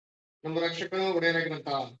ನಮ್ಮ ರಕ್ಷಕನು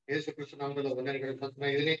ಒಡೆಯನಾಗಿರುವಂತಹ ಯೇಸು ಕೃಷ್ಣ ನಾಮದಲ್ಲಿ ವಂದನೆಗಳು ಸಲ್ಲಿಸ್ತಾ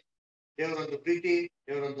ದೇವರ ಒಂದು ಪ್ರೀತಿ,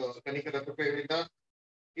 ದೇವರ ಒಂದು ಕನಿಕರ ಕೃಪೆಗಳಿಂದ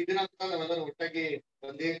ಈ ದಿನ ನಾವೆಲ್ಲರೂ ಒಟ್ಟಾಗಿ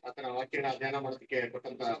ಬಂದು ಆತನ ವಾಕ್ಯನ ಧ್ಯಾನ ಮಾಡೋದಕ್ಕೆ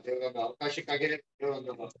ಕೊಟ್ಟಂತ ದೇವರ ಒಂದು ಅವಕಾಶಕ್ಕಾಗಿ, ದೇವರ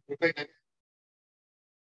ಒಂದು ಕೃಪೆಗಾಗಿ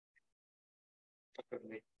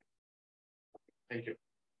ಥ್ಯಾಂಕ್ ಯು.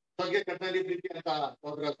 ಹಾಗೆ ಕರ್ತನಲ್ಲಿ ಪ್ರೀತಿ ಅಂತ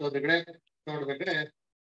ಸೋದರಗಳೇ, ನೋಡ್ಬೇಕ್ರೆ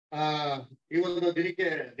ಈ ಒಂದು ದಿನಕ್ಕೆ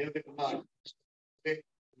ದೇವರಿಗೆ ತುಂಬಾ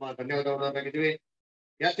ಧನ್ಯವಾದವಾಗಿದ್ವಿ.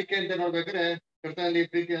 ಯಾತಕ್ಕೆ ಅಂತ ನೋಡ್ಬೇಕಾದ್ರೆ, ಕರ್ತನಲ್ಲಿ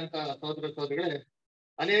ಪ್ರೀತಿ ಅಂತ ಸೋದರಗಳೇ,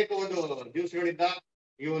 ಅನೇಕ ಒಂದು ದಿವಸಗಳಿಂದ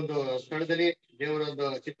ಈ ಒಂದು ಸ್ಥಳದಲ್ಲಿ ದೇವರ ಒಂದು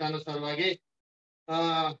ಚಿತ್ತಾನುಸಾರವಾಗಿ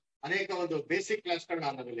ಅನೇಕ ಒಂದು ಬೇಸಿಕ್ ಕ್ಲಾಸ್ಗಳನ್ನ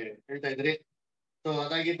ನಮ್ಮಲ್ಲಿ ಹೇಳ್ತಾ ಇದ್ರಿ. ಸೊ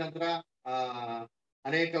ಅದಾಗಿದ್ದ ನಂತರ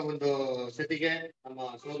ಅನೇಕ ಒಂದು ಸತಿಗೆ ನಮ್ಮ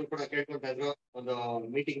ಸೋದರು ಕೂಡ ಕೇಳ್ಕೊತಾ ಇದ್ರು ಒಂದು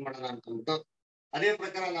ಮೀಟಿಂಗ್ ಮಾಡೋಣ ಅಂತ ಅಂದ್ಬಿಟ್ಟು. ಅದೇ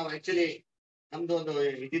ಪ್ರಕಾರ ನಾವು ಆಕ್ಚುಲಿ ನಮ್ದು ಒಂದು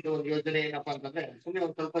ಇದ್ದಿದ್ದು ಒಂದು ಯೋಜನೆ ಏನಪ್ಪಾ ಅಂತಂದ್ರೆ, ಸುಮ್ಮನೆ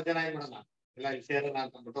ಒಂದು ಸ್ವಲ್ಪ ಜನ ಏನ್ ಮಾಡೋಣ ಎಲ್ಲ ಸೇರೋಣ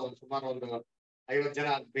ಅಂತ ಅಂದ್ಬಿಟ್ಟು ಒಂದು ಸುಮಾರು ಒಂದು 50 ಜನ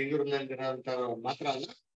ಬೆಂಗಳೂರಿನಲ್ಲಿ ಇರೋಂಥವ್ರು ಮಾತ್ರ ಅಲ್ಲ,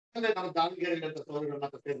 ಅಂದ್ರೆ ನಾವು ದಾವಣಗೆರೆಯಲ್ಲಿ ಅಂತ ಸೋದರಗಳನ್ನ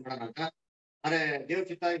ಮಾತ್ರ ಸೇರ್ ಮಾಡೋಣ ಅಂತ. ಆದ್ರೆ ದೇವ್ರ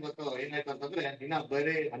ಚಿತ್ತ ಇವತ್ತು ಏನಾಯ್ತು ಅಂತಂದ್ರೆ, ಇನ್ನ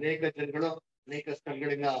ಬೇರೆ ಅನೇಕ ಜನಗಳು ಅನೇಕ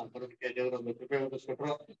ಸ್ಥಳಗಳಿಂದ ಬರೋದಕ್ಕೆ ದೇವರ ಒಂದು ಕೃಪೆ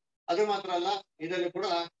ಒದಗಿಸ್ಕೊಟ್ರು. ಅದು ಮಾತ್ರ ಅಲ್ಲ, ಇದರಲ್ಲಿ ಕೂಡ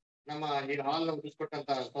ನಮ್ಮ ಈ ಹಾಲ್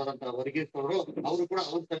ಒದಗಿಸ್ಕೊಟ್ಟಂತ ಸೋದಂತ ವರ್ಗೀಸವರು ಅವರು ಕೂಡ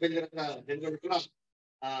ಅವ್ರ ಸಭೆಯಲ್ಲಿರಂತ ಜನಗಳು ಕೂಡ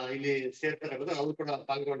ಇಲ್ಲಿ ಸೇರ್ತಾರೆ, ಅವರು ಕೂಡ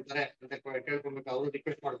ಪಾಲ್ಗೊಳ್ತಾರೆ ಅಂತ ಕೇಳ್ಕೊಬೇಕು, ಅವರು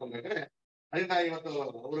ರಿಕ್ವೆಸ್ಟ್ ಮಾಡ್ಕೊಬೇಕಾದ್ರೆ ಅದರಿಂದ ಇವತ್ತು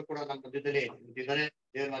ಅವರು ಕೂಡ ನಮ್ಮ ಮಧ್ಯದಲ್ಲಿ ನಿಂತಿದ್ದಾರೆ.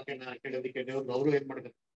 ದೇವ್ರ ವಾಕ್ಯನ ಕೇಳೋದಕ್ಕೆ ದೇವ್ರು ಅವರು ಏನ್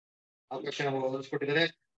ಮಾಡಿದ್ದಾರೆ, ಅವಕಾಶ ಒದಗಿಸ್ಕೊಟ್ಟಿದ್ದಾರೆ.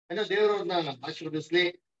 ಏನೋ ದೇವರವ್ರನ್ನ ಆಶೀರ್ವದಿಸ್ಲಿ,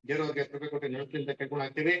 ದೇವರವ್ರಿಗೆ ಕೃಪೆ ಕೊಟ್ಟು ನಡೆಸಲಿ ಅಂತ ಕೇಳ್ಕೊಂಡು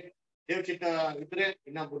ಹಾಕ್ತೀವಿ. ದೇವ್ರ ಚಿತ್ತ ಇದ್ರೆ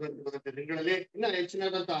ಇನ್ನ ಬರುವಂತ ದಿನಗಳಲ್ಲಿ ಇನ್ನ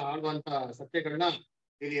ಹೆಚ್ಚಿನದಂತ ಆಡುವಂತ ಸತ್ಯಗಳನ್ನ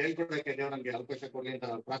ಇಲ್ಲಿ ಹೇಳ್ಕೊಡಕ್ಕೆ ದೇವ್ರ ನಮ್ಗೆ ಅವಕಾಶ ಕೊಡ್ಲಿ ಅಂತ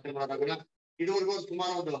ಪ್ರಾರ್ಥನೆ ಮಾಡೋದಾಗಲ್ಲ. ಇದುವರೆಗೂ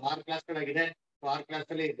ಸುಮಾರು ಒಂದು 6 ಕ್ಲಾಸ್ಗಳಾಗಿದೆ. 6 ಕ್ಲಾಸ್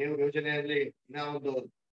ಅಲ್ಲಿ ದೇವ್ರ ಯೋಜನೆಯಲ್ಲಿ ಇನ್ನ ಒಂದು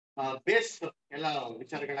ಬೇಸ್ ಎಲ್ಲ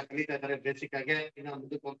ವಿಚಾರಗಳನ್ನ ಕಲಿತಾ ಇದ್ದಾರೆ ಬೇಸಿಕ್ ಆಗಿ. ಇನ್ನ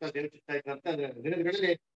ಮುಂದಕ್ಕೆ ಹೋಗ್ತಾ ದೇವ್ರ ಚಿತ್ತ ಇದ್ದಂತ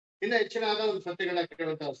ದಿನಗಳಲ್ಲಿ ಇನ್ನ ಹೆಚ್ಚಿನಾದ ಒಂದು ಸತ್ಯಗಳನ್ನ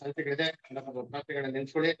ಕೇಳುವಂತ ಸಾಧ್ಯತೆಗಳಿದೆ. ನಮ್ಮ ಪ್ರಾರ್ಥನೆಗಳನ್ನ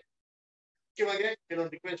ನೆನ್ಸ್ಕೊಳ್ಳಿ. ಮುಖ್ಯವಾಗಿ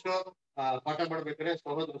ಕೆಲವೊಂದು ರಿಕ್ವೆಸ್ಟ್, ಪಾಠ ಮಾಡ್ಬೇಕಾದ್ರೆ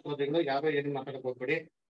ಸಹೋದರಿಗಳು ಯಾರೋ ಏನು ಮಾತಾಡಕ್ ಹೋಗ್ಬೇಡಿ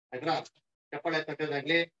ಆಯ್ತಾ. ಚಪ್ಪಾಳೆ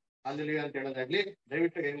ತಟ್ಟೋದಾಗ್ಲಿ, ಅಲ್ಲಿ ಅಂತ ಹೇಳೋದಾಗ್ಲಿ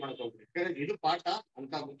ದಯವಿಟ್ಟು ಏನ್ ಮಾಡಕ್ ಹೋಗ್ಬೇಡಿ. ಯಾಕಂದ್ರೆ ಇದು ಪಾಠ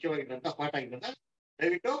ಅಂತ ಮುಖ್ಯವಾಗಿದ್ದಂತ ಪಾಠ ಆಗಿದ್ದಂತ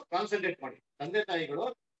ದಯವಿಟ್ಟು ಕಾನ್ಸಂಟ್ರೇಟ್ ಮಾಡಿ. ತಂದೆ ತಾಯಿಗಳು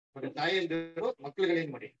ಮತ್ತೆ ತಾಯಿಯಂದಿರು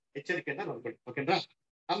ಮಕ್ಳುಗಳೇನ್ ಮಾಡಿ ಎಚ್ಚರಿಕೆಯಿಂದ ನೋಡ್ಕೊಳ್ಳಿ, ಓಕೆನಾ.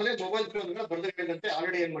 ಆಮೇಲೆ ಮೊಬೈಲ್ ಫೋನ್ ಬರ್ದಂತೆ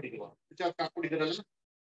ಆಲ್ರೆಡಿ ಏನ್ ಮಾಡಿದೀವ ಸ್ವಿಚ್ ಆಫ್ ಹಾಕ್ಬಿಟ್ಟಿದ್ದೀರಲ್ಲ,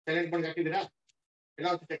 ಸೈಲೆಂಟ್ ಮಾಡಿ ಹಾಕಿದ್ದೀರಾ, ಎಲ್ಲ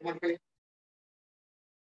ಚೆಕ್ ಮಾಡ್ಕೊಳ್ಳಿ.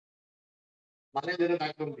 ಮನೆಯಲ್ಲಿರೋದು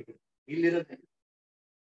ಹಾಕೊಂಡ್ಬಿಟ್ಟಿದ್ದೀವಿ, ಇಲ್ಲಿರೋದು ಚೆಕ್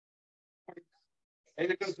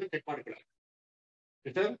ಮಾಡ್ಕೊಳ್ಳಿ.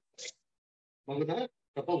 ಮಗುನ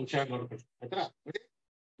ಸ್ವಲ್ಪ ಹುಷಾರ್ ಮಾಡ್ಕೊಳ್ಳಿ ಆಯ್ತಾ.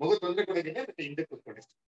 ಮಗು ತೊಂದರೆ ಕೊಡೋದಿದೆ, ಮತ್ತೆ ಹಿಂದೆ ಕೂತ್ಕೊಳ್ಳಿ,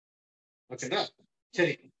 ಓಕೆನಾ.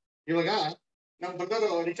 ಸರಿ, ಇವಾಗ ನಮ್ ಬಂದವರು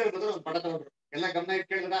ರಿಚರ್ ಬಂದ್ರು ಒಂದು ಪಾಠ ತಗೊಂಡ್ರು, ಎಲ್ಲ ಗಮನ ಇಟ್ಟು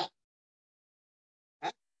ಕೇಳಿದ್ರ.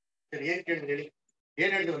 ಸರಿ, ಏನ್ ಕೇಳಿದ್ರು ಹೇಳಿ,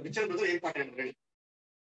 ಏನ್ ಹೇಳಿದ್ರು ರಿಚರ್ ಬಂದ್ರು, ಏನ್ ಪಾಠ ಹೇಳಿದ್ರು ಹೇಳಿ.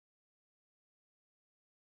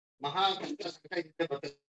 ಮಹಾ ಕಷ್ಟ ಸಂಕಟ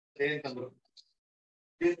ಬರ್ತದೆ ಅಂತಂದ್ರು,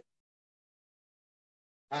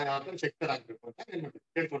 ಶಕ್ತರಾಗ್ಬೇಕು ಅಂತ ಏನ್ ಮಾಡ್ರಿ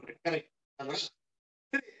ಕೇಳ್ಕೊಂಡ್ರಿ, ಕರೆಕ್ಟ್ ಅಲ್ವಾ.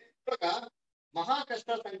 ಸರಿ, ಇವಾಗ ಮಹಾ ಕಷ್ಟ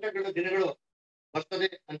ಸಂಕಟಗಳ ದಿನಗಳು ಬರ್ತದೆ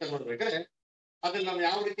ಅಂತ ನೋಡ್ಬೇಕಾದ್ರೆ ಅದನ್ನ ನಾವ್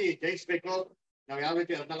ಯಾವ ರೀತಿ ಜಯಿಸ್ಬೇಕು, ನಾವ್ ಯಾವ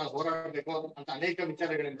ರೀತಿ ಅದನ್ನೆಲ್ಲ ಹೋರಾಡಬೇಕು ಅಂತ ಅನೇಕ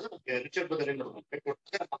ವಿಚಾರಗಳಿಂದ ರಿಚರ್ ಬದಲಿಂದ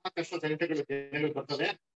ಮಹಾ ಕಷ್ಟ ಸಂಕಟಗಳ ದಿನಗಳು ಬರ್ತದೆ.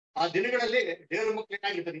 ಆ ದಿನಗಳಲ್ಲಿ ದೇವರ ಮಕ್ಳು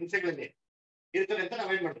ಏನಾಗಿರ್ತಾರೆ, ಹಿಂಸೆಗಳಲ್ಲಿ ಇರ್ತಾರೆ ಅಂತ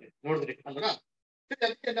ನಾವೇನ್ ಮಾಡಿದ್ರಿ ನೋಡಿದ್ರಿ ಅಲ್ವಾ.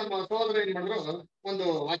 ಅದಕ್ಕೆ ನಮ್ಮ ಸಹೋದರ ಏನ್ ಮಾಡಿದ್ರು, ಒಂದು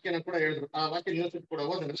ವಾಕ್ಯನ ಕೂಡ ಹೇಳಿದ್ರು. ಆ ವಾಕ್ಯ ನ್ಯೂಸ್ ಕೂಡ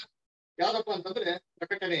ಹೋದ್ರೆ ಯಾವ್ದಪ್ಪ ಅಂತಂದ್ರೆ,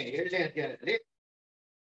 ಪ್ರಕಟಣೆ 7ನೇ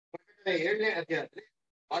ಅಧ್ಯಾಯದಲ್ಲಿ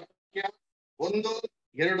ವಾಕ್ಯ 1,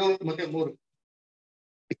 2 ಮತ್ತೆ 3.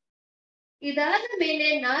 ಇದಾದ ಮೇಲೆ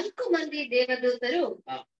 4 ಮಂದಿ ದೇವದೂತರು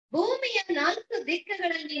ಭೂಮಿಯ 4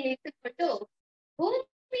 ದಿಕ್ಕುಗಳಲ್ಲಿ ನಿಂತುಕೊಂಡು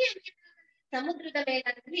ಭೂಮಿಯ ಸಮುದ್ರದ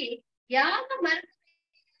ಮೇಲಾಗಲಿ ಯಾವ ಮರದ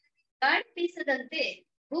ಗಾಳಿ ಬೀಸದಂತೆ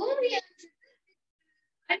ಭೂಮಿಯ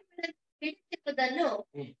ಹಿಡಿದಿರುವುದನ್ನು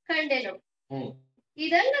ಕಂಡೆನು.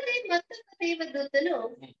 ಇದಲ್ಲದೆ ಮತ್ತೊಬ್ಬ ದೇವದೂತನು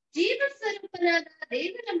ಜೀವ ಸ್ವರೂಪನಾದ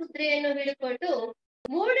ದೇವರ ಮುದ್ರೆಯನ್ನು ಹಿಡಿಕೊಂಡು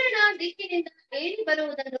ಮೂಡಣ ದಿಕ್ಕಿನಿಂದ ಏರಿ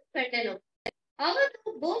ಬರುವುದನ್ನು ಕಂಡೆನು. ಅವನು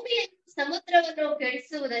ಭೂಮಿಯನ್ನು ಸಮುದ್ರವನ್ನು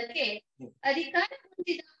ಕೆಡಿಸುವುದಕ್ಕೆ ಅಧಿಕಾರ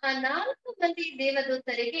ಹೊಂದಿದ ಆ 4 ಮಂದಿ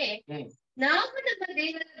ದೇವದೂತರಿಗೆ ನಾವು ನಮ್ಮ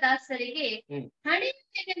ದೇವರ ದಾಸರಿಗೆ ಹಣೆಯ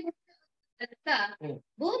ಮೇಲೆ ಮುಟ್ಟುವ ತನಕ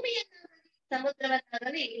ಭೂಮಿಯನ್ನಾಗಲಿ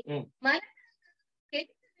ಸಮುದ್ರವನ್ನಾಗಲಿ ಮರ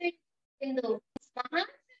ಕೆಡಿಸಬೇಕು ಎಂದು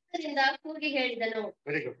ಮಹಾಶಕ್ತರಿಂದ ಕೂಗಿ ಹೇಳಿದನು.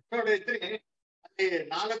 Very good. ನೋಡಿದ್ರಿ, ಅಲ್ಲಿ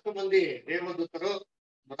 4 ಮಂದಿ ದೇವದೂತರು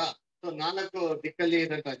 4 ದಿಕ್ಕಲ್ಲಿ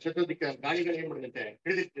ಇದ್ದಂತ ಚತುರ್ದಿಕ್ಕ ಗಾಳಿಗಳು ಏನ್ ಮಾಡಿದಂತೆ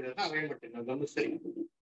ಹಿಡಿದಿರ್ತೀರ, ನಾವ್ ಏನ್ ಮಾಡ್ತೀವಿ, ನಾವು ಗಮನಿಸ್ತೀವಿ.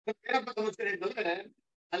 ಏನಪ್ಪ ಗಮನಿಸ್ತೀರಿ ಅಂತಂದ್ರೆ,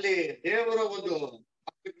 ಅಲ್ಲಿ ದೇವರ ಒಂದು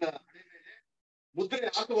ಹಣೆ ಮೇಲೆ ಮುದ್ರೆ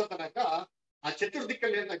ಹಾಕುವ ತನಕ ಆ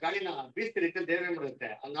ಚತುರ್ದಿಕ್ಕಲ್ಲಿ ಅಂತ ಗಾಳಿನ ಬೀಸ್ತಿ ರೀತಿಯಲ್ಲಿ ದೇವ ಏನ್ ಮಾಡುತ್ತೆ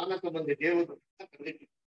ಆ 4 ಮಂದಿ ದೇವರು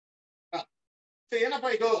ಕರೆದಿರ್ತೀವಿ. ಏನಪ್ಪಾ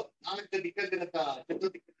ಇದು 4 ದಿಕ್ಕಲ್ಲಿರಂತ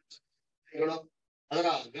ಚತುರ್ದಿಕ್ಕಗಳು ಅದರ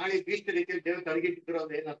ಗಾಳಿ ಬೀಸಿದ ರೀತಿಯಲ್ಲಿ ದೇವರು ತಡೆಗಿಟ್ಟಿದ್ರು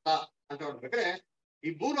ಅಂದ್ರೆ ಏನರ್ಥ ಅಂತ ನೋಡ್ಬೇಕಾದ್ರೆ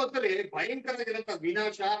ಈ ಭೂಲೋಕದಲ್ಲಿ ಭಯಂಕರವಾಗಿರಂತ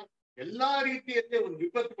ವಿನಾಶ ಎಲ್ಲಾ ರೀತಿಯಲ್ಲಿ ಒಂದು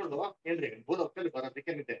ವಿಪತ್ತುಗಳು ಏನ್ರಿ ಭೂಲೋಕದಲ್ಲಿ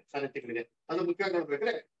ಬರೋದಕ್ಕೆ ಇದೆ ಸಾಧ್ಯತೆಗಳಿದೆ. ಅದು ಮುಖ್ಯವಾಗಿ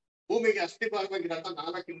ನೋಡ್ಬೇಕ್ರೆ ಭೂಮಿಗೆ ಅಸ್ಥಿಭಾರವಾಗಿರಂತ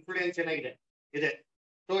 4 ಇನ್ಫ್ಲೂಯೆನ್ಸ್ ಏನಾಗಿದೆ ಇದೆ.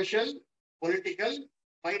 Social, political,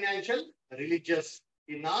 financial, religious.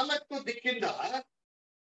 ಈ 4 ದಿಕ್ಕಿಂದ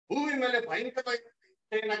ಭೂಮಿ ಮೇಲೆ ಭಯಂಕರವಾಗಿ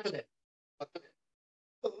ಏನಾಗ್ತದೆ ಬರ್ತದೆ.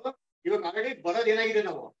 ಇವಾಗ ಆಲ್ರೆಡಿ ಬರೋದು ಏನಾಗಿದೆ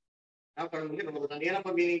ನಾವು ಕಣ್ಣು ಮುಂದೆ ನೋಡ್ಬೋದು. ನಾನು ಏನಪ್ಪ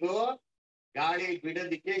ಮೀನಿಂಗು, ಗಾಳಿ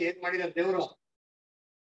ಬಿಡೋದಿಕ್ಕೆ ಏನ್ ಮಾಡಿದಾರೆ ದೇವರು,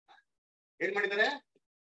 ಏನ್ ಮಾಡಿದ್ದಾರೆ,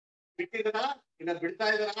 ಬಿಟ್ಟಿದಾರ ಇಲ್ಲ ಬಿಡ್ತಾ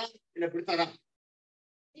ಇದಾರ ಇಲ್ಲ ಬಿಡ್ತಾರ?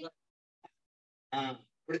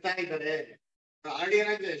 ಬಿಡ್ತಾ ಇದ್ದಾರೆ. ಆಲ್ರೆಡಿ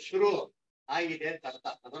ಏನಾಗಿದೆ, ಶುರು ಆಗಿದೆ ಅಂತ ಅರ್ಥ.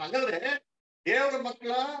 ಅದ್ರ ಹಾಗಾದ್ರೆ ದೇವ್ರ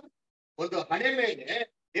ಮಕ್ಕಳ ಒಂದು ಹಣೆ ಮೇಲೆ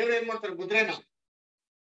ದೇವ್ರು ಏನ್ ಮಾಡ್ತಾರೆ, ಮುದ್ರೆನ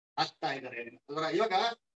ಹಾಕ್ತಾ ಇದ್ದಾರೆ. ಅದ್ರ ಇವಾಗ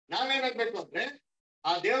ನಾವೇನಾಗ್ಬೇಕು ಅಂದ್ರೆ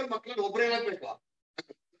ಆ ದೇವ್ರ ಮಕ್ಕಳಲ್ಲಿ ಒಬ್ರು ಏನಾಗ್ಬೇಕು,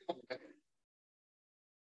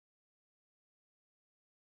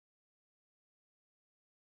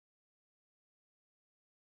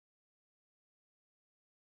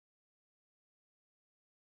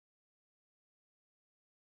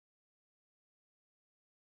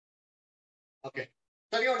 ಓಕೆ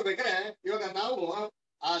ಸರಿ ನೋಡ್ಬೇಕಾದ್ರೆ ಇವಾಗ ನಾವು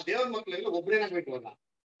ಆ ದೇವ್ರ ಮಕ್ಳೆಲ್ಲ ಒಬ್ರೇನಾಗ್ಬೇಕು, ಇವಾಗ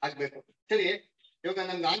ಆಗ್ಬೇಕು. ಸರಿ, ಇವಾಗ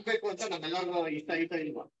ನಮ್ಗೆ ಆಗ್ಬೇಕು ಅಂತ ನಮ್ಮೆಲ್ಲರಿಗೂ ಇಷ್ಟ ಐತಾ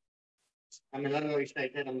ಇಲ್ವಾ? ನಮ್ಮೆಲ್ಲರಿಗೂ ಇಷ್ಟ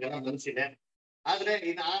ಐತೆ, ನಮ್ಗೆಲ್ಲ ಮನ್ಸಿದೆ. ಆದ್ರೆ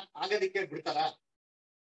ಇನ್ನ ಆಗೋದಿಕ್ಕೆ ಬಿಡ್ತಾರ?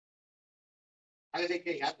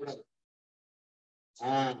 ಆಗೋದಿಕ್ಕೆ ಯಾಕೆ ಬಿಡೋದು?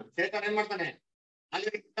 ಸೇತಾನ ಏನ್ ಮಾಡ್ತಾನೆ,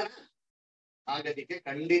 ಆಗೋದಿಕ್ಕೆ ಬಿಡ್ತಾನ? ಆಗೋದಿಕ್ಕೆ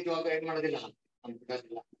ಖಂಡಿತವಾಗ ಏನ್ ಮಾಡೋದಿಲ್ಲ, ಅವ್ನು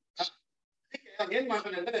ಬಿಡೋದಿಲ್ಲ. ಅದಕ್ಕೆ ಏನ್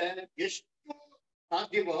ಮಾಡ್ತಾನೆ ಅಂದ್ರೆ ಎಷ್ಟು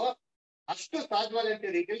ಸಾಧ್ಯವೋ ಅಷ್ಟು ಸಾಧ್ಯವಾದಂತ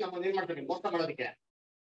ರೀತಿಯಲ್ಲಿ ನಮ್ಮನ್ನ ಏನ್ ಮಾಡ್ತಾನೆ, ಮೋಸ ಮಾಡೋದಕ್ಕೆ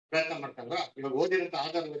ಪ್ರಯತ್ನ ಮಾಡ್ತಾರ. ಇವಾಗ ಓದಿರಂತ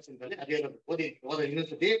ಆಧಾರ ವಚನದಲ್ಲಿ ಅದೇ ಓದ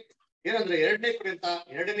ಇನ್ನೊಂದ್ಸತಿ ಏನಂದ್ರೆ 2ನೇ ಕುರಿತ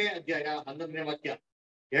 2ನೇ ಅಧ್ಯಾಯ 11ನೇ ವಾಕ್ಯ.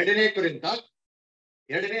 2ನೇ ಕುರಿತ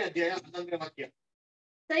 2ನೇ ಅಧ್ಯಾಯ 11ನೇ ವಾಕ್ಯ.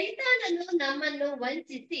 ಸೈತಾನನು ನಮ್ಮನ್ನು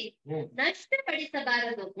ವಂಚಿಸಿ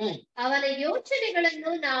ನಷ್ಟಪಡಿಸಬಾರದು, ಅವನ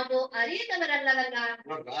ಯೋಚನೆಗಳನ್ನು ನಾವು ಅರಿಯದವರಲ್ಲವಲ್ಲ.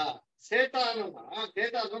 ನೋಡ್ರಾ, ಸೇತಾನು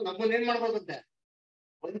ನಮ್ಮನ್ನ ಏನ್ ಮಾಡ್ಬೋದಂತೆ,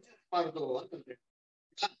 ವಂಚಿಸಬಾರದು ಅಂತಂದ್ರೆ.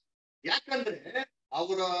 ಯಾಕಂದ್ರೆ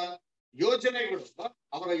ಅವರ ಯೋಚನೆಗಳು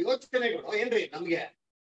ಏನ್ರಿ ನಮ್ಗೆ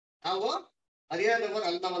ನಾವು ಅರಿಯಾದವರು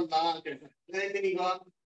ಅಲ್ಲವಲ್ಲ ಅಂತ ಹೇಳ್ತಾರೆ. ಈಗ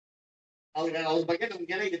ಅವ್ರ ಬಗ್ಗೆ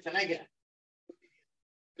ನಮ್ಗೆ ಏನಾಗಿದೆ, ಚೆನ್ನಾಗಿ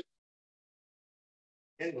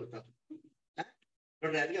ಏನ್ ಗೊತ್ತಾ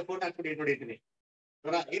ನೋಡ್ರಿ, ಅದಕ್ಕೆ ಫೋಟೋ ಹಾಕ್ಬಿಟ್ಟು ನೋಡಿದ್ದೀನಿ.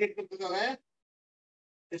 ಏನ್ ಇಟ್ಕೊಂಡ್ರೆ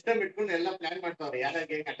ಸಿಸ್ಟಮ್ ಇಟ್ಕೊಂಡು ಎಲ್ಲ ಪ್ಲಾನ್ ಮಾಡ್ತಾವ್ರೆ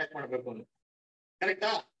ಯಾರ್ಯಾರಿಗೆ ಹೇಗೆ ಅಟ್ಯಾಕ್ ಮಾಡ್ಬೇಕು ಅಂತ.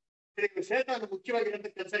 ಕರೆಕ್ಟಾ? ಸೇತಾನು ಮುಖ್ಯವಾಗಿರೋಂಥ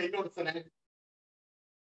ಕೆಲಸ ಎಲ್ಲಿ ನೋಡ್ತಾನೆ,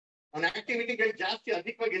 ಅವನ ಆಕ್ಟಿವಿಟಿಗಳು ಜಾಸ್ತಿ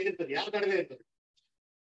ಅಧಿಕವಾಗಿ ಎಲ್ಲಿರ್ತದೆ, ಯಾರ ನಡುವೆ ಇರ್ತದೆ?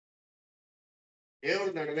 ದೇವ್ರ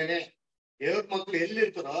ನಡುವೆನೆ. ದೇವ್ರ ಮಕ್ಳು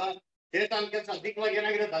ಎಲ್ಲಿರ್ತಾರೋ ಸೇತಾನ್ ಕೆಲಸ ಅಧಿಕವಾಗಿ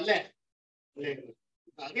ಏನಾಗಿರೋದು ಅಲ್ಲೇ ಇರ್ತದೆ.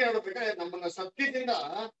 ಹಾಗೆ ನೋಡ್ಬೇಕಾದ್ರೆ ನಮ್ಮನ್ನ ಸತ್ಯದಿಂದ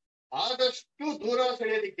ಆದಷ್ಟು ದೂರ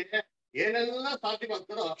ಸೆಳೆಯೋದಿಕ್ಕೆ ಏನೆಲ್ಲ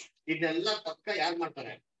ಸಾಧ್ಯವಾಗ್ತಾರೋ ಇದನ್ನೆಲ್ಲ ಪಕ್ಕ ಯಾರು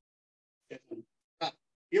ಮಾಡ್ತಾರೆ?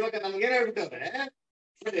 ಇವಾಗ ನಮ್ಗೆ ಏನ್ ಹೇಳ್ಬಿಟ್ಟಂದ್ರೆ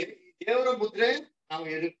ದೇವರ ಮುದ್ರೆ ನಾವು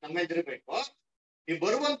ನಮ್ಮ ಎದುರಬೇಕು. ಈ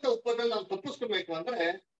ಬರುವಂತ ಉಪದಲ್ಲಿ ನಾವು ತಪ್ಪಿಸ್ಕೊಬೇಕು ಅಂದ್ರೆ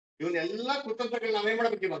ಇವನ್ನೆಲ್ಲಾ ಕುತಂತ್ರಗಳು ನಾವೇನ್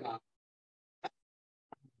ಮಾಡ್ಬೇಕು, ಇವಾಗ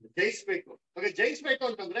ಜಯಿಸ್ಬೇಕು. ಇವಾಗ ಜಯಿಸ್ಬೇಕು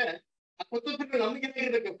ಅಂತಂದ್ರೆ ಆ ಕುತಂತ್ರಗಳು ನಮ್ಗೆ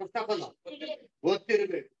ಇರ್ಬೇಕು, ಫಸ್ಟ್ ಆಫ್ ಆಲ್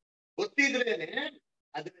ಗೊತ್ತಿರ್ಬೇಕು. ಗೊತ್ತಿದ್ರೇನೆ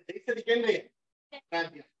ಅದನ್ನ ಜಯಿಸೋದಕ್ಕೇನ್ರಿ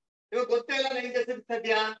ಸಾಧ್ಯ. ಇವಾಗ ಗೊತ್ತೇ ಇಲ್ಲ ಹೆಂಗ್ ಜಯಿಸೋದಕ್ಕೆ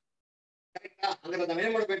ಸಾಧ್ಯ? ಕರೆಕ್ಟಾ? ಅಂದ್ರೆ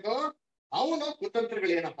ನಾವೇನ್ ಮಾಡ್ಬೇಕು, ಅವನು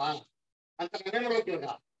ಕುತಂತ್ರಗಳು ಏನಪ್ಪಾ ಅಂತ ನಾವೇನ್ ಮಾಡ್ಬೇಕು ಇವಾಗ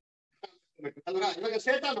ಅಲ್ವಾ? ಇವಾಗ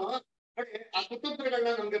ಸೇತಾನು ನೋಡಿ ಆ ಕುತಂತ್ರಗಳನ್ನ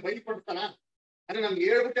ನಮ್ಗೆ ಬಯಲ್ಪಡ್ತಾನ, ಅಂದ್ರೆ ನಮ್ಗೆ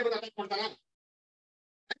ಹೇಳ್ಬಿಟ್ಟೆ ಬಂದು ಅಟ್ಯಾಕ್ ಮಾಡ್ತಾನ.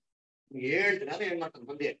 ಹೇಳ್ತೀನಿ ಅದೇ ಏನ್ ಮಾಡ್ತಾನೆ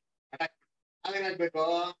ಬಂದಿ ಅಟ್ಯಾಕ್. ನಾವೇನಾಗ್ಬೇಕು,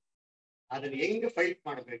 ಅದನ್ನ ಹೆಂಗ್ ಫೈಟ್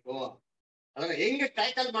ಮಾಡ್ಬೇಕು, ಅದನ್ನ ಹೆಂಗ್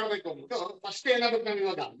ಟ್ಯಾಕಲ್ ಮಾಡ್ಬೇಕು ಅಂದ್ಬಿಟ್ಟು ಫಸ್ಟ್ ಏನಾಗ್ಬೇಕು ನಾವ್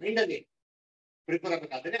ಇವಾಗ ಮೈಂಡಲ್ಲಿ ಪ್ರಿಪೇರ್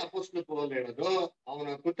ಆಗ್ಬೇಕು. ಅದನ್ನೇ ಅಪೊಸ್ತಲ ಪೌಲ್ ಹೇಳೋದು,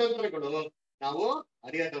 ಅವನ ಕುತಂತ್ರಗಳು ನಾವು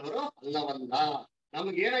ಅರಿಯದವರು ಅಲ್ಲವಲ್ಲ.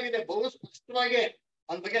 ನಮ್ಗೆ ಏನಾಗಿದೆ ಬಹು ಸ್ಪಷ್ಟವಾಗಿ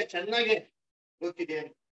ಅವನ ಬಗ್ಗೆ ಚೆನ್ನಾಗಿ ಗೊತ್ತಿದೆ.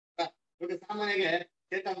 ಇವಾಗ ಸಾಮಾನ್ಯಗೆ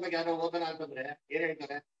ಚೇತನ್ ಬಗ್ಗೆ ಯಾರೋ ಓದನ ಅಂತಂದ್ರೆ ಏನ್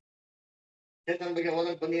ಹೇಳ್ತಾರೆ, ಚೇತನ್ ಬಗ್ಗೆ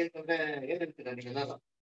ಓದಕ್ ಬನ್ನಿ ಅಂತಂದ್ರೆ ಏನ್ ಹೇಳ್ತೀರಾ ನೀವೆಲ್ಲರೂ?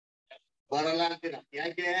 ಬರಲ್ಲ ಅಂತೀರ.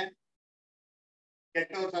 ಯಾಕೆ?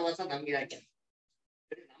 ಕೆಟ್ಟವ್ರ ಸವಾಸ ನಮ್ಗೆ ಯಾಕೆ?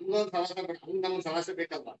 ನಮ್ಗೊಂದು ಸವಾಸ ನಮ್ಗೆ ಸವಾಸ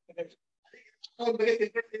ಬೇಕಲ್ವಾ? ಅವ್ರ ಬಗ್ಗೆ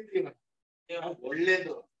ತಿಳ್ಕೊಳ್ತೀನಿ.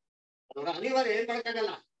 ಒಳ್ಳೇದು ಅವ್ರ ಅನಿವಾರ್ಯ, ಏನ್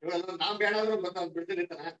ಮಾಡಕ್ಕಾಗಲ್ಲ. ಇವಾಗ ನಾವ್ ಬೇಡ ಅಂದ್ರೂ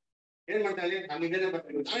ಬಿಡ್ತಿರ್ತಾನ, ಏನ್ ಮಾಡ್ತಾರೆ, ನಮ್ ಇದೇನೆ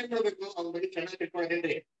ಬರ್ತೀವಿ. ನಾವೇನ್ ಮಾಡ್ಬೇಕು, ಅವ್ರ ಬಗ್ಗೆ ಚೆನ್ನಾಗಿ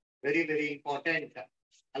ತಿಳ್ಕೊಳ್ಳೋದೇನ್ರಿ ವೆರಿ ವೆರಿ ಇಂಪಾರ್ಟೆಂಟ್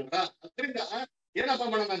ಅಲ್ವಾ? ಅದ್ರಿಂದ ಏನಪ್ಪಾ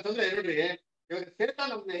ಮಾಡೋಣ ಅಂತಂದ್ರೆ ನೋಡ್ರಿ, ಇವಾಗ ಸೇತಾ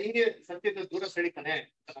ನಮ್ನ ಹೆಂಗೆ ಸತ್ಯದ ದೂರ ಸೆಳಿತಾನೆ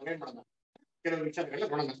ಅಂತ ನಾವೇನ್ ಮಾಡೋಣ, ಕೆಲವು ವಿಚಾರಗಳನ್ನ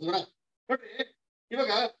ನೋಡೋಣ ಅಂದ್ರ ನೋಡ್ರಿ.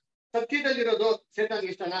 ಇವಾಗ ಸತ್ಯದಲ್ಲಿರೋದು ಸೇತಾನ್ಗೆ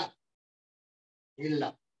ಇಷ್ಟನಾ? ಇಲ್ಲ.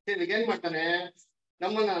 ಇವಾಗ ಏನ್ ಮಾಡ್ತಾನೆ,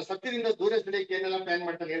 ನಮ್ಮನ್ನ ಸತ್ಯದಿಂದ ದೂರ ಸೆಳೆಯಕ್ಕೆ ಏನೆಲ್ಲ ಪ್ಲಾನ್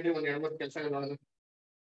ಮಾಡ್ತಾನೆ ಹೇಳ್ರಿ, ಒಂದ್ 2-3 ಕೆಲಸಗಳು ನೋಡೋಣ.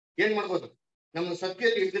 ಏನ್ ಮಾಡ್ಬೋದು? ನಮ್ಮ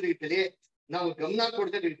ಸತ್ಯದಲ್ಲಿ ಇಲ್ದಿರ ರೀತಿಯಲ್ಲಿ ನಾವು ಗಮನ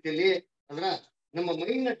ಕೊಡದ ರೀತಿಯಲ್ಲಿ ಅಂದ್ರ ನಮ್ಮ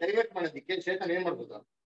ಮೈಂಡ್ ನ ಡೈವರ್ಟ್ ಮಾಡೋದಿಕ್ಕೆ ಶೇತಾನ್ ಏನ್ ಮಾಡ್ಬೋದು?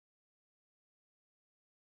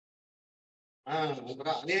 ಅಂದ್ರ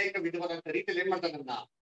ಅನೇಕ ವಿಧವಾದಂತ ರೀತಿಯಲ್ಲಿ ಏನ್ ಮಾಡ್ತಾನೆ ನನ್ನ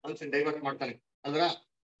ಮನುಷ್ಯನ್ ಡೈವರ್ಟ್ ಮಾಡ್ತಾನೆ. ಅಂದ್ರ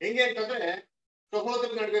ಹೆಂಗೆ ಅಂತಂದ್ರೆ ಸಹೋದರ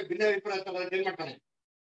ನಡುವೆ ಭಿನ್ನಾಭಿಪ್ರಾಯ ಏನ್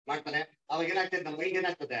ಮಾಡ್ತಾನೆ. ಅವಾಗ ಏನಾಗ್ತದೆ, ನಮ್ಮ ಮೈಂಡ್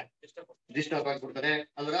ಏನಾಗ್ತದೆ, ಡಿಸ್ಟರ್ಬ್ ಆಗ್ಬಿಡ್ತಾರೆ.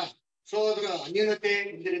 ಅಂದ್ರ ಸಹೋದರ ಅನ್ಯೂನತೆ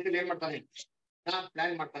ಇದ್ದ ರೀತಿಯಲ್ಲಿ ಏನ್ ಮಾಡ್ತಾನೆ,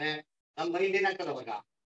 ಪ್ಲಾನ್ ಮಾಡ್ತಾನೆ. ನಮ್ಮ ಮೈಂಡ್ ಏನಾಗ್ತದೆ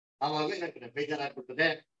ಅವಾಗ ಏನಾಗ್ತದೆ, ಬೇಜಾರಾಗ್ಬಿಡ್ತದೆ.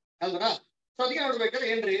 ಅಲ್ವರ ಸೊ ಅದಕ್ಕೆ ನೋಡ್ಬೇಕಾದ್ರೆ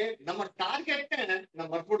ಏನ್ರಿ, ನಮ್ಮ ಟಾರ್ಗೆಟ್ ನಾವ್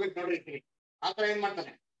ಮರ್ಬಿಡ್ಬೇಕು ನೋಡ್ರಿ. ಆತರ ಏನ್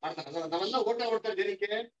ಮಾಡ್ತಾನೆ. ಅಂದ್ರೆ ನಾವೆಲ್ಲ ಓಡ್ತಾ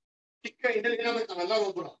ಜನಕ್ಕೆ ಚಿಕ್ಕ ಇಂಟೆಲಿಜೆನ್ಸ್ ಏನಾಗ್ಬೇಕು, ನಾವೆಲ್ಲ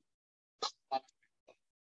ಒಬ್ಬರು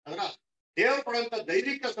ಅಂದ್ರ ದೇವ್ರು ಕೊಡುವಂತ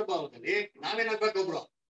ದೈವಿಕ ಸ್ವಭಾವದಲ್ಲಿ ನಾವೇನಾಗ್ಬೇಕು,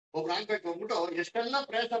 ಒಬ್ರು ಆಗ್ಬೇಕು ಅಂದ್ಬಿಟ್ಟು ಎಷ್ಟೆಲ್ಲ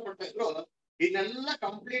ಪ್ರಯಾಸ ಪಡ್ತಾ ಇದ್ರು. ಇದನ್ನೆಲ್ಲ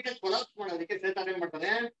ಕಂಪ್ಲೀಟ್ ಆಗಿ ಕೊಲಾಪ್ಸ್ ಮಾಡೋದಕ್ಕೆ ಶೇತಾನ್ ಏನ್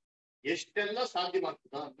ಮಾಡ್ತಾನೆ, ಎಷ್ಟೆಲ್ಲ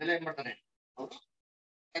ಸಾಧ್ಯವಾಗ್ತದೋ ಅದನ್ನೆಲ್ಲ ಏನ್ ಮಾಡ್ತಾನೆ, ಅವನು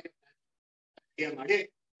ಮಾಡಿ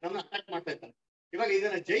ನಮ್ಮನ್ನ ಅಟ್ಯಾಕ್ ಮಾಡ್ತಾ ಇರ್ತಾನೆ. ಇವಾಗ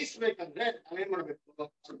ಇದನ್ನ ಜಯಿಸ್ಬೇಕಂದ್ರೆ ನಾವೇನ್ ಮಾಡ್ಬೇಕು,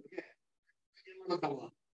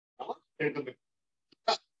 ನಾವು ತಿಳ್ಕೊಬೇಕು.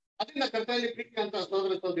 ಅದರಿಂದ ಕರ್ತನಲ್ಲಿ ಪ್ರೀತಿ ಅಂತ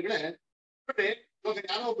ಸೋದರ ಸೋದರಿಗಳೇ, ಬಟ್ ಇವಾಗ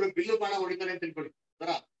ಯಾರೋ ಒಬ್ರು ಬಿಲ್ಲು ಬಾಣ ಹೊಡಿತಾರೆ ಅಂತ ತಿಳ್ಕೊಳ್ಳಿ.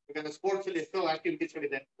 ಈಗ ಸ್ಪೋರ್ಟ್ಸ್ ಅಲ್ಲಿ ಎಷ್ಟೋ ಆಕ್ಟಿವಿಟೀಸ್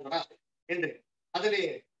ಗಳಿದೆ ಏನ್ರಿ. ಅದರಲ್ಲಿ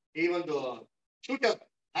ಈ ಒಂದು ಶೂಟರ್,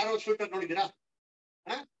 ಆರೋ ಶೂಟರ್ ನೋಡಿದೀರಾ?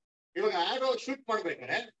 ಇವಾಗ ಆರೋ ಶೂಟ್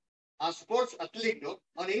ಮಾಡ್ಬೇಕಾದ್ರೆ ಆ ಸ್ಪೋರ್ಟ್ಸ್ ಅಥ್ಲೀಟ್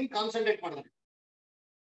ಅವ್ನು ಹೆಂಗ್ ಕಾನ್ಸಂಟ್ರೇಟ್ ಮಾಡ್ತಾನೆ,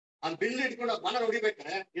 ಅವ್ನು ಬಿಲ್ ಇಟ್ಕೊಂಡು ಬಾಣ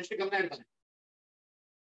ಹೊಡಿಬೇಕಾದ್ರೆ ಎಷ್ಟು ಗಮನ ಇಡ್ತಾನೆ.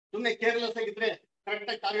 ಸುಮ್ನೆ ಕೇರ್ಲೆಸ್ ಆಗಿದ್ರೆ ಕರೆಕ್ಟ್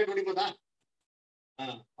ಆಗಿ ಟಾರ್ಗೆಟ್ ಹೊಡಿಬೋದಾ?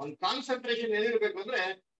 ಅವ್ನ ಕಾನ್ಸಂಟ್ರೇಷನ್ ಎಲ್ಲಿರ್ಬೇಕು ಅಂದ್ರೆ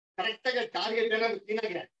ಕರೆಕ್ಟ್ ಆಗಿ ಟಾರ್ಗೆಟ್ ಏನಾದ್ರು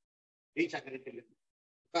ಕ್ಲೀನಾಗಿ ರೀಚ್ ಆಗೋ ರೀತಿಯಲ್ಲಿ.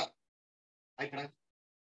 ಆಯ್ತಾ?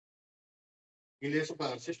 ಇಲ್ಲಿ ಸ್ವಲ್ಪ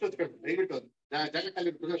ಸಿಸ್ಟರ್ ದಯವಿಟ್ಟು ಜಾಗ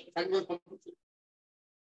ಖಾಲಿ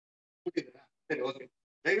ಕೂತಿದ್ದೀರಾ? ಸರಿ, ಓಕೆ.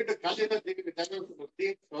 ದಯವಿಟ್ಟು ಖಾಲಿ ಜಾಗ ಕೊಡ್ತಿ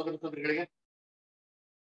ಸಹೋದರ ಸಹೋದರಿಗಳಿಗೆ.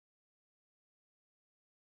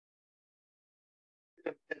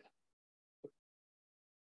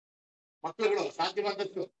 ಮಕ್ಕಳುಗಳು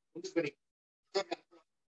ಸಾಧ್ಯವಾದಷ್ಟು ಮುಂದಕ್ಕೆ ಬನ್ನಿ.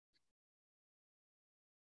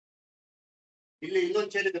 ಇಲ್ಲಿ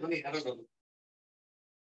ಇಲ್ಲೊಂದು ಚೇರ್ ಇದೆ, ಬನ್ನಿ ಯಾರಾದ್ರು.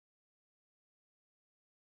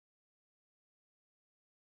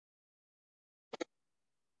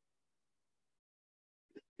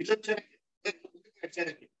 ಇಲ್ಲೊಂದು ಚೇರ್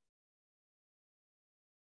ಹಾಕಿ,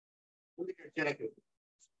 ಮುಂದಕ್ಕೆ ಚೇರ್ ಹಾಕಿ.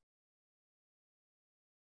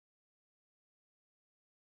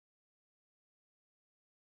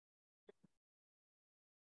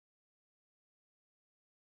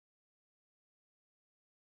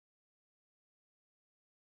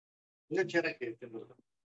 ಇನ್ನೊಂದು ಚೇರ್ ಹಾಕಿ.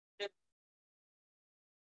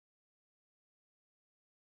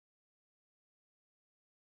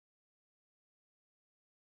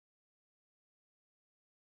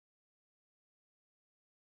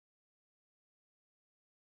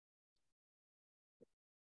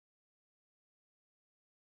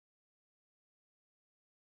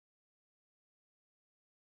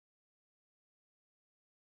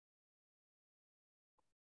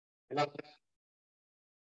 ಎಲ್ಲ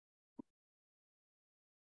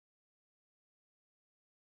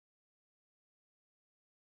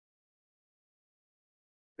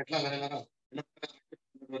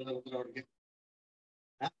ಅವ್ರಿಗೆ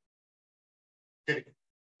ಸರಿ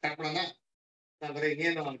ಕರ್ಕೊಳೋಣ. ಬರೀ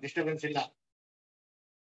ಇನ್ನೇನು ಡಿಸ್ಟರ್ಬೆನ್ಸ್ ಇಲ್ಲ,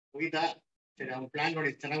 ಮುಗಿತಾ? ಸರಿ, ಅವ್ನ ಪ್ಲಾನ್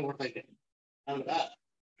ನೋಡಿ ಚೆನ್ನಾಗಿ ಓಡ್ತಾ ಇದ್ದೆ. ಹೌದಾ?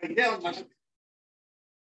 ಇದೇ ಅವ್ನು ಮಾಡೋದು.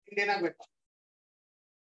 ಹಿಂಗೇನಾಗ್ಬೇಕು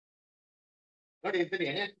ನೋಡಿ ಇರ್ತೀನಿ.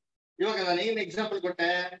 ಇವಾಗ ನಾನು ಏನ್ ಎಕ್ಸಾಂಪಲ್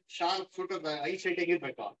ಕೊಟ್ಟೆ, ಶಾರ್ಪ್ ಶೂಟರ್ ಐ ಸೈಟ್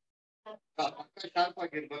ಆಗಿರ್ಬೇಕು, ಪಕ್ಕ ಶಾರ್ಪ್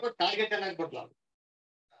ಆಗಿರ್ಬೇಕು, ಟಾರ್ಗೆಟ್ ಏನಾಗ್ಬಿಡ್ಲ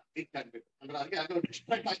ಫಿಕ್ಸ್ ಆಗ್ಬೇಕು. ಅಂದ್ರೆ ಅದಕ್ಕೆ ಅದು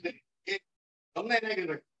ಡಿಸ್ಟ್ರಾಕ್ಟ್ ಆಗ್ಬೇಕು, ಗಮನ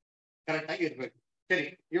ಏನಾಗಿರ್ಬೇಕು, ಕರೆಕ್ಟ್ ಆಗಿ ಇರ್ಬೇಕು. ಸರಿ,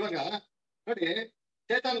 ಇವಾಗ ನೋಡಿ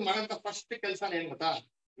ಚೇತನ್ ಮಾಡಂತ ಫಸ್ಟ್ ಕೆಲಸ ಏನ್ ಗೊತ್ತಾ?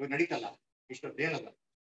 ಇವಾಗ ನಡೀತಲ್ಲ ಇಷ್ಟೊಂದು ಏನಲ್ಲ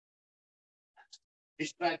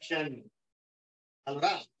ಡಿಸ್ಟ್ರಾಕ್ಷನ್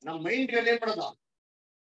ಅಲ್ವಾ? ನಮ್ಮ ಮೈಂಡ್ ಏನ್ ಮಾಡೋದು,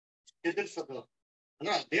 ಎದುರಿಸೋದು.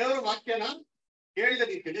 ಅಂದ್ರ ದೇವರ ವಾಕ್ಯನ ಕೇಳಿದ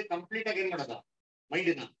ರೀತಿಯಲ್ಲಿ ಕಂಪ್ಲೀಟ್ ಆಗಿ ಏನ್ ಮಾಡೋದು,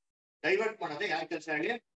 ಮೈಂಡಿನ ಡೈವರ್ಟ್ ಮಾಡೋದೇ ಯಾರ ಕೆಲಸ ಹೇಳಿ?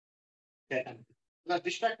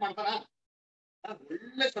 ಡಿಸ್ಟ್ರಾಕ್ಟ್ ಮಾಡ್ತಾನ.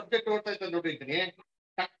 ಒಳ್ಳೆ ಸಬ್ಜೆಕ್ಟ್ ಓದ್ತಾ ಇದ್ದ ನೋಡಿರ್ತೀನಿ,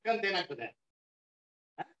 ಟಕ್ಕಂತ ಏನಾಗ್ತದೆ,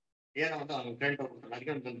 ಏನೋ ಅಂತ ಕರೆಂಟ್ ಹೋಗ್ಬಿಡ್ತಾರೆ.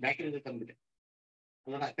 ಅದಕ್ಕೆ ಒಂದು ಬ್ಯಾಟ್ರಿ ತಂದ್ಬಿಟ್ಟೆ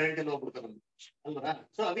ಅಲ್ವಾ, ಕರೆಂಟ್ ಎಲ್ಲ ಹೋಗ್ಬಿಡ್ತಾರೆ ಅಲ್ವಾ.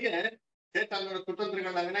 ಸೊ ಅದಕ್ಕೆ ಚೇತನ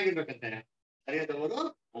ಕುತಂತ್ರಗಳನ್ನ ಏನಾಗಿರ್ಬೇಕಂತೆ, ಸರಿಯಾದವರು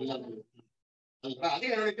ಅಲ್ಲ ಅಲ್ವಾ.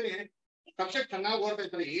 ಅದಕ್ಕೆ ನೋಡಿರ್ತೀನಿ ಸಬ್ಜೆಕ್ಟ್ ಚೆನ್ನಾಗಿ ಓದ್ತಾ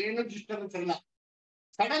ಇರ್ತಾರೆ, ಏನು ಡಿಸ್ಟರ್ಬೆನ್ಸ್ ಇಲ್ಲ.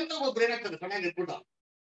 ಸಡನ್ ಆಗಿ ಒಬ್ರು ಏನಾಗ್ತದೆ, ಚೆನ್ನಾಗಿ ಇಟ್ಬಿಟ್ಟು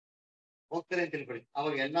ಹೋಗ್ತಾರೆ ಅಂತ ತಿಳ್ಕೊಳ್ಳಿ.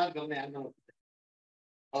 ಅವಾಗ ಎಲ್ಲಾರ ಗಮನ ಯಾರನ್ನ ಹೋಗ್ತದೆ,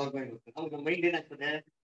 ಅವ್ರ ಮೈಂಡ್ ಹೋಗ್ತದೆ. ಅವಾಗ ನಮ್ಮ ಮೈಂಡ್ ಏನಾಗ್ತದೆ,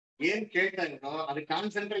 ಏನ್ ಕೇಳ್ತಾ ಇರೋ ಅದಕ್ಕೆ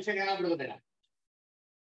ಕಾನ್ಸಂಟ್ರೇಷನ್ ಏನಾಗ್ಬಿಡುತ್ತೆ.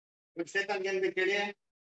 ಚೇತನ್ಗೆ ಏನ್ ಬೇಕು ಹೇಳಿ,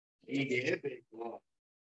 ಹೀಗೆ ಬೇಕು.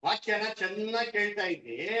 ವಾಕ್ಯನ ಚೆನ್ನಾಗಿ ಕೇಳ್ತಾ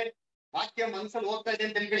ಇದ್ದಿ, ವಾಕ್ಯ ಮನ್ಸಲ್ಲಿ ಹೋಗ್ತಾ ಇದೆ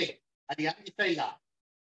ಅಂತ ತಿಳ್ಕೊಳ್ಳಿ, ಅದು ಯಾಕೆ ಇಷ್ಟ ಇಲ್ಲ?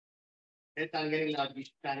 ಚೇತನ್ಗೇನಿಲ್ಲ, ಅದು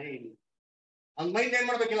ಇಷ್ಟನೇ ಇಲ್ಲ. ಅವ್ನ ಮೈಂಡ್ ಏನ್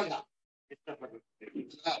ಮಾಡ್ಬೇಕು ಇವಾಗ, ಇಷ್ಟಪಡ್ಬೇಕು.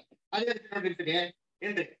 ಅದೇ ರೀತಿ ನೋಡಿರ್ತೀನಿ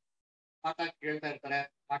ಏನ್ರಿ, ಪಾಠ ಕೇಳ್ತಾ ಇರ್ತಾರೆ,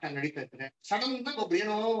 ಪಾಠ ನಡೀತಾ ಇರ್ತಾರೆ, ಸಡನ್ ಆಗಿ ಒಬ್ರು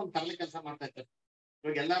ಏನೋ ಒಂದ್ ತರಲೆ ಕೆಲಸ ಮಾಡ್ತಾ ಇರ್ತಾರೆ.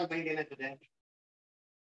 ಇವಾಗ ಎಲ್ಲಾರ ಮೈಂಡ್ ಏನಾಗ್ತದೆ,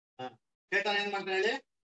 ಶೇತಾನ್ ಏನ್ ಮಾಡ್ತಾನೆ ಹೇಳಿ,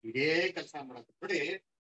 ಇದೇ ಕೆಲಸ ಮಾಡೋದು. ನೋಡಿ,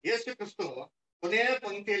 ಯೇಸು ಕ್ರಿಸ್ತು ಕೊನೆಯ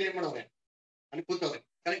ಪಂಕ್ತಿಯಲ್ಲಿ ಏನ್ ಮಾಡವ್ರೆ, ಅಲ್ಲಿ ಕೂತವ್ರೆ,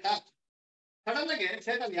 ಕರೆಕ್ಟಾ? ಸಡನ್ ಆಗಿ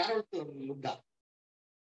ಶೇತಾನ್ ಯಾರು ನುಗ್ಗ,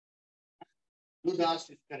 ಯೂದಾಸ್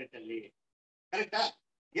ಇಸ್ಕರಿಯೋತಲ್ಲಿ, ಕರೆಕ್ಟಾ?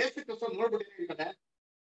 ಯೇಸು ಕ್ರಿಸ್ತು ನೋಡ್ಬಿಟ್ಟು ಹೇಳ್ತಾರೆ,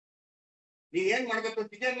 ನೀ ಏನ್ ಮಾಡ್ಬೇಕು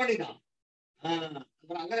ಅಂತ ಇದೇನ್ ಮಾಡಿದ.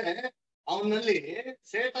 ಹಂಗಾರೆ ಅವನಲ್ಲಿ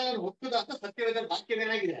ಶೇತಾನ್ ಹೊಕ್ಕದ ಅಂತ ಸತ್ಯವೇದ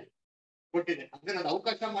ವಾಕ್ಯವೇನಾಗಿದೆ, ಕೊಟ್ಟಿದೆ. ಅಂದ್ರೆ ಅದು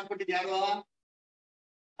ಅವಕಾಶ ಮಾಡ್ಕೊಟ್ಟಿದ್ ಯಾರು,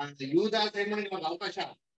 ಯೂದಾಸ್ ಏನ್ ಮಾಡಿ ನಿಮಗೆ ಅವಕಾಶ,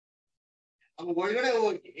 ಅವ್ನ ಒಳಗಡೆ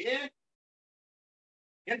ಹೋಗಿ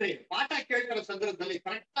ಏನ್ರಿ ಪಾಠ ಕೇಳ್ತಾರ ಸಂದರ್ಭದಲ್ಲಿ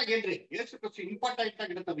ಕರೆಕ್ಟ್ ಆಗಿ ಏನ್ರಿ ಯೇಸು ಕ್ರಿಸ್ತು ಇಂಪಾರ್ಟೆಂಟ್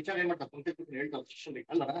ಆಗಿರಂತ ವಿಚಾರ ಏನ್ ಮಾಡ್ತಾರೆ ಕುಂತ ಹೇಳ್ತಾರೆ ಶಿಷ್ಯನಿಗೆ.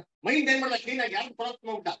 ಅಲ್ಲ ಮೈಂಡ್ ಏನ್ ಮಾಡಲ್ಲ, ಕ್ಲೀನ್ ಆಗಿ ಯಾರು ಕೊಲಾತ್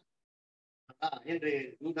ಮಾಡ್ಬಿಟ್ಟ ಏನ್ರಿ,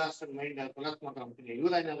 ಯೂದಾಸ್ ಮೈಂಡ್ ಕೊಲಾತ್ ಮಾಡ್ಕೊಂಡ್ಬಿಡ್ತೀನಿ.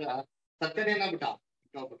 ಯೂದ ಏನಾದ್ರ ಸತ್ಯನೇನಾಗ್ಬಿಟ್ಟ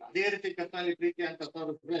ಹೋಗ್ಬಿಟ್ಟ. ಅದೇ ರೀತಿ ಕರ್ತನಲ್ಲಿ ಪ್ರೀತಿ ಅಂತ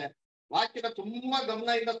ವಾಕ್ಯದ ತುಂಬಾ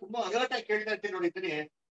ಗಮನದಿಂದ ತುಂಬಾ ಅಲರ್ಟ್ ಆಗಿ ಕೇಳ್ತಾ ಇರ್ತೀನಿ ನೋಡಿದ್ದೀನಿ.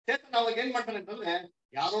 ಚೇತನ್ ಅವಾಗ ಏನ್ ಮಾಡ್ತಾನೆ ಅಂತಂದ್ರೆ,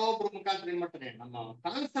 ಯಾರೋ ಒಬ್ರು ಮುಖಾಂತರ ಏನ್ ಮಾಡ್ತಾನೆ, ನಮ್ಮ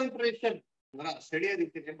ಕಾನ್ಸಂಟ್ರೇಷನ್ ಅಂದ್ರ ಸೆಳೆಯ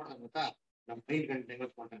ರೀತಿ ಏನ್ ಮಾಡ್ತಾನೆ ಗೊತ್ತಾ, ನಮ್ಮ ಮೈಂಡ್ ಗಂಟೆ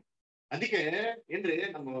ಡೈವರ್ಟ್ ಮಾಡ್ತಾನೆ. ಅದಕ್ಕೆ ಏನ್ರಿ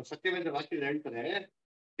ನಮ್ಮ ಸತ್ಯವೇದ ವಾಕ್ಯದಲ್ಲಿ ಹೇಳ್ತಾರೆ,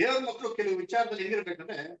 ದೇವರ ಮಕ್ಕಳು ಕೆಲವು ವಿಚಾರದಲ್ಲಿ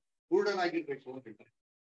ಹೆಂಗಿರ್ಬೇಕಂದ್ರೆ ಪೂರ್ಣರಾಗಿರ್ಬೇಕು ಅಂತ ಹೇಳ್ತಾರೆ,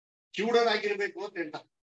 ಕಿವುಡರಾಗಿರ್ಬೇಕು ಅಂತ ಹೇಳ್ತಾರೆ.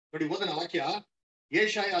 ನೋಡಿ ಓದನ ವಾಕ್ಯ,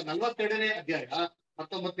 ಯೆಶಾಯ 42ನೇ ಅಧ್ಯಾಯ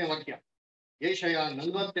 19ನೇ ವಾಕ್ಯ. ಯೆಶಾಯ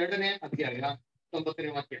 42ನೇ ಅಧ್ಯಾಯ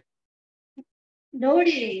 19ನೇ ವಾಕ್ಯ.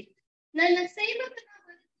 ನೋಡಿರಿ, ನನ್ನ ಸೇವಕನ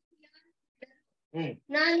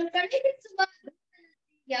ನಾನು ಕಳುಹಿಸುವ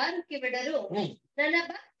ಯಾರು ಕಿವಿಡರು, ನನ್ನ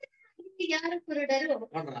ಭಕ್ತರಾಗಿ ಯಾರು ಕುರುಡರು.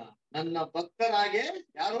 ನನ್ನ ಭಕ್ತರಾಗೆ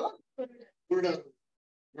ಯಾರು ಕುರುಡರು.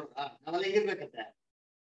 ನೋಡ್ರಾ, ನಾವೆಲ್ಲ ಹೆಂಗಿರ್ಬೇಕಂತೆ,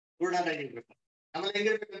 ಕುರುಡರಾಗಿರ್ಬೇಕು. ನಾವೆಲ್ಲ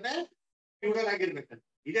ಹೆಂಗಿರ್ಬೇಕಂತೆ, ಕಿವುಡರಾಗಿರ್ಬೇಕಂತೆ.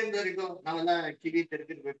 ಇದೆಂದವರಿಗೂ ನಾವೆಲ್ಲ ಕಿವಿ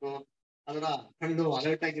ತೆರೆದಿರ್ಬೇಕು, ಅದರ ಕಣ್ಣು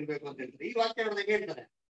ಅಲರ್ಟ್ ಆಗಿರ್ಬೇಕು ಅಂತ ಹೇಳ್ತಾರೆ. ಈ ವಾಕ್ಯ ನೋಡಿದಾಗ ಹೇಳ್ತಾರೆ,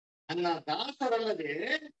 ನನ್ನ ದಾಸರಲ್ಲದೆ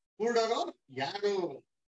ಕುರುಡರು ಯಾರು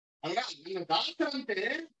ಅಲ್ಲ, ನನ್ನ ದಾಸರಂತೆ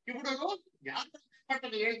ಕಿವುಡರು ಯಾರು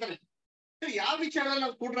ಮಾಡ್ತಾರೆ ಹೇಳ್ತಾರೆ. ಯಾವ ವಿಚಾರದಲ್ಲಿ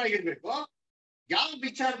ನಾವು ಕುರುಡರಾಗಿರ್ಬೇಕು, ಯಾವ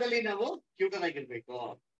ವಿಚಾರದಲ್ಲಿ ನಾವು ಕಿವುಡರಾಗಿರ್ಬೇಕು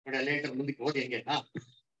ನೋಡಿ. ಲೇಟರ್ ಮುಂದಕ್ಕೆ ಓದಿ ಹೆಂಗೆ.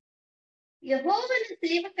 ಯೆಹೋವನ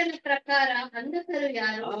ಸೇವಕನ ಪ್ರಕಾರ ಅಂಧಕರು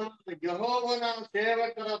ಯಾರು, ಯೆಹೋವನ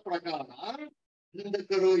ಸೇವಕರ ಪ್ರಕಾರ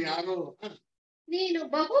ಅಂಧಕರು ಯಾರು. ನೀನು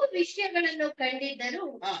ಬಹು ವಿಷಯಗಳನ್ನು ಕಂಡಿದ್ದರೂ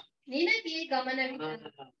ನಿನಗೆ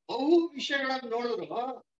ಗಮನವಿಲ್ಲ. ಬಹು ವಿಷಯಗಳನ್ನು ನೋಡಿದ್ರು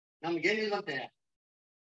ನಮ್ಗೇನಿಲ್ವಂತೆ.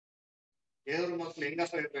 ದೇವ್ರ ಮಕ್ಳು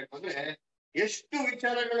ಹೆಂಗಪ್ಪ ಇರ್ಬೇಕು ಅಂದ್ರೆ, ಎಷ್ಟು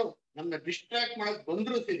ವಿಚಾರಗಳು ನಮ್ನ ಡಿಸ್ಟ್ರಾಕ್ಟ್ ಮಾಡಕ್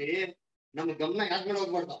ಬಂದ್ರು ಸಿರಿ, ನಮ್ ಗಮನ ಯಾರ ಮೇಲೆ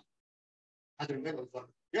ಹೋಗ್ಬಾರ್ದು, ಅದ್ರ ಮೇಲೆ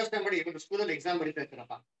ಹೋಗ್ಬಾರ್ದು. ಯೋಚನೆ ಮಾಡಿ, ಇವಾಗ ಸ್ಕೂಲಲ್ಲಿ ಎಕ್ಸಾಮ್ ಬರೀತಾ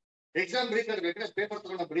ಇರ್ತಾರಪ್ಪ, ಎಕ್ಸಾಮ್ ಬರೀತಾ ಇರ್ಬೇಕಾದ್ರೆ ಪೇಪರ್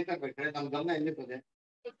ತಗೊಂಡು ಬರೀತಾ ಇರ್ಬೇಕಾದ್ರೆ ನಮ್ ಗಮನ ಎಲ್ಲಿರ್ತದೆ,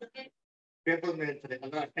 ಪೇಪರ್ ಮೇಲೆ ಇರ್ತದೆ.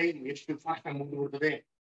 ಅದ್ರ ಟೈಮ್ ಎಷ್ಟು ಫಾಸ್ಟ್ ಆಗಿ ಮುಗಿದ್ಬಿಡ್ತದೆ.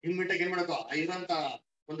 ಇಮ್ಮಿಡಿಯೇಟ್ ಏನ್ ಮಾಡಬೇಕು, ಇರೋಂತ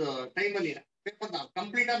ಒಂದು ಟೈಮ್ ಅಲ್ಲಿ ಪೇಪರ್ ನಾವು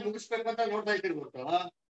ಕಂಪ್ಲೀಟ್ ಆಗಿ ಮುಗಿಸ್ಬೇಕು ಅಂತ ನೋಡ್ತಾ ಇದ್ದಿರ್ಬೋದು.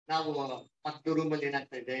 ನಾವು ಪಕ್ಕದ ರೂಮ್ ಅಲ್ಲಿ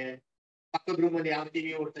ಏನಾಗ್ತಾ ಇದೆ, ಪಕ್ಕದ ರೂಮ್ ಅಲ್ಲಿ ಯಾವ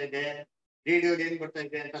ಟಿವಿ ಓಡ್ತಾ ಇದೆ, ರೇಡಿಯೋ ಏನ್ ಬರ್ತಾ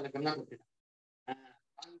ಇದೆ ಅಂತ ಗಮನ ಕೊಡ್ತಿಲ್ಲ.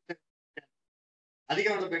 ಅದಕ್ಕೆ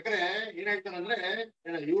ನೋಡ್ಬೇಕಾದ್ರೆ ಏನ್ ಹೇಳ್ತಾರಂದ್ರೆ,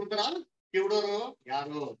 ಇವ್ರ ತರ ಕಿವುಡೋರು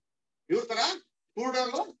ಯಾರು, ಇವ್ರ ತರ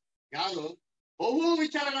ಕುರುಡರು ಯಾರು. ಬಹು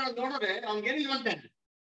ವಿಚಾರಗಳನ್ನ ನೋಡಿದ್ರೆ ಅವ್ನಿಗೇನಿಲ್ವಂತೆ,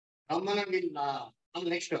 ಗಮನವಿಲ್ಲ.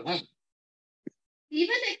 ನೆಕ್ಸ್ಟ್,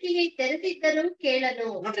 ಇವನ ಕಿವಿ ತೆರೆದಿದ್ದರೂ ಕೇಳಲು.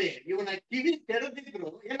 ನೋಡ್ರಿ, ಇವನ ಕಿವಿ ತೆರೆದಿದ್ರು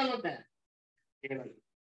ಏನಲ್ವಂತೆ, ಕೇಳಲು.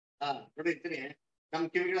 ನೋಡಿರ್ತೀನಿ ನಮ್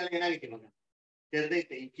ಕಿವಿಗಳಲ್ಲಿ ಏನಾಗೈತಿ ಇವಾಗ,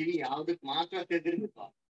 ತೆರೆದೈತೆ. ಈ ಕಿವಿ ಯಾವ್ದಕ್ ಮಾತ್ರ ತೆರೆದಿರ್ಬೇಕು,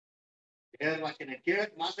 ದೇವರ ವಾಕ್ಯನ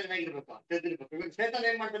ಕೇಳಕ್ ಮಾತ್ರ ಏನಾಗಿರ್ಬೇಕು, ತೆರೆದಿರ್ಬೇಕು. ಇವಾಗ ಶೇತಾನ್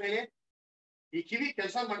ಏನ್ ಮಾಡ್ತಾನೆ ಹೇಳಿ, ಈ ಕಿವಿ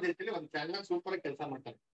ಕೆಲಸ ಮಾಡ್ದಿರ್ತೀವಿ, ಒಂದ್ ಚೆನ್ನಾಗಿ ಸೂಪರ್ ಆಗಿ ಕೆಲಸ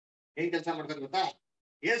ಮಾಡ್ತಾರೆ. ಏನ್ ಕೆಲಸ ಮಾಡ್ತಾರೆ ಗೊತ್ತಾ,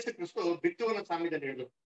 ಯೇಸು ಕ್ರಿಸ್ತು ಬಿತ್ತುವನ ಸಾಮ್ಯದಲ್ಲಿ ಹೇಳಿದ್ರು.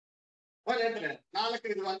 ಹೇಳ್ತಾರೆ 4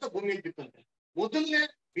 ವಿಧವ ಅಂತ ಭೂಮಿಯಲ್ಲಿ ಬಿತ್ತಂತೆ. ಮೊದಲನೇ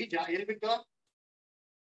ಬೀಜ ಎಲ್ಲಿ ಬಿತ್ತು,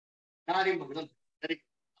 ದಾರಿ ಮಗಳು. ಸರಿ,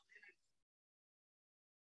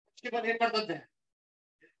 ಏನ್ ಮಾಡ್ತಂತೆ,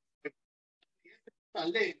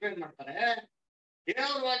 ಅಲ್ಲೇ ಎಕ್ಸ್ಪ್ಲೇನ್ ಮಾಡ್ತಾರೆ.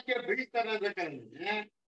 ದೇವರ ವಾಕ್ಯ ಬೆಳೀತಾ ಇರ್ಬೇಕಾದ್ರೆ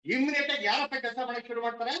ಇಮ್ಮಿಡಿಯೇಟ್ ಆಗಿ ಯಾರಪ್ಪ ಕೆಲಸ ಮಾಡಕ್ ಶುರು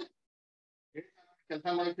ಮಾಡ್ತಾರೆ, ಕೆಲಸ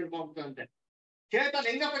ಮಾಡಕ್ ಶುರು ಮಾಡ್ಬಿಡ್ತಾರಂತೆ. ಚೇತನ್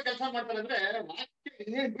ಹೆಂಗಪ್ಪ ಕೆಲಸ ಮಾಡ್ತಾರೆ ಅಂದ್ರೆ, ವಾಕ್ಯ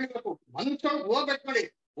ಇನ್ನೇನ್ ಬೀಳ್ಬೇಕು, ಮನ್ಸೊಳಗೆ ಹೋಗ್ಬೇಕು ನೋಡಿ,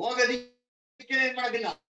 ಹೋಗೋದಿಕ್ಕೆ ಏನ್ ಮಾಡೋದಿಲ್ಲ,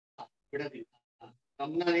 ಬಿಡೋದಿಲ್ಲ.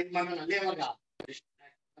 ಗಮನ ಏನ್ ಮಾಡೋಣ ಅಲ್ಲೇ ಅವಾಗ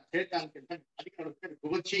ಚೇತನ್ ಅಂತ. ಅದಕ್ಕೆ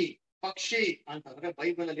ಗೋಚಿ ಪಕ್ಷಿ ಅಂತಂದ್ರೆ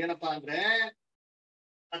ಬೈಬಲ್ ಅಲ್ಲಿ ಏನಪ್ಪಾ ಅಂದ್ರೆ,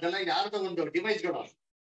 ಅದೆಲ್ಲ ಯಾರ್ದೋ ಒಂದು ಡಿವೈಸ್ಗಳು,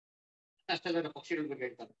 ಅಷ್ಟೆಲ್ಲ ಪಕ್ಷಿಗಳ ಬಗ್ಗೆ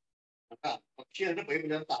ಹೇಳ್ತಾರೆ. ಪಕ್ಷಿ ಅಂದ್ರೆ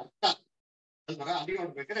ಬೈಬಲ್ ಅಂತ ಅರ್ಥ ಅಲ್ವರ. ಅಡಿಗೆ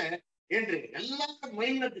ನೋಡ್ಬೇಕಾದ್ರೆ ಏನ್ರಿ, ಎಲ್ಲಾ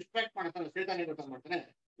ಮೈಂಡ್ ಡಿಸ್ಟ್ರಾಕ್ಟ್ ಮಾಡ್ತಾರೆ. ಸೇತಾನೆ ಗೊತ್ತ ಮಾಡ್ತಾನೆ,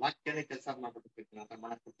 ವಾಕ್ಯನೇ ಕೆಲಸ ಮಾಡ್ಬಿಟ್ಟಿರ್ತೀನಿ ಅಂತ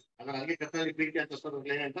ಮಾಡಕ್ಬಿಟ್ಟು. ಅದ್ರ ಹಂಗೆ ಕರ್ತನಲ್ಲಿ ಪ್ರೀತಿ ಅಂತ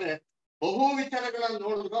ಏನಂತಾರೆ, ಬಹು ವಿಚಾರಗಳನ್ನ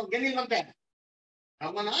ನೋಡಿದ್ರು ಅವ್ನಿಗೇನಿಲ್ವಂತೆ,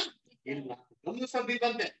 ಗಮನ ಇಲ್ಲ,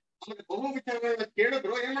 ಗಮನಿಸೋದಿಲ್ವಂತೆ. ಆಮೇಲೆ ಬಹು ವಿಚಾರಗಳನ್ನ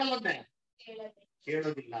ಕೇಳಿದ್ರು ಏನ್ ಮಾಡಲ್ವಂತೆ,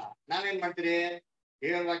 ಕೇಳೋದಿಲ್ಲ. ನಾವೇನ್ ಮಾಡ್ತೀರಿ,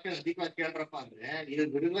 ದೇವರ ವಾಕ್ಯ ಅಧಿಕವಾಗಿ ಕೇಳ್ರಪ್ಪ ಅಂದ್ರೆ ಇದು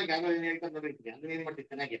ವಿರುದ್ಧವಾಗಿ ಯಾರೋ ಏನ್ ಹೇಳ್ತಾರೆ ನೋಡಿರ್ತೀನಿ ಅಂದ್ರೆ ಏನ್ ಮಾಡ್ತೀವಿ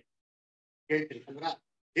ಚೆನ್ನಾಗಿ ಕೇಳ್ತೀರಿ ಅಂದ್ರ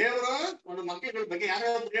ದೇವರು ಒಂದು ಮಕ್ಕಳ ಬಗ್ಗೆ ಯಾರೋ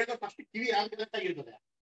ಒಬ್ರು ಹೇಳಿದ್ರೆ ಫಸ್ಟ್ ಕಿವಿ ಆಗಿರ್ತದೆ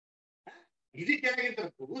ಇದು ಚೆನ್ನಾಗಿರ್ತಾರೆ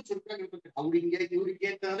ಚುರುಕಾಗಿರ್ತದೆ ಅವ್ರಿಗೆ ಇವ್ರಿಗೆ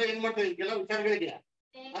ಅಂತಂದ್ರೆ ಏನ್ ಮಾಡ್ತಾರೆ ಇದೆಲ್ಲ ವಿಚಾರಗಳಿಗೆ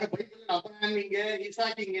ಆದ್ರೆ ಬೈಬಲ್ ಅಬ್ರಹಾಂ ಹಿಂಗೆ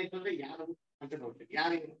ಇಸಾಕ್ ಹಿಂಗೆ ಅಂತಂದ್ರೆ ಯಾರು ಅಂತ ನೋಡ್ತೀವಿ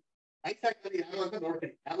ಯಾರು ಐಸಾಕ್ ಯಾರು ಅಂತ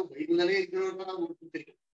ನೋಡ್ತೀವಿ ಯಾರು ಬೈಬಲಲ್ಲೇ ಇದ್ರು ಅಂತ ನಾವು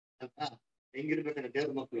ಹುಡುಕ್ತೀವಿ ಅಂತ ಹೆಂಗಿರ್ಬೇಕಂದ್ರೆ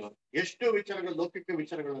ದೇವ್ರ ಮಕ್ಕಳು ಎಷ್ಟು ವಿಚಾರಗಳು ಲೌಕಿಕ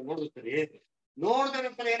ವಿಚಾರಗಳನ್ನ ನೋಡಿಸ್ತೀರಿ ನೋಡಿದ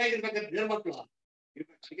ನಂತರ ಏನಾಗಿರ್ಬೇಕಂದ್ರೆ ದೇವ್ರ ಮಕ್ಕಳು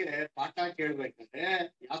ಇರ್ಬೇಕಾದ್ರೆ ಪಾಠ ಕೇಳ್ಬೇಕಂದ್ರೆ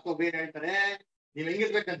ಯಾಕೋಬ್ ಏನ್ ಹೇಳ್ತಾರೆ ನೀವ್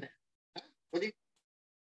ಹೆಂಗಿರ್ಬೇಕಂತೆ ಓದಿ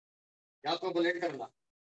ಯಾಕೋಬಲ್ಲಿ ಹೇಳ್ತಾರಲ್ಲ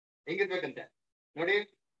ಹೆಂಗಿರ್ಬೇಕಂತೆ ನೋಡಿ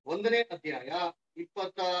 1ನೇ ಅಧ್ಯಾಯ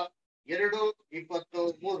 22,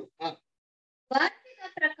 23 ವಾಕ್ಯದ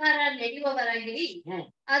ಪ್ರಕಾರ ನಡೆಯುವವರಾಗಿರಿ,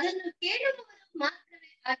 ಅದನ್ನು ಕೇಳುವವರು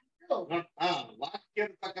ಮಾತ್ರವೇ ಆಗಿದ್ದು.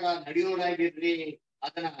 ವಾಕ್ಯದ ಪ್ರಕಾರ ನಡೆಯುವವರಾಗಿರ್ರಿ,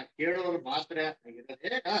 ಅದನ್ನ ಕೇಳೋರು ಮಾತ್ರ ಆಗಿರದೆ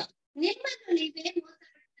ನಿಮ್ಮನ್ನು ನೀವೇ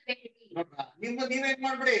ಮೋಸಗೊಳಿಸಬೇಡಿ. ನೋಡ್ರ ನೀವೇನ್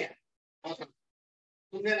ಮಾಡ್ಬಿಡಿ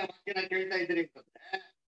ಸುಮ್ಮನೆ ವಾಕ್ಯನ ಕೇಳ್ತಾ ಇದ್ದೀರಿ ಅಂತಂದ್ರೆ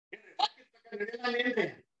ವಾಕ್ಯದ ಪ್ರಕಾರ ನಡೆಯಲ್ಲ ಹೇಳ್ರಿ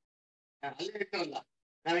ಅಲ್ಲೇ ಹೇಳ್ತಾರಲ್ಲ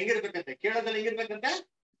ನಾವ್ ಹೆಂಗಿರ್ಬೇಕಂತೆ ಕೇಳೋದ್ರಲ್ಲಿ ಹೆಂಗಿರ್ಬೇಕಂತೆ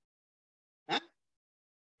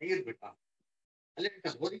ಹೇಗಿರ್ಬೇಕಾ ಅಲ್ಲೇ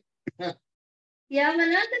ಓದಿ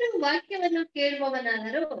ಯಾವನಾದರೂ ವಾಕ್ಯವನ್ನು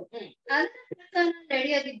ಕೇಳುವವನಾದರೂ ಅದರ ಪ್ರಕಾರ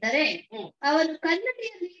ನಡೆಯದಿದ್ದರೆ ಅವನು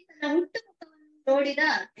ಕನ್ನಡಿಯಲ್ಲಿ ತನ್ನ ಹುಟ್ಟು ಮುಖವನ್ನು ನೋಡಿದ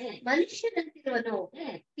ಮನುಷ್ಯನಂತಿರುವನು.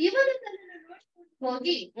 ಇವನು ತನ್ನನ್ನು ನೋಡಿಕೊಂಡು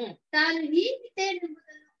ಹೋಗಿ ತಾನು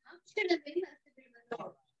ಹೀಗಿದ್ದೇನೆಂಬುದನ್ನು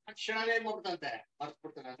ಅಕ್ಷಣವೇ ಮಾಡ್ಬಿಡ್ತಂತೆ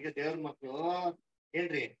ಮರ್ಸ್ಬಿಡ್ತಾನೆ. ಅದಕ್ಕೆ ದೇವ್ರ ಮಕ್ಕಳು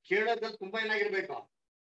ಏನ್ರಿ ಕೇಳೋದ್ರಲ್ಲಿ ತುಂಬಾ ಏನಾಗಿರ್ಬೇಕು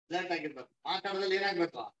ಅಲರ್ಟ್ ಆಗಿರ್ಬೇಕು. ಮಾತಾಡೋದ್ರಲ್ಲಿ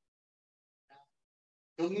ಏನಾಗ್ಬೇಕು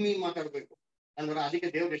ಕಮ್ಮಿ ಮಾತಾಡ್ಬೇಕು ಅಲ್ವರ. ಅದಕ್ಕೆ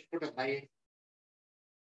ದೇವ್ರು ಎಷ್ಟು ಕೊಟ್ಟಾರ ಬಾಯಿ,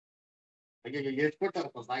 ಎಷ್ಟು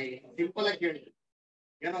ಕೊಟ್ಟಾರಪ್ಪ ಬಾಯಿ. ಸಿಂಪಲ್ ಆಗಿ ಕೇಳಿ,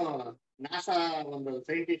 ಏನೋ ನಾಸಾ ಒಂದು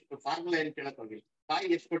ಸೈಂಟಿಸ್ಟ್ ಫಾರ್ಮುಲಾ ಏನ್ ಕೇಳಕ್ ಹೋಗಿಲ್ಲ, ಬಾಯಿ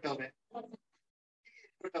ಎಷ್ಟು ಕೊಟ್ಟವ್ರೆ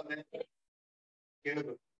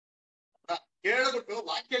ಕೇಳಬೇಕು. ಕೇಳಬಿಟ್ಟು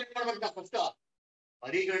ವಾಕ್ಯ ಏನ್ ಮಾಡ್ಬೇಕ ಫಸ್ಟ್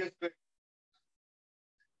ಪರಿಗಣಿಸ್ಬೇಕು.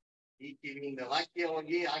 ಈ ಕಿವಿಯಿಂದ ವಾಕ್ಯ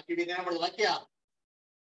ಹೋಗಿ ಆ ಕಿವಿನ ಏನ್ ಮಾಡೋದು ವಾಕ್ಯ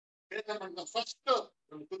ಫಸ್ಟ್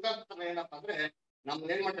ನಮ್ ಕುತಂತ್ರ ಏನಪ್ಪಾ ಅಂದ್ರೆ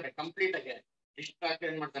ನಮ್ನ ಏನ್ ಮಾಡ್ತಾರೆ ಕಂಪ್ಲೀಟ್ ಆಗಿ ಡಿಸ್ಟ್ರಾಕ್ಟ್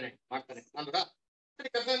ಏನ್ ಮಾಡ್ತಾನೆ ಅಂದ್ರ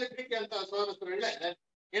ಕಥೆಯಲ್ಲಿ ಪ್ರೀತಿ ಅಂತ ಸೋದರೇ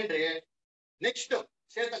ಏನ್ರಿ. ನೆಕ್ಸ್ಟ್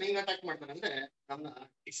ಸೇತನ್ ಹಿಂಗ್ ಅಟ್ಯಾಕ್ ಮಾಡ್ತಾನೆ ಅಂದ್ರೆ ನಮ್ನ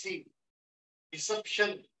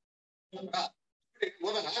ಡಿಸೆಪ್ಷನ್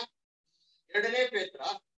ಓದೋಣ. 2ನೇ ಪೇತ್ರ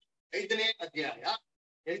 5ನೇ ಅಧ್ಯಾಯ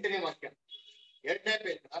 8ನೇ ವಾಕ್ಯ.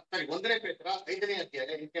 1ನೇ ಪೇತ್ರ 5ನೇ ಅಧ್ಯಾಯ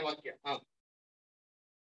 8ನೇ ವಾಕ್ಯ.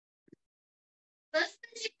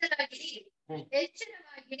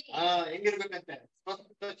 ಹೆಂಗಿರ್ಬೇಕಂತೆ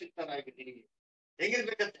ಸ್ವಸ್ಥ ಚಿತ್ತರಾಗಿರಿ.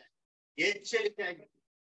 ಹೆಂಗಿರ್ಬೇಕಂತೆ ಎಚ್ಚರಿಕೆ ಆಗಿರ್ರಿ.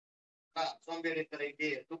 ಸೋಂಬೇರಿ ತರ ಐತಿ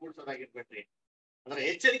ತೂಗುಡ್ಸೋದಾಗಿರ್ಬೇಡ್ರಿ. ಅಂದ್ರೆ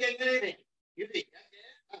ಎಚ್ಚರಿಕೆ ಆಗಿರಿ ಇರ್ರಿ.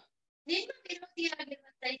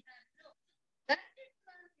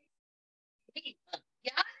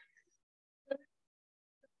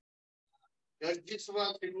 ಗರ್ಜಿಸುವ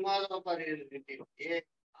ಸಿಂಹದ ರೀತಿ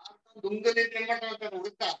ದುಂಗಲಿ ಏನ್ ಮಾಡ್ತಾರೆ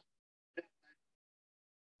ಹುಡುಕ್ತಾ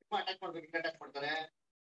ಅಟ್ಯಾಕ್ ಮಾಡ್ಬೇಕು. ಅಟ್ಯಾಕ್ ಮಾಡ್ತಾರೆ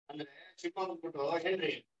ಅಂದ್ರೆ ಸಿಂಹ ಬಂದ್ಬಿಟ್ಟು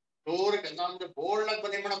ಏನ್ರಿ ಜೋರಿಗೆ ಅಂದ್ರೆ ಬೋಲ್ಡ್ ಆಗಿ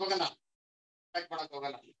ಬಂದ್ ಏನ್ ಮಾಡಕ್ ಹೋಗಲ್ಲ, ಅಟ್ಯಾಕ್ ಮಾಡಕ್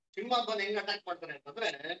ಹೋಗಲ್ಲ. ಸಿಂಹ ಬಂದ್ ಹೆಂಗ್ ಅಟ್ಯಾಕ್ ಮಾಡ್ತಾರೆ ಅಂತಂದ್ರೆ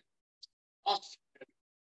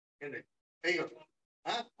ಏನ್ರಿ ಕೈಗಳು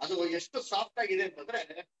ಅದು ಎಷ್ಟು ಸಾಫ್ಟ್ ಆಗಿದೆ ಅಂತಂದ್ರೆ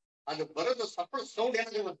ಅದು ಬರೋದು ಸಪ್ಪಳ ಸೌಂಡ್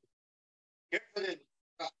ಏನಾಗಿದೆ ಕೇಳ್ತದೆ.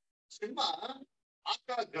 ಸಿಂಹ ಆಕ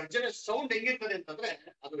ಗರ್ಜನೆ ಸೌಂಡ್ ಹೆಂಗಿರ್ತದೆ ಅಂತಂದ್ರೆ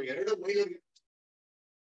ಅದು 2 ಮೈಲೂರಿಗೆ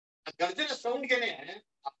ಆ ಗರ್ಜನೆ ಸೌಂಡ್ಗೆನೆ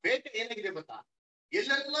ಆ ಬೇಟೆ ಏನಾಗಿದೆ ಗೊತ್ತಾ,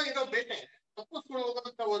 ಎಲ್ಲೆಲ್ಲ ಇರೋ ಬೇಟೆ ತಪ್ಪಿಸ್ಕೊಂಡು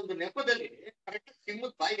ಹೋಗೋದಂತ ಒಂದು ನೆಪದಲ್ಲಿ ಕರೆಕ್ಟ್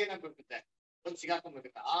ಸಿಂಹದ ಬಾಯಿಗೆ ಏನಾಗ್ಬೇಕಂತೆ ಒಂದ್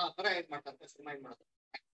ಸಿಗಾಕೊಂಡ್ಬೇಕಂತ. ಆ ತರ ಏನ್ ಮಾಡ್ತಂತೆ ಸಿಂಹ ಏನ್ ಮಾಡ್ತಾರೆ.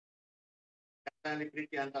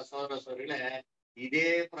 ಪ್ರೀತಿ ಅಂತ ಸೋದರಗಳೇ ಇದೇ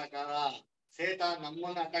ಪ್ರಕಾರ ಸೇತ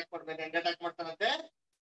ನಮ್ಮನ್ನ ಅಟ್ಯಾಕ್ ಮಾಡ್ಬೇಕು. ಹೆಂಗ್ ಅಟ್ಯಾಕ್ ಮಾಡ್ತಾರಂತೆ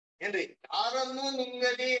ಏನ್ರಿ ಯಾರನ್ನು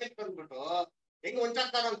ನುಂಗಲಿ ಅಂತ ಅಂದ್ಬಿಟ್ಟು ಹೆಂಗ್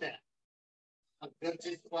ಹೊಂಚಾಕ್ತಾರಂತೆ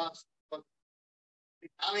ಗರ್ಜಿಸುವ.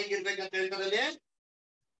 ನಾವ್ ಹೆಂಗಿರ್ಬೇಕಂತ ಹೇಳ್ತಾರಲ್ಲಿ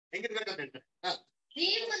ಹೆಂಗಿರ್ಬೇಕಂತ ಹೇಳ್ತಾರೆ.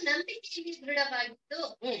 ನೀವು ನಂಬಿಕೆಯಲ್ಲಿ ದೃಢವಾಗಿದ್ದು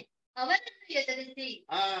ಅವರನ್ನು ಎದುರಿಸಿ.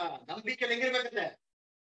 ನಂಬಿಕೆಯಲ್ಲಿ ಹೆಂಗಿರ್ಬೇಕಂತೆ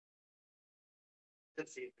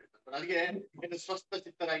ಅಲ್ಲಿಗೆ ಏನು ಸ್ವಸ್ಥ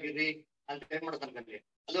ಚಿತ್ತರಾಗಿರಿ ಅಂತ ಏನ್ ಮಾಡ್ತಾನೆ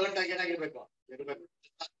ಅಲರ್ಟಾಗಿ ಏನಾಗಿರ್ಬೇಕು ಇರ್ಬೇಕು.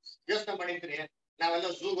 ಯೋಚನೆ ಮಾಡಿರ್ತೀನಿ ನಾವೆಲ್ಲ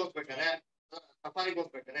ಝೂಗ್ ಹೋಗ್ಬೇಕಾರೆ ಸಫಾರಿಗೆ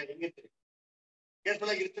ಹೋಗ್ಬೇಕಾರೆ ಹೆಂಗಿರ್ತೀರಿ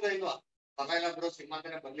ಕೇರ್ಫುಲ್ ಆಗಿ ಇರ್ತೀರಾ ಇಲ್ವಾ? ಪರವಾಗಿಲ್ಲ ಬಿಡು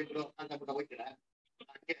ಸಿಂಹಾಸನ ಬರ್ಲಿ ಬಿಡು ಅಂತ ಬಿಟ್ಟು ಹೋಗ್ತೀರಾ.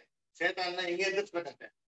 ಹಾಗೆ ಸೇತನ್ನ ಹಿಂಗೆ ಎದುರಿಸ್ಬೇಕಂತೆ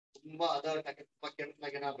ತುಂಬಾ ಅಲರ್ಟ್ ಆಗಿ ತುಂಬಾ ಕೇರ್ಫುಲ್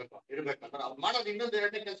ಆಗಿ ಏನಾಗ್ಬೇಕು ಇರ್ಬೇಕಂದ್ರೆ ಅವ್ರು ಮಾಡೋದು ಇನ್ನೊಂದು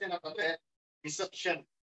 2ನೇ ಕೆಲಸ ಏನಪ್ಪ ಅಂದ್ರೆ ಡಿಸೆಪ್ಷನ್.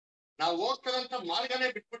 ನಾವು ಹೋಗ್ತಾರಂತ ಮಾರ್ಗನೇ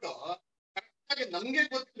ಬಿಟ್ಬಿಟ್ಟು ಕರೆಕ್ಟ್ ಆಗಿ ನಮ್ಗೆ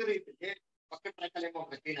ಗೊತ್ತಿದ್ದ ರೀತಿಗೆ ಪಕ್ಕ ಟ್ರ್ಯಾಕಲ್ಲಿ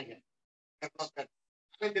ಹೋಗ್ಬೇಕು ಕ್ಲೀನಾಗೆ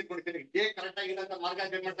ಆಮೇಲೆ ತಿಳ್ಕೊಂಡಿರ್ತೀರಿ ಇದೇ ಕರೆಕ್ಟ್ ಆಗಿರೋಂಥ ಮಾರ್ಗ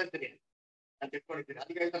ಏನ್ ಮಾಡ್ತಾ ಇರ್ತೀರಿ ಅಂತ ತಿಳ್ಕೊಂಡಿರ್ತೀರಿ.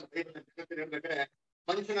 ಅದಕ್ಕೆ ಹೇಳ್ತಾರೆ ಹೇಳ್ಬೇಕಾದ್ರೆ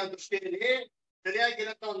ಮನುಷ್ಯನ ದೃಷ್ಟಿಯಲ್ಲಿ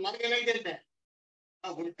ಸರಿಯಾಗಿರೋಂಥ ಒಂದು ಮಾರ್ಗ ಏನಾಗಿದೆ ಅಂತೆ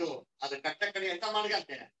ಉಂಟು ಅದ್ರ ಕಟ್ಟ ಕಡೆ ಎಂತ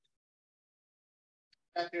ಮಾಡ್ಗಂತೆ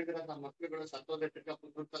ತಿಳಿದಿರೋ ಮಕ್ಳುಗಳು ಸತ್ತೋದ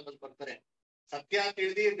ಪುಸ್ತಕದಲ್ಲಿ ಬರ್ತಾರೆ. ಸತ್ಯ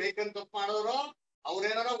ತಿಳಿದಿ ಬೇಕಂತ ತಪ್ಪು ಮಾಡೋರು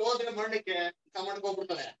ಅವ್ರೇನಾರ ಓದಿನ ಮಣ್ಣಕ್ಕೆ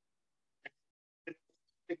ಮಾಡ್ಕೋಗ್ಬಿಡ್ತಾರೆ.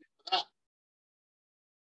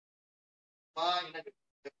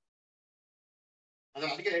 ಅದ್ರ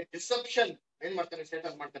ಅದಕ್ಕೆ ಡಿಸೆಪ್ಷನ್ ಏನ್ ಮಾಡ್ತಾರೆ,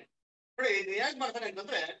 ಸೇಟನ್ ಮಾಡ್ತಾರೆ ನೋಡಿ. ಇದು ಯಾಕೆ ಮಾಡ್ತಾರೆ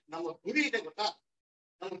ಅಂತಂದ್ರೆ ನಮ್ಮ ಗುರಿ ಇದೆ ಗೊತ್ತಾ,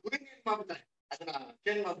 ನಮ್ಮ ಗುರಿ ಏನ್ ಮಾಡ್ಬಿಡ್ತಾರೆ ಅದನ್ನ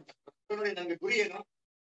ಚೇಂಜ್ ಮಾಡ್ಬಿಡ್ತಾರೆ ನೋಡಿ. ನಮ್ಗೆ ಗುರಿ ಏನು,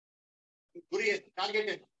 ಗುರಿ ಏನು,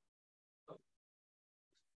 ಟಾರ್ಗೆಟ್ ಏನು?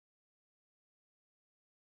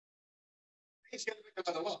 ಪ್ರೈಸ್ ಗೆಲ್ಬೇಕಲ್ಲ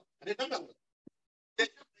ನಾವು, ಅದೇ ತಂದ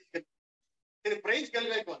ಪ್ರೈಸ್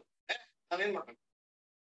ಗೆಲ್ಬೇಕು ಅಂದ್ರೆ ನಾವೇನ್ ಮಾಡ್ಬೇಕು?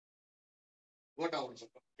 ಓಟ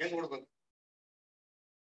ಓಡ್ಬೇಕು. ಹೆಂಗ್ ಓಡ್ಬೇಕು?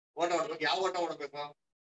 ಓಟ ಓಡ್ಬೇಕು. ಯಾವ ಓಟ ಓಡ್ಬೇಕು?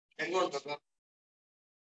 ಹೆಂಗ್ ಓಡ್ಬೇಕು?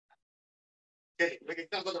 ಸರಿ, ಇವಾಗ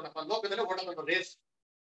ಎಕ್ಸಾಂಪಲ್ ನೋಡಪ್ಪ, ಲೋಕದಲ್ಲಿ ಓಡೋದು ರೇಸ್,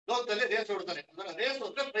 ಲೋಕದಲ್ಲಿ ರೇಸ್ ಓಡ್ತಾರೆ. ರೇಸ್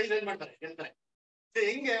ಹೋದ್ರೆ ಪ್ರೈಸ್ ಏನ್ ಮಾಡ್ತಾರೆ? ಗೆಲ್ತಾರೆ.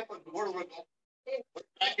 ಹೆಂಗೆ ಓಡ್ಬೇಕು?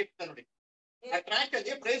 ಟ್ರ್ಯಾಕ್ ಇರ್ತಾರೆ ನೋಡಿ, ಆ ಟ್ರ್ಯಾಕ್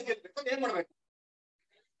ಅಲ್ಲಿ ಪ್ರೈಸ್ ಗೆಲ್ಬೇಕು ಅಂತ ಏನ್ ಮಾಡ್ಬೇಕು?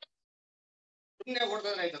 ಸುಮ್ಮನೆ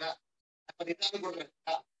ಓಡ್ತಾರೆ ಆಯ್ತದ? ನಿಧಾನ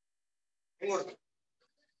ಓಡ್ಬೇಕಾ? ಹೆಂಗ್ ಓಡ್ಬೇಕು?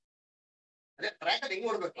 ಅದೇ ಟ್ರ್ಯಾಕ್ ಅಲ್ಲಿ ಹೆಂಗ್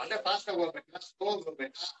ಓಡ್ಬೇಕು ಅಂದ್ರೆ ಫಾಸ್ಟ್ ಆಗಿ ಹೋಗ್ಬೇಕಾ, ಸ್ಲೋ ಆಗಿ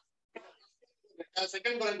ಹೋಗ್ಬೇಕಾ,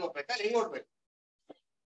 ಸೆಕೆಂಡ್ ಬರಂಗ್ ಹೋಗ್ಬೇಕಾ, ಹೆಂಗ್ ಓಡ್ಬೇಕು?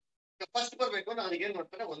 ಫಸ್ಟ್ ಬರ್ಬೇಕು ಅಂದ್ರೆ ಅದಕ್ಕೆ ಏನ್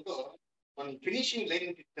ಮಾಡ್ತಾರೆ, ಒಂದು ಫಿನಿಶಿಂಗ್ ಲೈನ್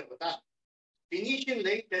ಇರ್ತಾರೆ ಗೊತ್ತಾ. ಫಿನಿಶಿಂಗ್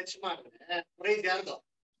ಲೈನ್ ಟಚ್ ಮಾಡಿದ್ರೆ ಪ್ರೈಸ್ ಯಾರ್ದು?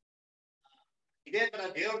 ಇದೇ ತರ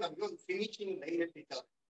ದೇವ್ರು ನಮ್ಗೆ ಒಂದು ಫಿನಿಶಿಂಗ್ ಲೈನ್ ಇರ್ತಾರೆ.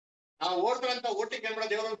 ನಾವು ಓಡ್ತಾರಂತ ಓಟಿಗೆ ಏನ್ ಮಾಡೋ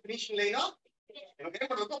ದೇವ್ರ ಒಂದು ಫಿನಿಶಿಂಗ್ ಲೈನ್. ಇವಾಗ ಏನ್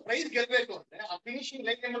ಮಾಡ್ಬೇಕು? ಪ್ರೈಸ್ ಗೆಲ್ಬೇಕು ಅಂದ್ರೆ ಆ ಫಿನಿಶಿಂಗ್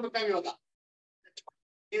ಲೈನ್ ಏನ್ ಮಾಡ್ಬೇಕು? ಇವಾಗ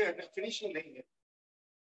ಫಿನಿಶಿಂಗ್ ಲೈನ್,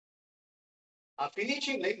 ಆ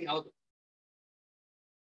ಫಿನಿಶಿಂಗ್ ಲೈನ್ ಯಾವುದು?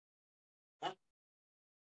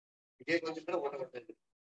 ಇದೇ ಗೊತ್ತಿದ್ರೆ ಓಟ ಬರ್ತಾ ಇದ್ದೀವಿ.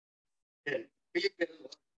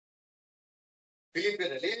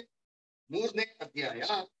 ಫಿಲಿಪಿಯರಲ್ಲಿ 3ನೇ ಅಧ್ಯಾಯ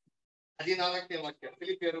 14ನೇ ವಾಕ್ಯ.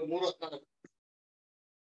 ಫಿಲಿಪಿಯರು 3:14.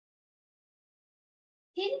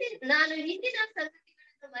 ನಾನು ಹಿಂದಿನ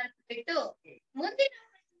ಸಂಗತಿಗಳನ್ನು ಮರೆತು ಬಿಟ್ಟು ಮುಂದಿನ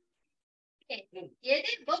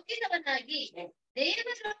ಎದೆ ಬೊಕ್ಕಿದವನಾಗಿ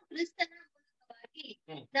ದೇವರು ಕ್ರಿಸ್ತನ ಮೂಲಕವಾಗಿ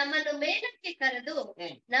ನಮ್ಮನ್ನು ಮೇಲಕ್ಕೆ ಕರೆದು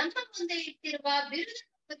ನಮ್ಮ ಮುಂದೆ ಇಟ್ಟಿರುವ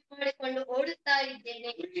ಬಿರುದನ್ನು ಮಾಡಿಕೊಂಡು ಓಡುತ್ತಾ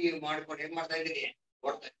ಇದ್ದೇನೆ. ಮಾಡ್ಕೊಂಡು ಏನ್ ಮಾಡ್ತಾ ಇದ್ದೀನಿ?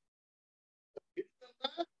 ಓಡ್ತಾ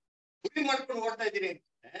ಗುರಿ ಮಾಡ್ಕೊಂಡು ಓಡ್ತಾ ಇದ್ದೀನಿ.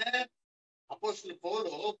 ಅಪೊಸ್ತಲ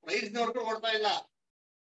ಪೌಲು ಪ್ರೈಸ್ ನೋಡ್ಕೊಂಡು ಓಡ್ತಾ ಇಲ್ಲ.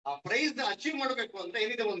 ಆ ಪ್ರೈಸ್ ನ ಅಚೀವ್ ಮಾಡ್ಬೇಕು ಅಂದ್ರೆ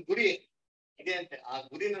ಏನಿದೆ? ಒಂದು ಗುರಿ ಇದೆ ಅಂತೆ. ಆ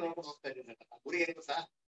ಗುರಿನ ನೋಡ್ಕೊಂಡು ಹೋಗ್ತಾ ಇದ್ದೀನಿ. ಆ ಗುರಿ ಏನು ಸಹ?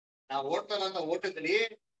 ನಾವು ಓಡ್ತಾರಂತ ಓಟದಲ್ಲಿ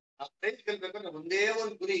ಆ ಪ್ರೈಸ್ ಗೆಲ್ಬೇಕು ಅಂದ್ರೆ ಒಂದೇ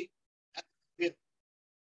ಒಂದು ಗುರಿ.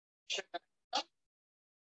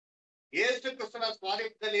 ಏಸು ಕ್ರಿಸ್ತನ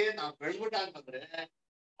ಸ್ವಾರೂಪದಲ್ಲಿ ನಾವು ಬೆಳ್ಬಿಟ್ಟ ಅಂತಂದ್ರೆ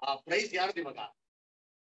ಆ ಪ್ರೈಸ್ ಯಾರ್ದು ಇವಾಗ?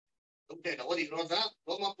 ಓದಿ ನೋಡ್ದ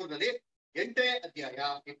ರೋಮಾಪುರದಲ್ಲಿ 8ನೇ ಅಧ್ಯಾಯ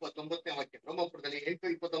 29ನೇ ವಾಕ್ಯ. ರೋಮಾಪುರದಲ್ಲಿ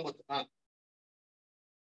 8:29. 29.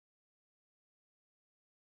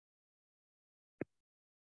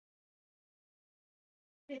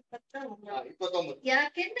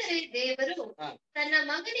 ಯಾಕೆಂದರೆ ದೇವರು ತನ್ನ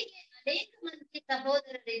ಮಗನಿಗೆ ಅನೇಕ ಮಂದಿ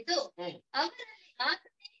ಸಹೋದರರಿದ್ದು ಅವರಲ್ಲಿ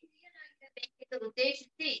ಆತನೇ ಹಿರಿಯನಾಗಿರಬೇಕೆಂದು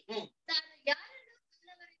ಉದ್ದೇಶಿಸಿ ತಾನು ಯಾರನ್ನು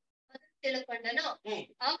ಮೊದಲು ತಿಳ್ಕೊಂಡನೋ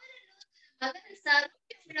ಅವರನ್ನು ಮಗನ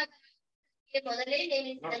ಸಾರೂಪ್ಯ ಮೊದಲೇ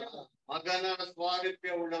ನೇಮಿಸಿದನು. ಮಗನ ಸ್ವಾರೂಪ್ಯ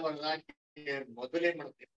ಉಳ್ಳವರಾಗಿ ಮೊದಲೇ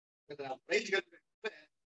ಮಾಡ್ತೇವೆ. ಪ್ರೈಸ್ ಗೆಲ್ಬೇಕಂದ್ರೆ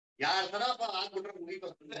ಯಾರ ತರ ಆಗ್ಬಿಟ್ರೆ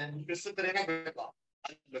ಮುಗಿಬೇಕಂದ್ರೆ ಕ್ರಿಸ್ತನ್ ತರ ಏನಾಗಬೇಕು?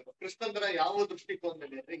 ಆಗ್ಬೇಕು. ಕ್ರಿಸ್ತನ್ ತರ ಯಾವ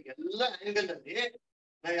ದೃಷ್ಟಿಕೋನದಲ್ಲಿ ಅಂದ್ರೆ ಎಲ್ಲ ಆಂಗಲ್ ಅಲ್ಲಿ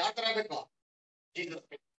ನಾವ್ ಯಾವ ತರ ಬೇಕು? ಜೀಸಸ್.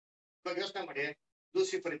 ಇವಾಗ ಯೋಚನೆ ಮಾಡಿ,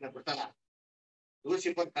 ಲೂಸಿಫರ್ ಇಂದ ಬಿಡ್ತಾನ.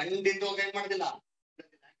 ಲೂಸಿಫರ್ ಖಂಡಿತವಾಗಿ ಏನ್ ಮಾಡುದಿಲ್ಲ.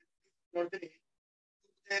 ನೋಡ್ತೀನಿ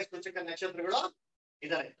ಸೂಚಕ ನಕ್ಷತ್ರಗಳು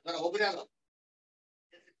ಇದಾರೆ. ಅದರ ಒಬ್ರು ಯಾರು?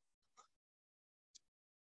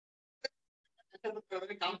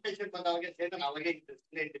 ಕಾಂಪಿಟೇಷನ್ ಬಂದವಾಗ ಸೇತನ ಅವಾಗೆ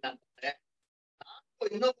ಇಟ್ಟಿದ್ದ ಅಂತಂದ್ರೆ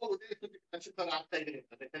ಇನ್ನೊಬ್ಬ ಉದಯ ಸೂಚಕ ನಕ್ಷತ್ರ ಆಗ್ತಾ ಇದೀನಿ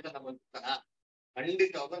ಅಂತಂದ್ರೆ ಸೇತನ ಬಂದಿರ್ತಾನ.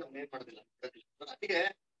 ಖಂಡಿತವಾಗ ನಮ್ಗೆ ಏನ್ ಮಾಡೋದಿಲ್ಲ. ಅದಕ್ಕೆ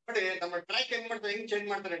ನೋಡಿ, ನಮ್ಮ ಟ್ರ್ಯಾಕ್ ಹೆಂಗ್ ಮಾಡ್ತಾರೆ, ಹೆಂಗ್ ಚೇಂಜ್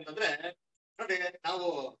ಮಾಡ್ತಾರೆ ಅಂತಂದ್ರೆ ನೋಡಿ, ನಾವು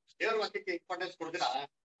ದೇವ್ರ ವಾಕ್ಯಕ್ಕೆ ಇಂಪಾರ್ಟೆನ್ಸ್ ಕೊಡ್ತೀರಾ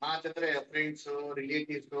ಮಾತಾದ್ರೆ ಫ್ರೆಂಡ್ಸ್,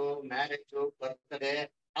 ರಿಲೇಟಿವ್ಸ್, ಮ್ಯಾರೇಜ್, ಬರ್ತ್ಡೇ,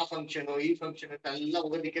 ಆ ಫಂಕ್ಷನ್ ಈ ಫಂಕ್ಷನ್ ಅಂತ ಎಲ್ಲ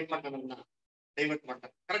ಹೋಗೋದಿಕ್ಕೆ ಏನ್ ಮಾಡ್ತಾರೆ? ನಮ್ಮನ್ನ ಡೈವರ್ಟ್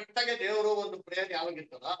ಮಾಡ್ತಾರೆ. ಕರೆಕ್ಟ್ ಆಗಿ ದೇವರು ಒಂದು ಪ್ರೇಯರ್ ಯಾವಾಗ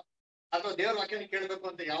ಇರ್ತದ ಅಥವಾ ದೇವ್ರ ವಾಕ್ಯನ ಕೇಳ್ಬೇಕು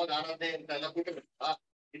ಅಂತ ಯಾವ್ದು ಆರಾಧನೆ ಅಂತ ಎಲ್ಲ ಕೂಟಿರ್ತಾರ,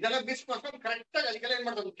 ಇದೆಲ್ಲ ಮಿಸ್ ಮಾಡ್ಕೊಂಡು ಕರೆಕ್ಟ್ ಆಗಿ ಅದಕ್ಕೆಲ್ಲ ಏನ್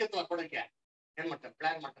ಮಾಡ್ತಾರೆ? ಮುಖ್ಯತ್ವ ಕೊಡಕ್ಕೆ ಏನ್ ಮಾಡ್ತಾರೆ?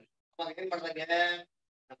 ಪ್ಲಾನ್ ಮಾಡ್ತಾರೆ. ಅವಾಗ ಏನ್ ಮಾಡ್ದಂಗೆ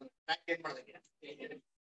ಏನ್ ಮಾಡ್ದಂಗೆ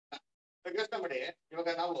ಯೋಚನೆ ಮಾಡಿ. ಇವಾಗ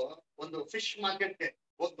ನಾವು ಒಂದು ಫಿಶ್ ಮಾರ್ಕೆಟ್ಗೆ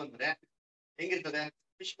ಹೋಗ್ ಬಂದ್ರೆ ಹೆಂಗಿರ್ತದೆ?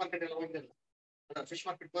 ಫಿಶ್ ಮಾರ್ಕೆಟ್ ಎಲ್ಲ ಹೋಗಿಲ್ಲ, ಫಿಶ್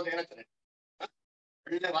ಮಾರ್ಕೆಟ್ ಹೋದ್ರೆ ಏನಾಗ್ತದೆ?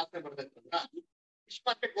 ಒಳ್ಳೆ ವಾಸನೆ ಬರ್ತೈತೆ ಅಂದ್ರ ಫಿಶ್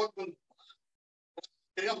ಮಾರ್ಕೆಟ್ ಹೋಗ್ ಬಂದು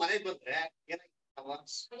ತಿರ್ಗಾ ಮನೆಗೆ ಬಂದ್ರೆ ಏನಾಗ್ತದೆ?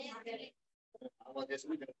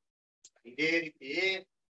 ಇದೇ ರೀತಿ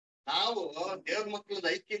ನಾವು ದೇವ್ರ ಮಕ್ಕಳದ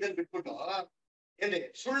ಐಕ್ಯದಲ್ಲಿ ಬಿಟ್ಬಿಟ್ಟು ಏನ್ರಿ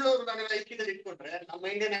ಸುಳ್ಳೂರು ನಾವೆಲ್ಲ ಐಕ್ಯದಲ್ಲಿ ಇಟ್ಕೊಂಡ್ರೆ ನಮ್ಮ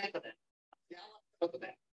ಮೈಂಡ್ ಏನಾಗ್ತದೆ? ಯಾವ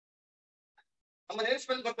ಬರ್ತದೆ? ನಮ್ಮನ್ನ ಏನ್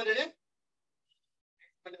ಸ್ಮೆಲ್ ಬರ್ತದೆ ಹೇಳಿ?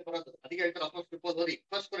 ಬರೋದು. ಅದಕ್ಕೆ ಹೇಳ್ತಾರೆ ಅಪೊಸ್ತಲರು ಓದಿ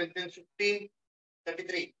 1 Corinthians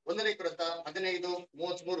 15:33. 1 ಕೊರಿಂಥ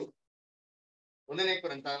 15:33. 1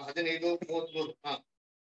 ಕೊರಿಂಥ 15:33.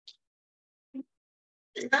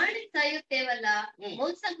 ನಾಳೆ ಸಾಯುತ್ತೇವಲ್ಲ,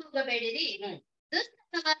 ಮೋಸ ಹೋಗಬೇಡಿರಿ.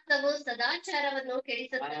 ದುಸ್ಸಹವಾಸವು ಸದಾಚಾರವನ್ನು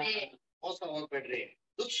ಕೆಡಿಸುತ್ತದೆ. ಮೋಸ ಹೋಗ್ಬೇಡ್ರಿ.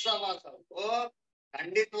 ದುಸ್ಸಹವಾಸವು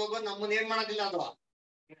ಖಂಡಿತವಾಗೂ ನಮ್ಮನ್ನ ಏನ್ ಮಾಡೋದಿಲ್ಲ, ಅದು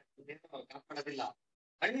ಕಾಪಾಡೋದಿಲ್ಲ.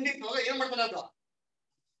 ಖಂಡಿತವಾಗ ಏನ್ ಮಾಡ್ತಾರೆ, ಅದು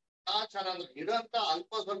ಸದಾಚಾರ ಅಂದ್ರೆ ಇರೋಂತ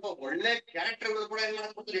ಅಲ್ಪ ಸ್ವಲ್ಪ ಒಳ್ಳೆ ಕ್ಯಾರೆಕ್ಟರ್ಗಳು ಕೂಡ ಏನ್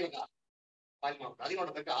ಮಾಡಕ್ ಬರ್ತಾರೆ ಇವಾಗ ಪಾಲ್ ಮಾಡ್ತಾರೆ. ಅದೇ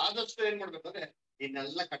ನೋಡ್ಬೇಕು. ಆದಷ್ಟು ಏನ್ ಮಾಡ್ಬೇಕು ಅಂದ್ರೆ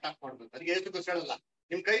ಇದನ್ನೆಲ್ಲ ಕಟ್ ಆಫ್ ಮಾಡ್ಬೇಕು. ಅದಕ್ಕೆ ಎಷ್ಟು ಹೇಳಲ್ಲ,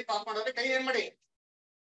 ನಿಮ್ ಕೈ ಪಾಪ ಮಾಡೋದ್ರೆ ಕೈ ಏನ್ ಮಾಡಿ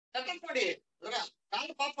ಕಟ್ ಆಫ್ ಮಾಡಿ, ಅದರ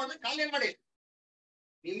ಕಾಲು ಪಾಪ ಮಾಡಿದ್ರೆ ಕಾಲು ಏನ್ ಮಾಡಿ,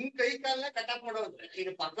 ನಿಮ್ ಕೈ ಕಾಲನ್ನ ಕಟ್ ಆಫ್ ಮಾಡೋದ್ರೆ ಈಗ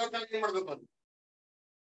ಪಕ್ಕದ ಏನ್ ಮಾಡ್ಬೇಕು, ಅದು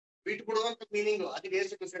ಬಿಟ್ಟು ಬಿಡುವಂತ ಮೀನಿಂಗು. ಅದಕ್ಕೆ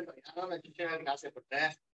ಏಸು ಹೇಳ್ತಾರೆ, ಯಾರು ಶಿಕ್ಷಣ ಆಸೆ ಪಟ್ರೆ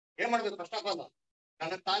ಏನ್ ಮಾಡ್ಬೇಕು, ಫಸ್ಟ್ ಆಫ್ ಆಲ್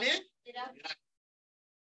ನನ್ನ ತಾನೇ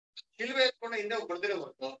ಶಿಲ್ವೆ ಎತ್ಕೊಂಡು ಹಿಂದೆ ಬರ್ದಿರೋ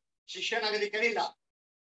ಹೊರತು ಶಿಷ್ಯನಾಗೋದಿಕ್ಕೆ ಇಲ್ಲ.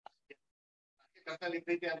 ಕರ್ತನಲ್ಲಿ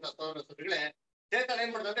ಪ್ರೀತಿ ಅಂತ ಸಹೋದರಗಳೇ, ಚೇತನ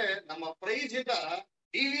ಏನ್ ಮಾಡ್ತಾರೆ, ನಮ್ಮ ಪ್ರೈಸ್ ಇಂದ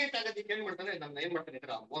ಡಿವಿಯೇಟ್ ಆಗೋದಿಕ್ಕೆ ಏನ್ ಮಾಡ್ತಾನೆ, ನಮ್ಮ ಏನ್ ಮಾಡ್ತಾನೆ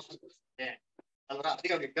ಇದ್ರ ಮೋಸಗೊಳಿಸುತ್ತೆ ಅಲ್ರ.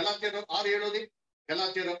 ಅದಕ್ಕೆ ಅವ್ರಿಗೆ ಗಲಾತ್ಯರು 6:7,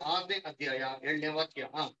 ಗಲಾತ್ಯರು 6ನೇ ಅಧ್ಯಾಯ 7ನೇ ವಾಕ್ಯ.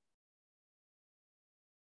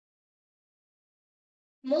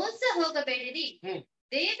 ಮೋಸ ಹೋಗಬೇಡಿರಿ.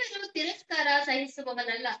 ದೇವರು ತಿರಸ್ಕಾರ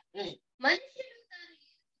ಸಹಿಸುವವನಲ್ಲ, ಮನುಷ್ಯನು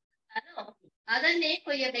ತಾನು ಅದನ್ನೇ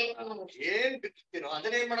ಕೊಯ್ಯಬೇಕು. ಏನ್ ಬಿತ್ತಿರೋ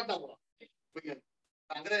ಅದನ್ನೇ ಮಾಡೋದು ನಾವು.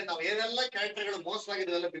 ಅಂದ್ರೆ ನಾವ್ ಏನೆಲ್ಲ ಕ್ಯಾರೆಕ್ಟರ್ಗಳು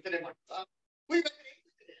ಮೋಸವಾಗಿರೋದೆಲ್ಲ ಬಿತ್ತನೆ ಮಾಡ್ತಾ ಕುಯ್ಬೇಕಾದ್ರೆ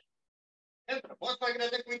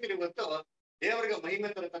ಮೋಸವಾಗಿರೋದೇ ಕುಯ್ತೀರಿ ಗೊತ್ತು. ದೇವರಿಗೆ ಮಹಿಮೆ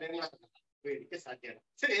ತರ ಏನ್ ಮಾಡಲ್ಲ, ಕುಯ್ಯಲಿಕ್ಕೆ ಸಾಧ್ಯ ಇಲ್ಲ.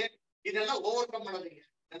 ಸರಿ, ಇದೆಲ್ಲ ಓವರ್ಕಮ್ ಮಾಡೋದಂಗೆ,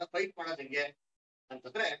 ಇದೆಲ್ಲ ಫೈಟ್ ಮಾಡೋದಂಗೆ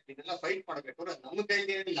ಅಂತಂದ್ರೆ, ಇದೆಲ್ಲ ಫೈಟ್ ಮಾಡ್ಬೇಕು ಅಂದ್ರೆ ನಮ್ಮ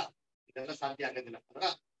ಕೈಲಿ ಏನಿಲ್ಲ, ಇದೆಲ್ಲ ಸಾಧ್ಯ ಆಗೋದಿಲ್ಲ. ಅಂದ್ರ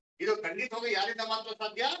ಇದು ಖಂಡಿತವಾಗಿ ಯಾರಿಂದ ಮಾತ್ರ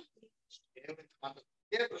ಸಾಧ್ಯ, ದೇವರಿಂದ ಮಾತ್ರ.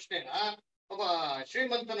 ಇದೇ ಪ್ರಶ್ನೆನ ಒಬ್ಬ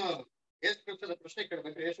ಶ್ರೀಮಂತನು ಯೇಸು ಕ್ರಿಸ್ತನ ಪ್ರಶ್ನೆ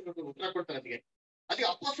ಕೇಳ್ಬೇಕು, ಯೇಸು ಕ್ರಿಸ್ತರು ಉತ್ತರ ಕೊಡ್ತಾರೆ. ಅದಕ್ಕೆ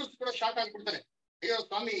ಅಪೊಸ್ತಲರು ಕೂಡ ಶಾಕ್ ಆಗ್ಬಿಡ್ತಾರೆ. ಅಯ್ಯೋ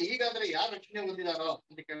ಸ್ವಾಮಿ, ಈಗಾದ್ರೆ ಯಾರು ರಕ್ಷಣೆ ಹೊಂದಿದಾರೋ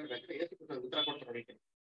ಅಂತ ಕೇಳ್ಬೇಕಾದ್ರೆ ಯೇಸು ಕ್ರಿಸ್ತರು ಉತ್ತರ ಕೊಡ್ತಾರೆ.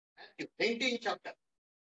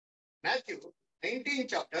 Matthew 19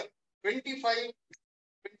 chapter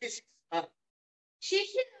 25-26.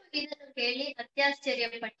 ಶಿಷ್ಯರು ಇದನ್ನು ಕೇಳಿ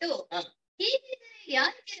ಅತ್ಯಾಶ್ಚರ್ಯಪಟ್ಟು,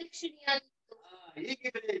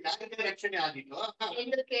 ಹೀಗಿದ್ದರೆ ಯಾರಿಗೆ ರಕ್ಷಣೆಯಾಗಿತ್ತು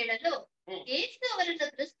ಎಂದು ಕೇಳಲು, ಯೇಸು ಅವರನ್ನು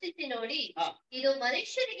ದೃಷ್ಟಿಸಿ ನೋಡಿ, ಇದು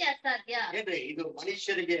ಮನುಷ್ಯರಿಗೆ ಅಸಾಧ್ಯ, ಇದು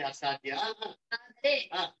ಮನುಷ್ಯರಿಗೆ ಅಸಾಧ್ಯ, ಆದರೆ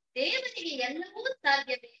ದೇವರಿಗೆ ಎಲ್ಲವೂ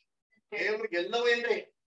ಸಾಧ್ಯವೇ. ದೇವರಿಗೆ ಎಲ್ಲವೂ ಏನ್ರಿ,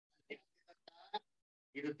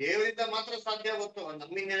 ಇದು ದೇವರಿಂದ ಮಾತ್ರ ಸಾಧ್ಯ, ಹೊತ್ತು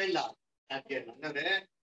ನಮ್ಮಿಂದೇನಿಲ್ಲ ಸಾಧ್ಯ ಇಲ್ಲ. ಅಂದ್ರೆ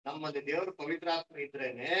ನಮ್ಮಲ್ಲಿ ದೇವ್ರ ಪವಿತ್ರ ಆತ್ಮ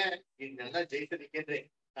ಇದ್ರೇನೆ ಇದನ್ನೆಲ್ಲ ಜಯಿಸಲಿಕ್ಕೆ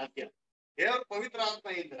ಸಾಧ್ಯ. ದೇವ್ರ ಪವಿತ್ರ ಆತ್ಮ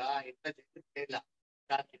ಇದ್ರ ಇಂಥ ಜಯಿಸಲಿಕ್ಕೆ ಇಲ್ಲ,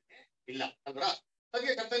 ಸಾಧ್ಯತೆ ಇಲ್ಲ ಅಲ್ರ.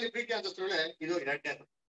 ಅದಕ್ಕೆ ಕರ್ತನಲ್ಲಿ ಪ್ರೀತಿ ಅಂತ ಇದು 2ನೇದು.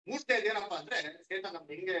 3ನೇದು ಏನಪ್ಪಾ ಅಂದ್ರೆ, ಸೇತ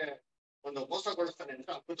ನಮ್ಗೆ ಹಿಂಗೆ ಒಂದು ಮೋಸಗೊಳಿಸ್ತಾನೆ ಅಂತ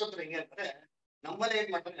ಕುತಂತ್ರ ಹಿಂಗೆ ಅಂದ್ರೆ, ನಮ್ಮಲ್ಲಿ ಏನ್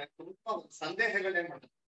ಮಾಡ್ತಾನೆ, ತುಂಬಾ ಒಂದು ಸಂದೇಹಗಳು ಏನ್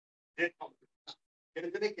ಮಾಡ್ತಾನೆ,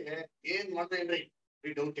 ಜನಕ್ಕೆ ಏನ್ ಮಾಡ್ತಾ ಏನ್ರಿ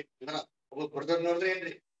ಡೌಟ್ ಅಂದ್ರ, ಒಬ್ಬ ಬ್ರದರ್ ನೋಡಿದ್ರೆ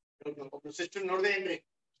ಏನ್ರಿ ಒಬ್ಬ ಸಿಸ್ಟರ್ ನೋಡಿದ್ರೆ ಏನ್ರಿ,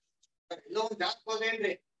 ಎಲ್ಲೋ ಒಂದ್ ಜಾಸ್ತಿ ಹೋದ್ರೆ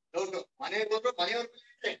ಏನ್ರಿ ಡೌಟ್, ಮನೆಗೆ ಹೋದ್ರು ಮನೆಯವ್ರ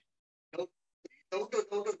ಏನ್ರಿ ಡೌಟ್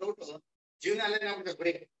ಜೀವನ ಅಲ್ಲೇ ಆಗ್ಬಿಡ್ತಾರೆ,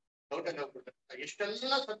 ಬರೀ ಡೌಟ್ ಅಲ್ಲಿ ಹೋಗ್ಬಿಡ್ತಾರೆ.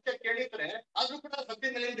 ಎಷ್ಟೆಲ್ಲ ಸತ್ಯ ಕೇಳಿದ್ರೆ ಆದ್ರೂ ಕೂಡ ಸತ್ಯ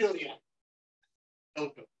ಮೇಲೆ ಏನ್ರಿ ಅವ್ರಿಗೆ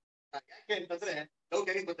ಡೌಟ್. ಯಾಕೆ ಅಂತಂದ್ರೆ ಡೌಟ್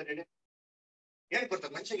ಹೇಗೆ ಬರ್ತಾರೆ ಹೇಳಿ, ಏನ್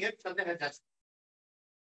ಬರ್ತಾರೆ ಮನುಷ್ಯ ಏನ್ ಸಂದೇಹ ಜಾಸ್ತಿ,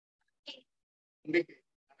 ನಂಬಿಕೆ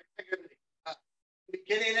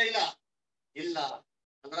ನಂಬಿಕೆನೇ ಇಲ್ಲ ಇಲ್ಲ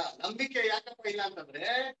ಅಂದ್ರ. ನಂಬಿಕೆ ಯಾಕಪ್ಪ ಇಲ್ಲ ಅಂತಂದ್ರೆ,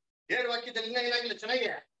 ದೇವ್ರ ವಾಕ್ಯದಲ್ಲಿ ಇನ್ನ ಏನಾಗಿಲ್ಲ, ಚೆನ್ನಾಗಿ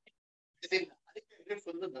ಅದಕ್ಕೆ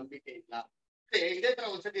ಫುಲ್ ನಂಬಿಕೆ ಇಲ್ಲ. ಇದೇ ತರ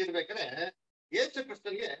ಒಂದ್ಸತಿ ಇರ್ಬೇಕಾದ್ರೆ ಯೇಸು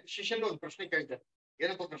ಕ್ರಿಸ್ತನಿಗೆ ಶಿಷ್ಯರು ಒಂದು ಪ್ರಶ್ನೆ ಕೇಳ್ತಾರೆ.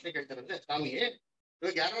 ಏನಪ್ಪ ಪ್ರಶ್ನೆ ಕೇಳ್ತಾರೆ ಅಂದ್ರೆ, ಸ್ವಾಮಿ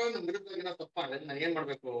ಇವಾಗ ಯಾರೋ ನಮ್ಮ ವಿರುದ್ಧವಾಗಿ ನಾವು ತಪ್ಪು ಮಾಡಿದ್ರೆ ನಾನು ಏನ್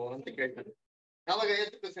ಮಾಡ್ಬೇಕು ಅಂತ ಕೇಳ್ತಾರೆ. ಯಾವಾಗ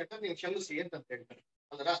ಯೇಸು ಕ್ರಿಸ್ತ ಹೇಳ್ತಾರೆ, ನೀವು ಕ್ಷಮಿಸಿ ಅಂತ ಹೇಳ್ತಾರೆ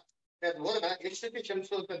ಅಲ್ರ. ಹೋದ್ರ ಎಷ್ಟು ಸತಿ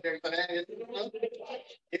ಕ್ಷಮಿಸು ಅಂತ ಹೇಳ್ತಾರೆ,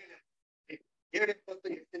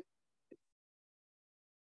 7:20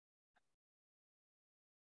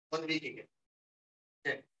 ಒಂದ್ ವೀಕಿಗೆ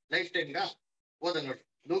ಲೈಫ್ ಟೈಮ್ಗ ಓದ ನೋಡಿ.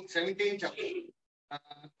 Luke 17 chapter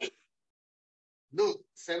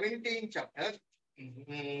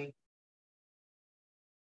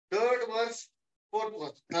 3rd verse 4th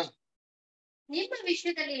verse. ನಿಮ್ಮ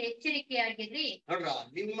ವಿಷಯದಲ್ಲಿ ಎಚ್ಚರಿಕೆಯಾಗಿರಿ. ನೋಡ್ರ,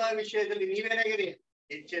 ನಿಮ್ಮ ವಿಷಯದಲ್ಲಿ ನೀವೇನಾಗಿರಿ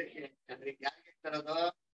ಎಚ್ಚರಿಕೆ. ಅಂದ್ರೆ ಯಾಕೆ ಹೇಳ್ತಾರದು,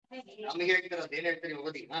 ನಮಗೆ ಹೇಳ್ತಾರದು. ಏನ್ ಹೇಳ್ತಾರೆ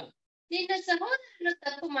ಓದಿ. ನಿನ್ನ ಸಹೋದರನು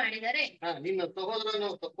ತಪ್ಪು ಮಾಡಿದರೆ, ನಿನ್ನ ಸಹೋದರನು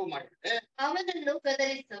ತಪ್ಪು ಮಾಡಿದ್ರೆ ಅವನನ್ನು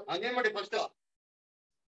ಗದರಿಸು. ಅವನೇನ್ ಮಾಡಿ ಫಸ್ಟ್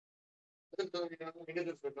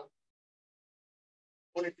ನಿಗದಿಸ್ಬೇಕು.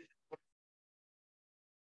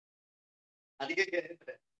 ಅದಕ್ಕೆ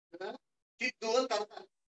ಹೇಳ್ತಾರೆ ಚಿದ್ದು ಅಂತ ಅರ್ಥ.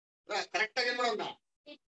 ಕರೆಕ್ಟ್ ಆಗಿ ಏನ್ ಮಾಡೋಣ,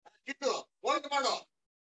 ಚಿದ್ದು ಹೋಲ್ಟ್ ಮಾಡೋ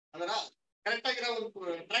ಅಂದ್ರ ಕರೆಕ್ಟ್ ಆಗಿರೋ ಒಂದು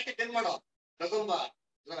ಟ್ರಾಫಿಕ್ ಏನ್ ಮಾಡೋ ತಗೊಂಬ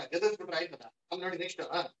ಗದರ್ಸ್ಬಿಟ್ರೆ ಆಯ್ತದ. ನೋಡಿ ನೆಕ್ಸ್ಟ್,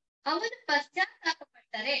 ಅವನು ಪಶ್ಚಾತ್ತಾಪ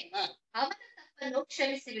ಪಟ್ಟರೆ ಅವನ ಪಾಪವನ್ನು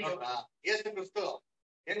ಕ್ಷಮಿಸಿಬಿಡು. ನೋಡ್ರಾ ಯೇಸು ಕ್ರಿಸ್ತು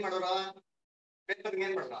ಏನ್ ಮಾಡೋರ ಪೇತ್ರನಿಗೆ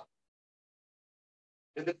ಏನ್ ಮಾಡೋರ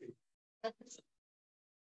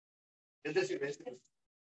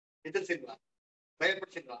ಎದುರಿಸಿಲ್ವಾ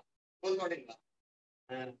ಭಯಪಡಿಸಿಲ್ವಾ ಮಾಡಿಲ್ವಾ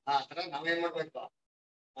ಆ ತರ ನಾವೇನ್ ಮಾಡ್ಬೇಕು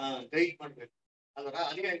ಗೈಡ್ ಮಾಡ್ಬೇಕು ಅಲ್ವರ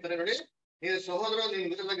ಅದಕ್ಕೆ ಹೇಳ್ತಾರೆ ನೋಡಿ ನೀನು ಸಹೋದರ ನಿನ್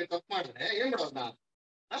ವಿರುದ್ಧವಾಗಿ ತಪ್ಪು ಮಾಡಿದ್ರೆ ಏನ್ ಮಾಡೋದನ್ನ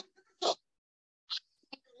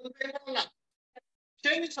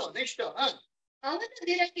ಕ್ಷಮಿಸೋ ನೆಕ್ಸ್ಟ್ ಅವನು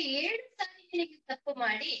ದಿನಕ್ಕೆ 7 ಸಾರಿ ನಿನಗೆ ತಪ್ಪು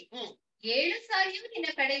ಮಾಡಿ 7 ಸಾರಿಯೂ ನಿನ್ನ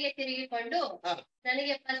ಕಡೆಗೆ ತಿರುಗಿಕೊಂಡು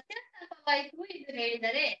ನನಗೆ ಪಶ್ಚಾತ್ತಾಪವಾಯಿತು ಎಂದು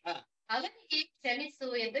ಹೇಳಿದರೆ ಅವನಿಗೆ ಕ್ಷಮಿಸು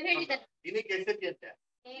ಎಂದು ಹೇಳಿದನು. ದಿನಕ್ಕೆ 8 ಸತಿ ಅಂತೆ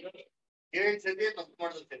 7 ಸತಿ ತಪ್ಪು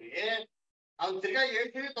ಮಾಡಿರ್ತೇವೆ ಅವ್ನು ತಿರ್ಗಾ 7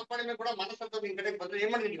 ಸತಿ ತಪ್ಪು ಮಾಡಿದ್ರೆ ಕೂಡ ಮನಸ್ಸಂತ ನಿನ್ ಕಡೆಗೆ ಬಂದ್ರೆ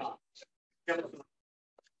ಏನ್ ಮಾಡಿದೀನಿ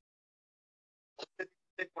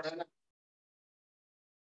ಕೊಡಲ್ಲ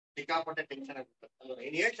ಸಿಕ್ಕಾಪಟ್ಟೆ ಟೆನ್ಷನ್ ಆಗುತ್ತೆ ಅಲ್ವ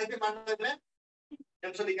ಇನ್ 7 ಸತಿ ಮಾಡಿದ್ರೆ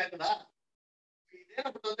ಕೆಲ್ಸದಿಕ್ಕೆ ಆಗ್ತದ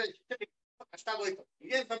ಇದೇನಾಗ್ಬಿಟ್ಟು ಅಂದ್ರೆ ಕಷ್ಟ ಆಗೋಯ್ತು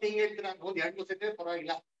ಇದೇನ್ ಸತಿ ಹಿಂಗ್ ಹೇಳ್ತೀರಾ ಒಂದ್ 2-3 ಸತಿ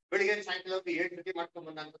ಪರವಾಗಿಲ್ಲ ಬೆಳಿಗ್ಗೆ ಸಾಯಂಕಾಲ 7 ಸತಿ ಮಾಡ್ಕೊಂಡ್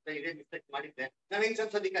ಬಂದ ಅನ್ಸುತ್ತೆ ಇದೇ ಮಿಸ್ಟೇಕ್ ಮಾಡಿದ್ದೆ ನಾವ್ ಹೆಂಗ್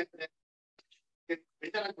ಸದ್ಸದಿಕ್ಕೆ ಆಗ್ತದೆ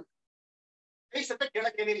ಬೇಜಾರಾಗ್ಬಿಟ್ಟು 5 ಸತ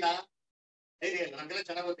ಕೇಳಕ್ಕೇನಿಲ್ಲ ಧೈರ್ಯ ಇಲ್ಲ ನಮ್ಗೆಲ್ಲ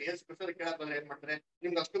ಚೆನ್ನಾಗ್ ಗೊತ್ತು ಏಸು ಕ್ರಿಸ್ತರು ಕೇಳಕ್ ಬಂದ್ರೆ ಏನ್ ಮಾಡ್ತಾರೆ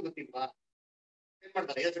ನಿಮ್ಗೆ ಅಷ್ಟು ಗೊತ್ತಿಲ್ವಾ ಏನ್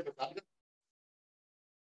ಮಾಡ್ತಾರೆ ಏಸು ಕ್ರಿಸ್ತ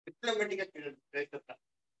ಡಿಪ್ಲೊಮೆಟಿಕ್ ಆಗಿ ಕೇಳ್ತಾರೆ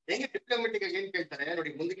ಹೆಂಗೆ ಡಿಪ್ಲೊಮೆಟಿಕ್ ಆಗಿ ಏನ್ ಕೇಳ್ತಾರೆ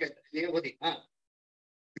ನೋಡಿ ಮುಂದೆ ಕೇಳ್ತಾರೆ ಓದಿ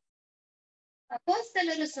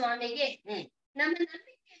ಅಪೊಸ್ತಲರು ಸ್ವಾಮಿಗೆ ನಮ್ಮ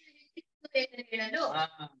ನಂಬಿಕೆಯನ್ನು ಹೆಚ್ಚಿಸು ಎಂದು ಹೇಳಲು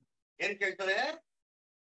ಏನ್ ಕೇಳ್ತಾರೆ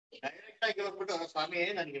ಡೈರೆಕ್ಟ್ ಆಗಿ ಹೋಗ್ಬಿಟ್ಟು ಸ್ವಾಮಿ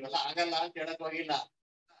ನನ್ಗೆ ಇವೆಲ್ಲ ಆಗಲ್ಲ ಅಂತ ಹೇಳಕ್ ಹೋಗಿಲ್ಲ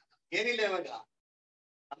ಏನಿಲ್ಲ ಇವಾಗ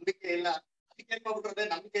ನಂಬಿಕೆ ಇಲ್ಲ ಅದಕ್ಕೆ ಏನ್ ಮಾಡ್ಬಿಟ್ರೆ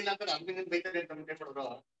ನಂಬಿಕೆ ಇಲ್ಲ ಅಂತ ನಂಬಿಕೆ ಬೈತಾರೆ ಅಂತ ನಂಬಿಕೆ ಕೊಡೋರು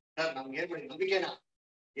ಸರ್ ನಮ್ಗೆ ಏನ್ ಮಾಡಿ ನಂಬಿಕೆನಾ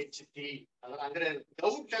ಹೆಚ್ಚಿ ಅದ್ರ ಅಂದ್ರೆ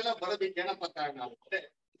ಡೌಟ್ ಎಲ್ಲ ಬರೋದಕ್ಕೆ ಏನಪ್ಪ ಕಾರಣ ಅಂದ್ರೆ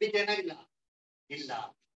ನಂಬಿಕೆ ಏನಾಗಿಲ್ಲ ಇಲ್ಲ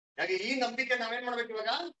ಹಾಗೆ ಈ ನಂಬಿಕೆ ನಾವೇನ್ ಮಾಡ್ಬೇಕು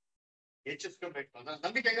ಇವಾಗ ಹೆಚ್ಚಿಸ್ಕೊಬೇಕು ಅಂದ್ರೆ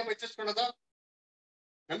ನಂಬಿಕೆ ಹೆಂಗಪ್ಪ ಹೆಚ್ಚಿಸ್ಕೊಳೋದು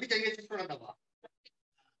ನಂಬಿಕೆ ಹೆಂಗೆ ಹೆಚ್ಚಿಸ್ಕೊಳೋದವ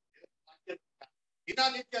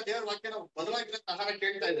ದಿನನಿತ್ಯ ದೇವರ ವಾಕ್ಯನ ಬಲವಾಗಿರೋಂತ ಆಹಾರ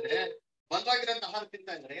ಕೇಳ್ತಾ ಇದ್ರೆ ಬಲವಾಗಿರೋಂತ ಆಹಾರ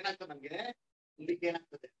ತಿಂತಾ ಇದ್ರೆ ಏನಾಗ್ತದೆ ನಮ್ಗೆ ನಂಬಿಕೆ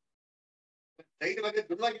ಏನಾಗ್ತದೆ ಧೈರ್ಯವಾಗಿ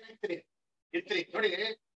ದೃಢವಾಗಿ ಇರ್ತೀರಿ ನೋಡಿ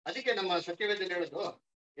ಅದಕ್ಕೆ ನಮ್ಮ ಸತ್ಯವೇದಲ್ಲಿ ಹೇಳೋದು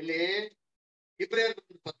ಇಲ್ಲಿ ಇಬ್ರಿಯರ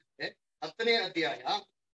ಪತ್ರಿಕೆ 10ನೇ ಅಧ್ಯಾಯ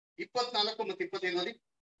 24 ಮತ್ತು 25 ನೋಡಿ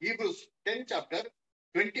Hebrews 10 chapter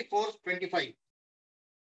 24-25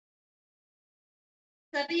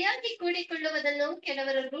 ಸಭೆಯಾಗಿ ಕೂಡಿಕೊಳ್ಳುವುದನ್ನು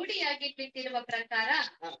ಕೆಲವರು ರೂಢಿಯಾಗಿ ಬಿಟ್ಟಿರುವ ಪ್ರಕಾರ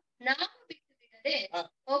ನಾವು ಬಿಟ್ಟು ಬಿಡದೆ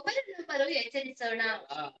ಒಬ್ಬರನ್ನೊಬ್ಬರು ಎಚ್ಚರಿಸೋಣ.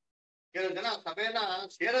 ಕೆಲವು ಜನ ಸಭೆಯನ್ನ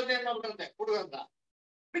ಸೇರೋದೇ ಮಾಡ್ಬಿಡುತ್ತೆ ಕೂಡುವಂತ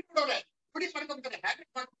ಬಿಟ್ಬಿಡೋರೆ ರೂಢಿ ಮಾಡ್ಕೊಂತಾರೆ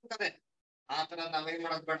ಹ್ಯಾಬಿಟ್ ಮಾಡ್ಕೊಂತಾರೆ ಆ ತರ ನಾವೇನ್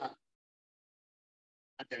ಮಾಡೋದ್ ಬೇಡ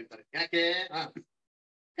ಅಂತ ಹೇಳ್ತಾರೆ ಯಾಕೆ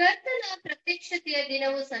ಕರ್ತನ ಪ್ರತ್ಯಕ್ಷತೆಯ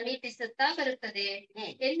ದಿನವು ಸಮೀಪಿಸುತ್ತಾ ಬರುತ್ತದೆ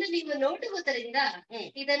ಎಂದು ನೀವು ನೋಡುವುದರಿಂದ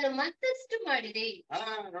ಇದನ್ನು ಮತ್ತಷ್ಟು ಮಾಡಿರಿ.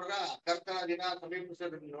 ನೋಡ್ರ ಕರ್ತನ ದಿನ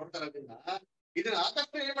ಸಮೀಪಿಸೋದನ್ನ ನೋಡ್ತಾ ಇರೋದ್ರಿಂದ ಇದನ್ನ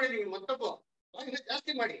ಆದಷ್ಟು ಏನ್ ಮಾಡಿ ನೀವು ಮತ್ತೊಬ್ಬ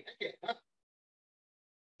ಜಾಸ್ತಿ ಮಾಡಿ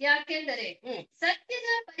ಯಾಕೆಂದರೆ ಸತ್ಯದ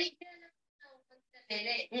ಪರಿಜ್ಞಾನವನ್ನು ನಾವು ಹೊಂದಿದ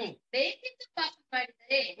ಮೇಲೆ ಬೇಕೆಂದು ಪಾಪ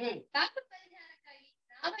ಮಾಡಿದರೆ ಪಾಪ ಪರಿಹಾರಕ್ಕಾಗಿ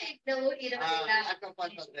ಯಾವ ಯಜ್ಞವೂ ಇರುವುದಿಲ್ಲ. ಯಾಕಪ್ಪ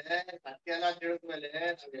ಅಂತಂದ್ರೆ ಸತ್ಯ ಎಲ್ಲ ತಿಳಿದ್ಮೇಲೆ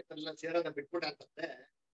ನಾವ್ ಎಷ್ಟೆಲ್ಲ ಸೇರೋದ ಬಿಟ್ಬಿಟ್ಟ ಅಂತಂದ್ರೆ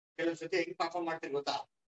ಕೆಲವು ಸತಿ ಹೆಂಗ್ ಪಾಪ ಮಾಡ್ತೀರಿ ಗೊತ್ತಾ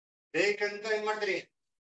ಬೇಕಂತ ಏನ್ ಮಾಡ್ತೀರಿ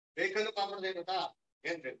ಬೇಕಂತ ಪಾಪ ಮಾಡ್ತೀರಿ ಗೊತ್ತಾ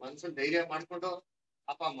ಏನ್ರಿ ಮನ್ಸನ್ ಧೈರ್ಯ ಮಾಡ್ಕೊಂಡು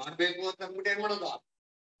ಪಾಪ ಮಾಡ್ಬೇಕು ಅಂತ ಅಂದ್ಬಿಟ್ಟು ಏನ್ ಮಾಡೋದು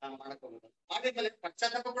ನಾವ್ ಮಾಡಕ್ ಹೋಗೋದು ಮಾಡಿದ್ಮೇಲೆ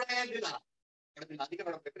ಪಶ್ಚಾತ್ತಾಪ ಕೂಡ ಏನಿಲ್ಲ ಅದಕ್ಕೆ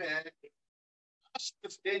ಮಾಡ್ಬೇಕ್ರೆ ಅಷ್ಟು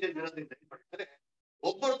ಸ್ಟೇಜ್ ಅಲ್ಲಿ ಇರೋದ್ರಿಂದ ಏನ್ ಮಾಡ್ತಾರೆ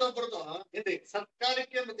ಒಬ್ಬರದೊಬ್ಬರದು ಏನ್ರಿ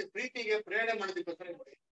ಸರ್ಕಾರಕ್ಕೆ ಮತ್ತೆ ಪ್ರೀತಿಗೆ ಪ್ರೇರಣೆ ಮಾಡೋದಕ್ಕೋಸ್ಕರ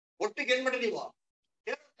ನೋಡಿ ಒಟ್ಟಿಗೆ ಏನ್ ಮಾಡಿ ನೀವು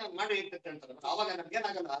ಮಾಡಿ ಅಂತ ಹೇಳ್ತಾರೆ ಅವಾಗ ನಮ್ಗೆ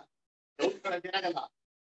ಏನಾಗಲ್ಲ ಡೌಟ್ ಏನಾಗಲ್ಲ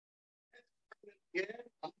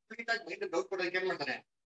ಕಂಪ್ಲೀಟ್ ಆಗಿ ಮೈಂಡ್ ಡೌಟ್ ಕೊಡೋದಕ್ಕೆ ಏನ್ ಮಾಡ್ತಾನೆ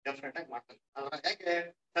ಡೆಫಿನೆಟ್ ಆಗಿ ಮಾಡ್ತಾನೆ ಅದ್ರ ಯಾಕೆ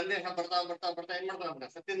ಸಂದೇಶ ಬರ್ತಾ ಬರ್ತಾ ಬರ್ತಾ ಏನ್ ಮಾಡ್ತಾನೆ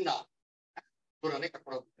ಸತ್ಯದಿಂದ ದೂರನೇ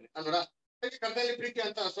ಕರ್ಕೊಂಡು ಹೋಗ್ತಾನೆ ಅಲ್ವರ ಕರ್ತನಲ್ಲಿ ಪ್ರೀತಿ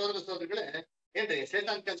ಅಂತ ಸೋದರಗಳೇ ಏನ್ರಿ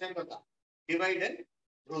ಸೇತಾನ್ ಕೆಲಸ ಏನ್ ಗೊತ್ತಾ ಡಿವೈಡ್ ಅಂಡ್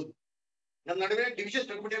ರೂಲ್ ನಮ್ ನಡುವೆ ಡಿವಿಷನ್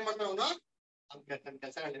ತಂದ್ಬಿಟ್ಟು ಏನ್ ಮಾಡ್ತಾನೆ ಅವನು ತನ್ನ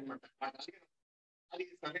ಕೆಲಸಗಳು ಏನ್ ಮಾಡ್ತಾನೆ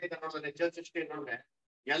ಅದಕ್ಕೆ ಸಭೆ ನೋಡಿದ್ರೆ ಚರ್ಚ್ ಹಿಸ್ಟ್ರಿ ನೋಡಿದ್ರೆ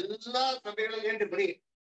ಎಲ್ಲಾ ಸಭೆಗಳಲ್ಲಿ ಏನ್ರಿ ಬರೀ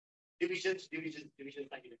ಡಿವಿಷನ್ಸ್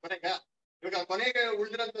ಆಗಿದೆ ಇವಾಗ ಕೊನೆಗೆ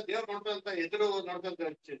ಉಳಿದಿರಂತ ದೇವ್ರು ನೋಡ್ತಂತ ಎದುರು ನೋಡ್ತಂತ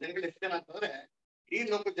ಜನಗಳು ಎಷ್ಟು ಜನ ಅಂತಂದ್ರೆ ಈ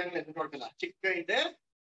ಲೋಕದ ಜನಗಳು ಎದುರು ನೋಡ್ತಿಲ್ಲ ಚಿಕ್ಕ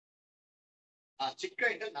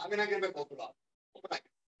ಇದೆ ನಾವೇನಾಗಿರ್ಬೇಕು ಒಬ್ಬರಾಗಿ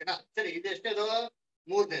ಸರಿ ಇದು ಎಷ್ಟೇದು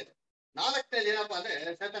 3ನೇದು 4ನೇದು ಏನಪ್ಪಾ ಅಂದ್ರೆ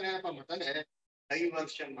ಸೇತನ ಏನಪ್ಪಾ ಮಾಡ್ತಾನೆ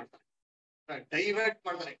ಡೈವರ್ಷನ್ ಮಾಡ್ತಾನೆ ಡೈವರ್ಟ್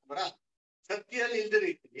ಮಾಡ್ತಾನೆ ಬರ ಸತ್ಯದಲ್ಲಿ ಇಲ್ದ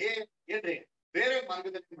ರೀತಿ ಏನ್ರಿ ಬೇರೆ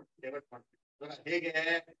ಮಾರ್ಗದಲ್ಲಿ ಡೈವರ್ಟ್ ಮಾಡ್ತಾರೆ ಹೇಗೆ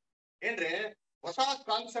ಏನ್ರಿ ಹೊಸ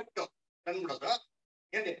ಕಾನ್ಸೆಪ್ಟ್ ತಂದ್ಬಿಡೋದು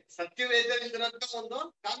ಏನ್ರಿ ಸತ್ಯವೇದದಲ್ಲಿ ಇದ್ರಂತ ಒಂದು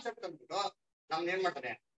ಕಾನ್ಸೆಪ್ಟ್ ಅಂದ್ಬಿಟ್ಟು ನಮ್ನ ಏನ್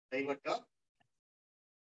ಮಾಡ್ತಾನೆ ದಯವಿಟ್ಟು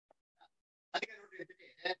ಅದಕ್ಕೆ ನೋಡ್ರಿ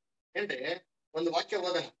ಏನ್ರಿ ಒಂದು ವಾಕ್ಯ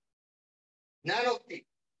ಓದೋಣ ಜ್ಞಾನೋಕ್ತಿ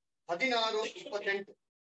 16:28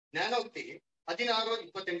 ಜ್ಞಾನೋಕ್ತಿ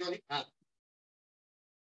 16:28 ಓದಿ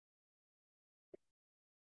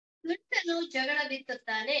ತುಂಟನು ಜಗಳ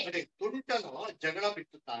ಬಿತ್ತುತ್ತಾನೆ, ತುಂಟನು ಜಗಳ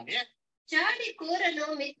ಬಿತ್ತುತ್ತಾನೆ, ಚಾಡಿಕೋರನು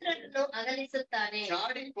ಮಿತ್ರನನ್ನು ಅಗಲಿಸುತ್ತಾನೆ.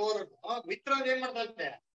 ಚಾಡಿಕೋರನು ಮಿತ್ರನ್ ಏನ್ ಮಾಡ್ತಾನೆ?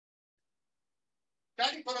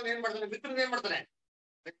 ಚಾಡಿಕೋರನ್ ಏನ್ ಮಾಡ್ತಾನೆ? ಮಿತ್ರನ್ ಏನ್ ಮಾಡ್ತಾನೆ?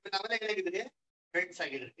 ನಾವೆಲ್ಲ ಹೇಗಿದ್ರಿ? ಫ್ರೆಂಡ್ಸ್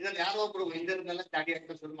ಆಗಿದ್ರಿ. ಇದ್ರಲ್ಲಿ ಯಾರೋ ಒಬ್ರು ಇಂದರ್ನೆಲ್ಲ ಚಾಡಿ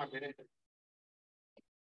ಹಾಕಿ ಶುರು ಮಾಡ್ತಾರೆ ಅಂತ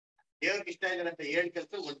ದೇವ್ರಿಗೆ ಇಷ್ಟ ಇಲ್ಲ ಅಂತ 7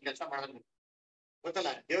 ಕೆಲಸ ಒಂದ್ ಕೆಲಸ ಮಾಡೋದು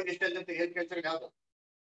ಗೊತ್ತಲ್ಲ. ದೇವ್ರಿಗೆ ಇಷ್ಟ ಇಲ್ಲ ಅಂತ 7 ಕೆಲಸ ಯಾವ್ದು?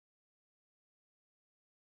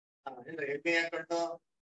 ಎಣ್ಣೆ ಹಾಕೊಂಡು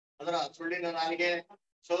ಅದರ ಸುಳ್ಳಿನ ನಾಲಿಗೆ,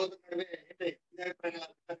 ಸೋದ ನಡುವೆ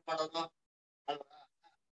ಮಾಡೋದು ಅಲ್ವಾ,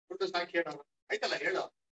 ಸುಳ್ಳು ಸಾಕ್ಷಿ ಹೇಳೋದು ಆಯ್ತಲ್ಲ, ಹೇಳೋ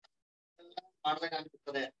ಮಾಡ್ದಾಗ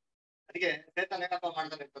ಅನ್ಸುತ್ತದೆ. ಅದಕ್ಕೆ ಚೇತನ ಏನಪ್ಪ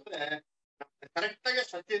ಮಾಡ್ತಾನೆ ಅಂತಂದ್ರೆ ಕರೆಕ್ಟ್ ಆಗಿ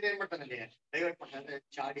ಸತ್ಯದ ಏನ್ ಮಾಡ್ತಾನೆ ಅಲ್ಲಿ ಡೈವರ್ಟ್ ಮಾಡ್ತಾನೆ,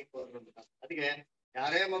 ಚಾಡಿ ಕೋರ್ರು ಅಂತ. ಅದಕ್ಕೆ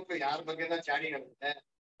ಯಾರೇ ಮಕ್ಕಳು ಯಾರ ಬಗ್ಗೆ ಚಾಡಿ ಹೇಳುತ್ತೆ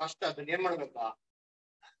ಫಸ್ಟ್ ಅದನ್ನ ಏನ್ ಮಾಡ್ಬೇಕು?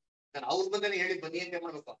 ಅವ್ರ ಬಂದೇನೆ ಹೇಳಿ ಬನ್ನಿ ಅಂತ ಏನ್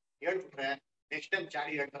ಮಾಡ್ಬೇಕು? ಹೇಳ್ಬಿಟ್ರೆ ನೆಕ್ಸ್ಟ್ ಟೈಮ್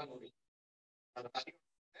ಚಾಡಿ ಹೇಳ್ತಾರ ನೋಡಿ.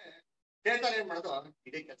 ಚೇತನ ಏನ್ ಮಾಡೋದು?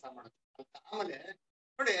 ಇದೇ ಕೆಲಸ ಮಾಡೋದು ಅಂತ. ಆಮೇಲೆ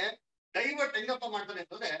ನೋಡಿ ಡೈವರ್ಟ್ ಹೆಂಗಪ್ಪ ಮಾಡ್ತಾನೆ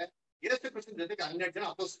ಅಂತಂದ್ರೆ ಯೇಸು ಕ್ರಿಸ್ತನ ಜೊತೆಗೆ 12 ಜನ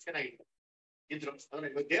ಅಪೋಸಿಷನ್ ಆಗಿದ್ರು ಇದ್ರು. ಅಂದ್ರೆ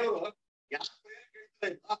ಇವಾಗ ದೇವರು ಯಾರ ಪ್ರೇಯರ್ ಕೇಳ್ತಾ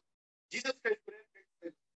ಇಲ್ಲ, ಜೀಸಸ್ ಕ್ರೈಸ್ಟ್ ಪ್ರೇಯರ್ ಕೇಳ್ತಾ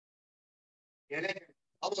ಇಲ್ಲ. ಏನೇ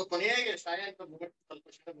ಅವ್ರು ಕೊನೆಗೆ ಸಾಯಂಕಾಲ ಸ್ವಲ್ಪ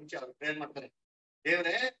ವರ್ಷದ ಮುಂಚೆ ಅವ್ರು ಪ್ರೇಯರ್ ಮಾಡ್ತಾರೆ,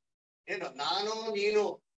 ದೇವ್ರೆ ಏನು ನಾನು ನೀನು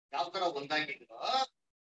ಯಾವ ತರ ಒಂದಾಗಿದ್ರು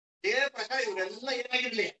ಅದೇ ಪ್ರಕಾರ ಇವರೆಲ್ಲ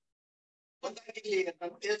ಏನಾಗಿರ್ಲಿ ಒಂದಾಗಿರ್ಲಿ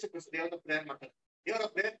ಅಂತ ಯೇಸು ಕ್ರಿಸ್ತ ದೇವರ ಪ್ರೇಯರ್ ಮಾಡ್ತಾರೆ. ದೇವರ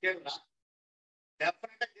ಪ್ರೇಯರ್ ಕೇಳಿದ್ರ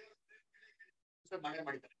ಡೆಫಿನೆಟ್ ಆಗಿ ದೇವರ ಮಾಡೇ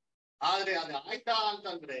ಮಾಡಿದ್ದಾರೆ. ಆದ್ರೆ ಅದು ಆಯ್ತಾ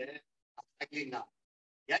ಅಂತಂದ್ರೆ ಆಗ್ಲಿಲ್ಲ.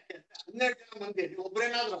 ಯಾಕೆ ಅಂದ್ರೆ 12 ಜನ ಮಂದಿ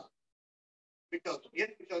ಒಬ್ರೇನಾದ್ರು ಬಿಟ್ಟೋದ್ರು.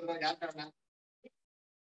 ಏನ್ ಬಿಟ್ಟೋದ್ರು? ಯಾರ ಕಾರಣ?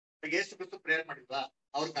 ಯೇಸು ಕ್ರಿಸ್ತ ಪ್ರೇಯರ್ ಮಾಡಿಲ್ವಾ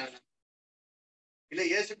ಅವ್ರ ಕಾರಣ? ಇಲ್ಲ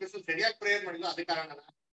ಯೇಸು ಕ್ರಿಸ್ತ ಸರಿಯಾಗಿ ಪ್ರೇಯರ್ ಮಾಡಿಲ್ಲ ಅದ ಕಾರಣನ?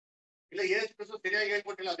 ಇಲ್ಲ ಯೇಸು ಕ್ರಿಸ್ತ ಸರಿಯಾಗಿ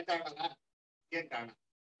ಹೇಳ್ಕೊಟ್ಟಿಲ್ಲ ಅದ ಕಾರಣನ? ಏನ್ ಕಾರಣ?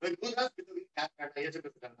 ಯಾರ ಕಾರಣ? ಯೇಸು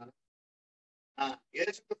ಕ್ರಿಸ್ತ ಕಾರಣ?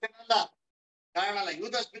 ಯೇಸು ಕ್ರಿಸ್ತನಲ್ಲ ಕಾರಣ ಅಲ್ಲ,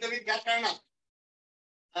 ಯೂದಾಸ್ ಬಿದ್ದೋಗಿದ್ ಯಾರ ಕಾರಣ?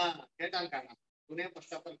 ಶೇತಾನ್ ಕಾರಣ. ಇವನೇ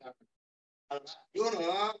ಫಸ್ಟ್ ಆಫ್ ಆಲ್ ಕಾರಣ ಅಲ್ವಾ? ಇವನು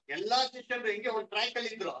ಎಲ್ಲಾ ಶಿಷ್ಯರು ಹೆಂಗೆ ಒಂದು ಟ್ರ್ಯಾಕ್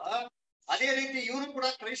ಅಲ್ಲಿ ಇದ್ರು ಅದೇ ರೀತಿ ಇವರು ಕೂಡ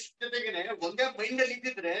ಕ್ರೈಸ್ಟ್ ಜೊತೆಗೇನೆ ಒಂದೇ ಮೈಂಡ್ ಅಲ್ಲಿ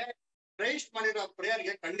ಇದ್ದಿದ್ರೆ ಕ್ರೈಸ್ಟ್ ಮಾಡಿರೋ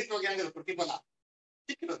ಪ್ರೇಯರ್ಗೆ ಖಂಡಿತವಾಗಿ ಆಗಿರೋ ಪ್ರತಿಫಲ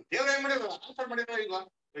ಸಿಕ್ಕಿರೋದು. ದೇವ್ರ ಏನ್ ಮಾಡಿರೋ ಆನ್ಸರ್ ಮಾಡಿರೋ ಇಲ್ವಾ?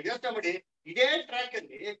 ಯೋಚನೆ ಮಾಡಿ, ಇದೇ ಟ್ರ್ಯಾಕ್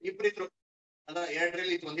ಅಲ್ಲಿ ಇಬ್ರಿದ್ರು ಅಲ್ಲ,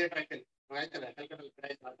 2ರಲ್ಲಿ ಇತ್ತು ಒಂದೇ ಟ್ರ್ಯಾಕ್ ಅಲ್ಲಿ ಆಯ್ತಲ್ಲ. ಕಲ್ಕಟ್ಟಲ್ಲಿ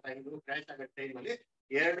ಕ್ರೈಸ್ಟ್ ಆಗ್ತಾ ಇದ್ರು, ಕ್ರೈಸ್ಟ್ ಆಗೋ ಟೈಮ್ ಅಲ್ಲಿ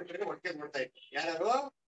 2 ಕಡೆ ಒಟ್ಟಿಗೆ ನೋಡ್ತಾ ಇದ್ರು. ಯಾರು?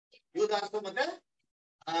 ಯೂದಾಸು ಮತ್ತೆ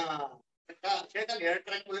ಶೇತಾನ್ 2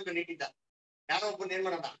 ಟ್ರ್ಯಾಕ್ ಮೂಲಕ ನೀಟಿದ್ದ. ಯಾರೋ ಒಬ್ಬನ ಏನ್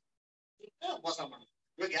ಮಾಡೋಣ ಮೋಸ ಮಾಡೋಣ.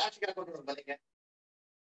 ಇವಾಗ ಯಾರು ಸಿಗಾಕೊಂಡ್ರು ಬಲಿಗೆ?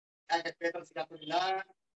 ಯಾಕೆ ಪೇತ್ರ ಸಿಗಾಕೊಂಡಿಲ್ಲ?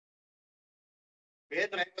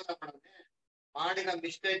 ಪೇತ್ರ ಹೆಂಗ್ ಮಾಡೋನೆ ಮಾಡಿದ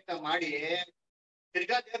ಮಿಸ್ಟೇಕ್ ಮಾಡಿ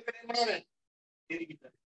ತಿರ್ಗಾ ದೇವ್ರ ಕಡೆ ಏನ್ ಮಾಡೋರೆ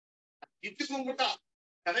ತಿರುಗಿದ್ದಾರೆ. ಇದ್ದುಕೊಂಡ್ಬಿಟ್ಟ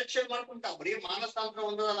ಕರೆಕ್ಷನ್ ಮಾಡ್ಕೊಂಡ. ಬರೀ ಮಾನಸಾಂತರ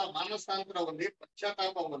ಒಂದಲ್ಲ, ಮಾನಸಾಂತರ ಹೊಂದಿ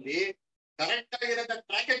ಪಶ್ಚಾತ್ತಾಪ ಹೊಂದಿ ಕರೆಕ್ಟ್ ಆಗಿರೋದ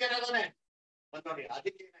ಟ್ರ್ಯಾಕ್ ಏನಾದಾನೆ ಬಂದ್ ನೋಡಿ.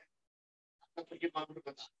 ಅದಕ್ಕೆ ಫರ್ಗಿವ್ ಮಾಡ್ಬಿಟ್ಟು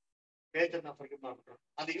ಗೊತ್ತಾ, ಪೇತ್ರನ ಫರ್ಗಿವ್ ಮಾಡ್ಬಿಟ್ರು.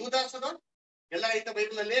 ಅದು ಯೂದಾಸದ ಎಲ್ಲ ಐತೆ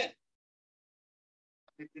ಬೈಬಲ್ ಅಲ್ಲಿ.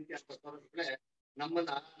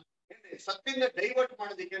 ನಮ್ಮನ್ನ ಸತ್ಯದಿಂದ ಡೈವರ್ಟ್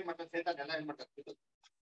ಮಾಡೋದಕ್ಕೆ ಏನ್ ಮಾಡ್ತಾರೆ ಸೇತಾನ್ ಎಲ್ಲ ಏನ್ ಮಾಡ್ತಾರೆ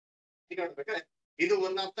ನೋಡ್ಬೇಕಾದ್ರೆ ಇದು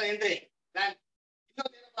ಒಂದ್ ಅರ್ಥ ಏನ್ರಿ ಪ್ಲಾನ್.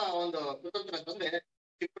 ಇನ್ನೊಂದೇನಪ್ಪ ಒಂದು ಕುತಂತ್ರ ಅಂತಂದ್ರೆ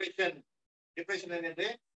ಡಿಪ್ರೆಷನ್. ಡಿಪ್ರೆಷನ್ ಏನೇನ್ರಿ?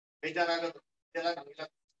 ಬೇಜಾರಾಗೋದು. ಇದೆಲ್ಲ ನಮ್ಗೆಲ್ಲ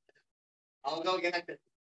ಅವಾಗವಾಗ ಏನಾಗ್ತದೆ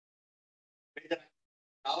ಬೇಜಾರ.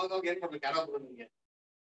 ಅವಾಗವಾಗ ಏನ್ ಮಾಡ್ಬೇಕು? ಯಾರಾದ್ರು ನಿಮ್ಗೆ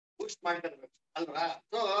ಬೂಸ್ಟ್ ಮಾಡ್ತಾರೆ ಅಲ್ವಾ?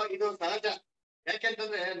 ಸೊ ಇದು ಸಹಜ.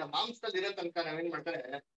 ಯಾಕೆಂತಂದ್ರೆ ನಮ್ಮ ಮಾಂಸದಲ್ಲಿ ಇರೋ ತನಕ ನಾವೇನ್ ಮಾಡ್ತಾರೆ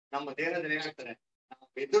ನಮ್ಮ ದೇಹದಲ್ಲಿ ಏನಾಗ್ತಾರೆ ನಾವು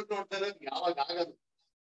ಎದುರು ನೋಡ್ತಾ ಇರೋದು ಯಾವಾಗ ಆಗೋದು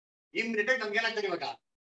ಇಮ್ಮಿಡಿಯೇಟ್ ನಮ್ಗೆ ಏನಾಗ್ತದೆ ಇವಾಗ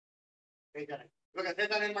ಬೇಜಾರ. ಇವಾಗ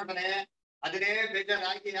ಸೇತಾನ್ ಏನ್ ಮಾಡ್ತಾನೆ ಅದನ್ನೇ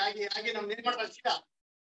ಬೇಜಾರಾಗಿ ಆಗಿ ಆಗಿ ನಮ್ಗೆ ಏನ್ ಮಾಡ್ತಾರೆ ಸೀದಾ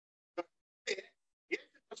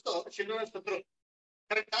ಶಿಲ್ವನ ಸತ್ರು.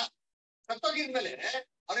 ಕರೆಕ್ಟಾ? ಸತ್ತೋಗಿದ್ಮೇಲೆ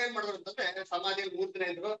ಅವ್ರೇನ್ ಮಾಡಿದ್ರು ಅಂತಂದ್ರೆ ಸಮಾಧಿಯಲ್ಲಿ 3 ದಿನ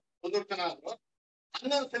ಇದ್ರು, 100 ಜನ ಆದ್ರು.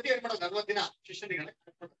 11 ಸತಿ ಏನ್ ಮಾಡೋದು 40 ದಿನ ಶಿಷ್ಯನಿಗೆಲ್ಲ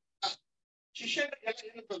ಶಿಷ್ಯರಿಗೆಲ್ಲ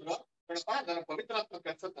ಏನಂತಂದ್ರು, ನೋಡಪ್ಪ ನನ್ನ ಪವಿತ್ರಾತ್ಮ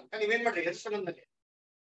ಕಳ್ಸೋ ತನಕ ನೀವೇನ್ ಮಾಡ್ರಿ ಯೆರೂಸಲೇಮಿನಲ್ಲಿ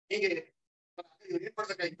ಹೀಗೆ ಇವ್ರು ಏನ್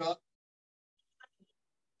ಮಾಡ್ಬೇಕಾಗಿತ್ತು?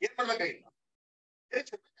 ಏನ್ ಮಾಡ್ಬೇಕಾಗಿತ್ತು?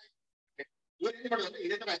 ಇವ್ರು ಏನ್ ಮಾಡೋದು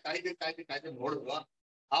ಇದೇ ತರ ಕಾಯ್ದು ನೋಡಿದ್ರು.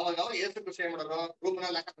 ಆವಾಗ ಯೇಸು ಕ್ರಿಸ್ತ ಏನ್ ಮಾಡೋರು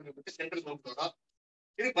ರೂಮ್ನಲ್ಲಿ ಹಾಕಿ ಸೆಂಟ್ರಲ್ ಹೋಗ್ಬಿಡೋರು,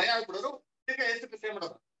 ಇದಕ್ಕೆ ಭಯ ಆಗ್ಬಿಡೋರು. ತಿರ್ಗಾ ಯೇಸು ಕ್ರಿಸ್ತ ಏನ್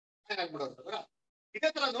ಮಾಡೋರು ಆಗ್ಬಿಡೋರು. ಇದೇ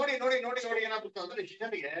ತರ ನೋಡಿ ನೋಡಿ ನೋಡಿ ನೋಡಿ ಏನಾಗ್ಬಿಡ್ತು ಅಂದ್ರೆ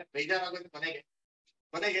ಶಿಷ್ಯನಿಗೆ ಬೇಜಾರಾಗೋದು.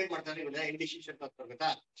 ಕೊನೆಗೆ ಏನ್ ಮಾಡ್ತಾರೆ ಇವೆಲ್ಲ ಇಂಡಿ ಶಿಷ್ಯರ್ ಗೊತ್ತಾ?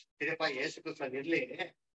 ತಿರಪ್ಪ ಯೇಸು ಕ್ರಿಸ್ತ ಇರ್ಲಿ,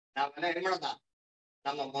 ನಾವೆಲ್ಲ ಏನ್ ಮಾಡೋಣ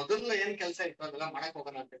ನಮ್ಮ ಮೊದಲು ಏನ್ ಕೆಲಸ ಇತ್ತು ಅದೆಲ್ಲ ಮಾಡಕ್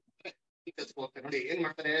ಹೋಗೋಣ ಅಂತ ಹೇಳ್ತಾರೆ. ಈ ಕೆಲ್ಸಕ್ಕೆ ಹೋಗ್ತಾರೆ. ನೋಡಿ ಏನ್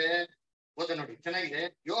ಮಾಡ್ತಾರೆ ಓದ ನೋಡಿ ಚೆನ್ನಾಗಿದೆ.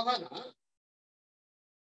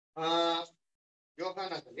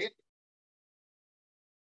 ಯೋಹಾನದಲ್ಲಿ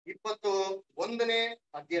 21ನೇ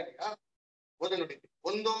ಅಧ್ಯಾಯ ಓದ ನೋಡಿ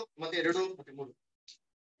 1 ಮತ್ತೆ 2 ಮತ್ತೆ 3.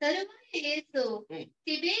 ತರುವಾಯ ಯೇಸು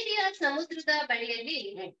ತಿಬೇರಿಯ ಸಮುದ್ರದ ಬಳಿಯಲ್ಲಿ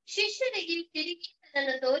ಶಿಷ್ಯರಿಗೆ ತಿರುಗಿ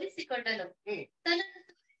ತನ್ನನ್ನು ತೋರಿಸಿಕೊಂಡನು. ತನ್ನನ್ನು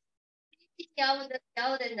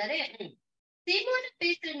ಯಾವುದೆಂದರೆ ಸೀಮೋನ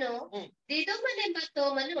ಪೇತ್ರನು ದಿದುಮನೆಂಬ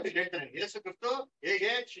ತೋಮನು ಹೇಳ್ತಾರೆ ಯೇಸು ಕ್ರಿಸ್ತು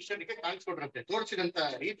ಹೇಗೆ ಶಿಷ್ಯನಿಗೆ ಕಾಣಿಸ್ಕೊಡ್ರಂತೆ, ತೋರಿಸಿದಂತ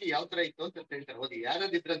ರೀತಿ ಯಾವ ತರ ಇತ್ತು ಅಂತ ಹೇಳ್ತಾರೆ. ಓದಿ,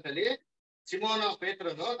 ಯಾರದಿದ್ರಂತಲ್ಲಿ? ಸಿಮೋನ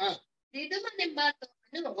ಪೇತ್ರನು, ದಿದುಮನೆಂಬ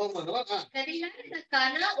ತೋಮನು, ತೋಮನು, ಗಲಿಲಾಯದ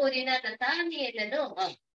ಕಾನಾ ಊರಿನ ನತಾನಿಯೇಲನು,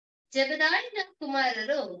 ಜೆಬೆದಾಯನ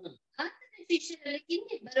ಕುಮಾರರು, ಆತನ ಶಿಷ್ಯರಲ್ಲಿ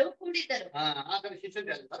ಇನ್ನಿಬ್ಬರು ಕೂಡಿದ್ದರು. ಆತನ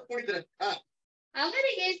ಶಿಷ್ಯರೆಲ್ಲರೂ ಕೂಡಿದ್ರು.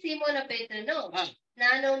 ಅವರಿಗೆ ಸೀಮೋನ ಪೇತ್ರನು,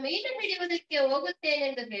 ನಾನು ಮೀನು ಹಿಡಿಯುವುದಕ್ಕೆ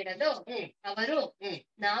ಹೋಗುತ್ತೇನೆಂದು ಹೇಳಲು ಅವರು,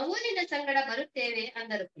 ನಾವು ನಿನ್ನ ಸಂಗಡ ಬರುತ್ತೇವೆ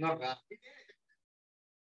ಅಂದರು. ನೋಡ್ರ,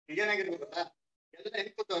 ಈಗೇನಾಗಿರ್ಬೋದ? ಎಲ್ಲ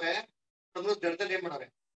ಹೆಂಗ್ ಕೂತವ್ರೆ? ಸಮುದ್ರ ಜಲದಲ್ಲಿ ಏನ್ ಮಾಡವ್ರೆ?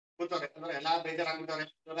 ಕೂತವ್ರೆ ಅಂದ್ರೆ ಎಲ್ಲಾ ಬೇಜಾರಾಗ್ಬಿಟ್ಟವ್ರೆ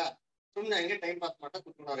ಅಲ್ಲ, ಸುಮ್ನೆ ಹಂಗೆ ಟೈಮ್ ಪಾಸ್ ಮಾಡ್ತಾ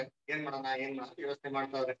ಕೂತ್ಕೊಂಡವ್ರೆ. ಏನ್ ಮಾಡೋಣ ವ್ಯವಸ್ಥೆ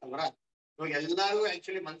ಮಾಡ್ತಾವ್ರೆ ಅಂದ್ರ ಇವಾಗ ಎಲ್ಲಾರು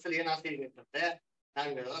ಆಕ್ಚುಲಿ ಮನ್ಸಲ್ಲಿ ಏನ್ ಆಸೆ ಇದೆ ಅಂತಂದ್ರೆ,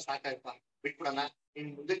 ನಾವ್ ಸಾಕಾಯ್ಪ ಬಿಟ್ಬಿಡೋಣ, ಇನ್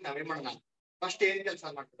ಮುಂದಕ್ಕೆ ನಾವೇನ್ ಮಾಡೋಣ, ಫಸ್ಟ್ ಏನ್ ಕೆಲಸ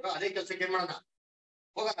ಮಾಡ್ತಿದ್ರು ಅದೇ ಕೆಲ್ಸಕ್ಕೆ ಏನ್ ಮಾಡೋಣ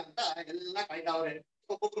ಹೋಗೋಣ ಅಂತ ಎಲ್ಲಾ ಕಾಯ್ತಾವ್ರೆ.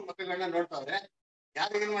 ಒಬ್ಬೊಬ್ರು ಮಕ್ಕಳನ್ನ ನೋಡ್ತಾವ್ರೆ.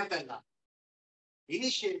 ಯಾರು ಏನ್ ಮಾಡ್ತಾ ಇಲ್ಲ,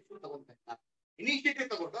 ಇನಿಷಿಯೇಟಿವ್ ತಗೊಂತಾ ಇಲ್ಲ. ಇನಿಷಿಯೇಟಿವ್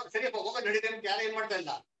ತಗೊಂಡು ಸರಿಯಪ್ಪ ಹೋಗೋ ನಡೀದೆ ಅಂತ ಯಾರು ಏನ್ ಮಾಡ್ತಾ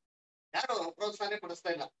ಇಲ್ಲ, ಯಾರು ಪ್ರೋತ್ಸಾಹನೆ ಪಡಿಸ್ತಾ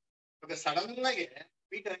ಇಲ್ಲ. ಇವಾಗ ಸಡನ್ ಆಗಿ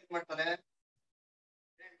ಪೀಟರ್ ಏನ್ ಮಾಡ್ತಾರೆ,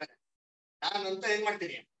 ಹೇಳ್ತಾರೆ ನಾನಂತ ಏನ್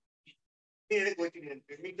ಮಾಡ್ತೀನಿ, ಹೇಳಕ್ ಹೋಗ್ತೀನಿ ಅಂತ.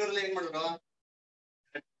 ಮಿಕ್ಕವರೆಲ್ಲ ಏನ್ ಮಾಡಿದ್ರು,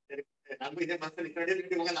 ನಮ್ಗೂ ಇದೇ ಮನಸ್ಸಲ್ಲಿ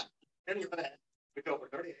ಹೋಗಲ್ಲ ಏನ್ ಮಾಡ್ತಾರೆ, ಬಿಟ್ಟು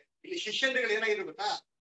ಹೋಗ್ಬಿಟ್ಟು. ನೋಡಿ ಇಲ್ಲಿ ಶಿಷ್ಯರುಗಳು ಏನಾಗಿದ್ರು ಗೊತ್ತಾ,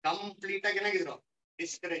 ಕಂಪ್ಲೀಟ್ ಆಗಿ ಏನಾಗಿದ್ರು,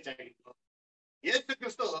 ಡಿಸ್ಕರೇಜ್ ಆಗಿದ್ರು. ಯೇಸು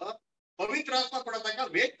ಕ್ರಿಸ್ತು ಪವಿತ್ರಾತ್ಮ ಕೊಡತಕ್ಕ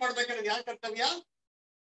ವೇಟ್ ಮಾಡ್ಬೇಕಾದ್ರೆ ಯಾರ ಕರ್ತವ್ಯ?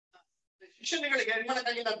 ಶಿಷ್ಯರುಗಳಿಗೆ ಏನ್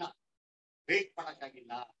ಮಾಡಕ್ಕಾಗಿಲ್ಲ, ಅದನ್ನ ವೇಟ್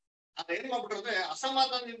ಮಾಡಕ್ಕಾಗಿಲ್ಲ. ಅದ ಏನ್ ಮಾಡ್ಬಿಟ್ರೆ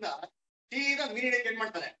ಅಸಮಾಧಾನದಿಂದ ತೀರಾ ಮೀನ್ ಹಿಡಿಯಕ್ಕೆ ಏನ್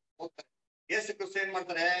ಮಾಡ್ತಾರೆ, ಹೋಗ್ತಾರೆ. ಯೇಸು ಕ್ರಿಸ್ತು ಏನ್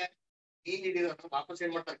ಮಾಡ್ತಾರೆ, ಮೀನ್ ಹಿಡಿದ ವಾಪಸ್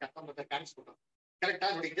ಏನ್ ಮಾಡ್ತಾರೆ, ಕರ್ಕೊಂಡ್ಬರ್ತಾರೆ ಕಾಣಿಸ್ಬಿಟ್ಟು. ಕರೆಕ್ಟಾ?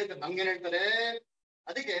 ನೋಡಿ ನಮ್ಗೇನ್ ಹೇಳ್ತಾರೆ,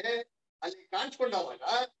 ಅದಕ್ಕೆ ಅಲ್ಲಿ ಕಾಣಿಸ್ಕೊಂಡವಾಗ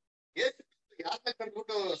ಯೇಸು ಕ್ರಿಸ್ತು ಯಾರನ್ನ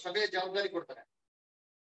ಕರ್ಬಿಟ್ಟು ಸಭೆಯ ಜವಾಬ್ದಾರಿ ಕೊಡ್ತಾರೆ,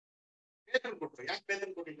 ಪೇತ್ರನ್ ಕೊಟ್ರು. ಯಾಕೆ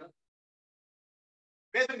ಪೇತ್ರನ್ ಕೊಟ್ಟಿಲ್ಲ?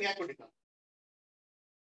 ಪೇತ್ರನ್ ಯಾಕೆ ಕೊಟ್ಟಿಲ್ಲ?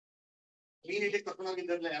 ಮೀನ್ ಹಿಡಿಯಕ್ಕೆ ಕರ್ಕೊಂಡು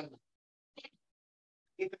ಹೋಗಿದ್ದಾರಲ್ಲ ಯಾರನ್ನ,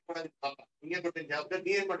 ಕೊಡೋದಿಲ್ಲ ಪಾಪ, ಹಿಂಗೆ ಕೊಟ್ಟಿದ್ದ ಜವಾಬ್ದಾರಿ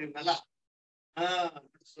ನೀವೇನ್ ಮಾಡಿದ್ನಲ್ಲ.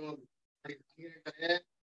 ಹೇಳ್ತಾರೆ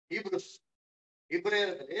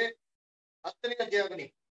ಇಬ್ರಿಯರಲ್ಲಿ 10ನೇ ಅಧ್ಯಾಯ ಬನ್ನಿ.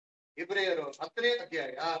 ಇಬ್ರಿಯರು 10ನೇ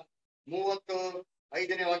ಅಧ್ಯಾಯ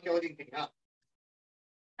 35ನೇ ವಾಕ್ಯ ಓದಿಂತೀನಿ.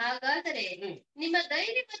 ಹಾಗಾದರೆ ನಿಮ್ಮ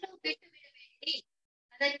ಧೈರ್ಯವನ್ನು ಬಿಟ್ಟು ಬಿಡಬೇಡಿ,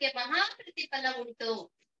 ಅದಕ್ಕೆ ಮಹಾ ಪ್ರತಿಫಲ ಉಂಟು.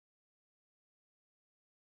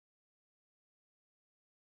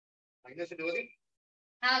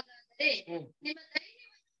 ಹಾಗಾದರೆ ನಿಮ್ಮ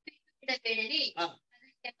ಧೈರ್ಯವನ್ನು ಬಿಟ್ಟು ಬಿಡಬೇಡಿರಿ,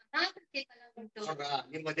 ಅದಕ್ಕೆ ಮಹಾ ಪ್ರತಿಫಲ ಉಂಟು.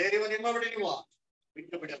 ನಿಮ್ಮ ಧೈರ್ಯವನ್ನು ಏನ್ ಮಾಡ್ಬೇಡಿ, ನೀವು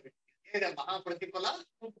ಬಿಟ್ಟು ಬಿಡಬೇಡಿ, ಮಹಾ ಪ್ರತಿಫಲ.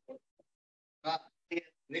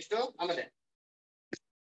 ನೆಕ್ಸ್ಟ್ ಆಮೇಲೆ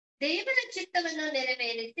ದೇವರ ಚಿತ್ತವನ್ನು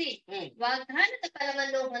ನೆರವೇರಿಸಿ ವಾಗ್ದಾನದ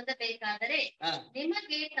ಫಲವನ್ನು ಹೊಂದಬೇಕಾದರೆ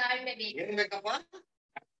ನಿಮಗೆ ತಾಳ್ಮೆ ಬೇಕು. ಏನ್ ಬೇಕಪ್ಪ?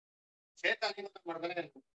 ಮಾಡ್ತಾನೆ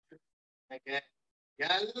ಯಾಕೆ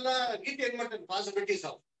ಎಲ್ಲ ರೀತಿ ಏನ್ ಮಾಡ್ತಾನೆ, ಪಾಸಿಬಿಲಿಟೀಸ್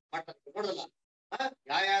ಮಾಡ್ತಾನೆ. ನೋಡಲ್ಲ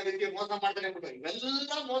ಯಾವ ರೀತಿ ಮೋಸ ಮಾಡ್ತಾನೆ ಅಂದ್ಬಿಟ್ಟು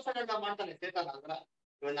ಇವೆಲ್ಲ ಮೋಸಗಳನ್ನ ಮಾಡ್ತಾನೆ ಚೇತನ. ಅಂದ್ರ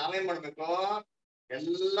ಇವಾಗ ನಾವೇನ್ ಮಾಡ್ಬೇಕು,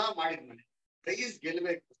 ಎಲ್ಲಾ ಮಾಡಿದ್ಮೇಲೆ ಪ್ರೈಸ್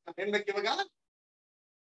ಗೆಲ್ಬೇಕು. ಏನ್ ಬೇಕು ಇವಾಗ?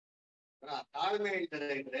 ತಾಳ್ಮೆ ಹೇಳ್ತಾರೆ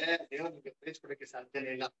ಇದ್ರೆ ದೇವರಿಗೆ ಪ್ರೈಸ್ ಕೊಡಕ್ಕೆ ಸಾಧ್ಯನೇ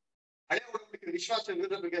ಇಲ್ಲ. ಹಳೆ ಒಡಂಬಡಿಕೆ ವಿಶ್ವಾಸ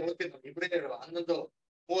ವಿರುದ್ಧ ಬಗ್ಗೆ ಓದ್ತೀವಿ ನಾವು. ಇಬ್ರಿಯರು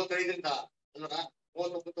 11:35 ಅಲ್ವರ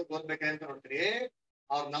 39 ಓದ್ಬೇಕಂತ ನೋಡ್ತೀರಿ.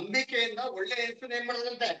 ಅವ್ರ ನಂಬಿಕೆಯಿಂದ ಒಳ್ಳೆ ಹೆಸರು ಏನ್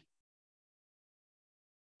ಮಾಡೋದಂತೆ,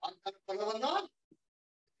 ಫಲವನ್ನು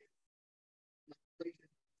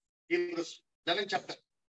 11 ಚಾಪ್ಟರ್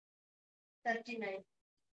 39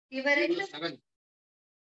 ಇವರೆಲ್ಲ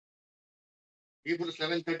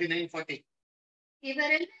 11:39-40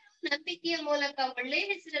 ಇವರೆಲ್ಲರೂ ನಂಬಿಕೆಯ ಮೂಲಕ ಒಳ್ಳೆಯ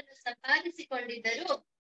ಹೆಸರನ್ನು ಸಂಪಾದಿಸಿಕೊಂಡಿದ್ದರು,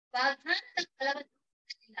 ವಾಗ್ದಾನದ ಫಲವನ್ನು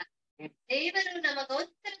ಹೊಂದಲಿಲ್ಲ. ದೇವರು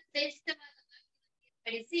ನಮಗೋಸ್ಕರ ಶ್ರೇಷ್ಠವಾದ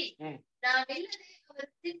ಏರ್ಪಡಿಸಿ ನಾವಿಲ್ಲದೆ ಅವರು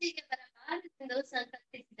ಸ್ಥಿತಿಗೆ ಬರಬಾರದೆಂದು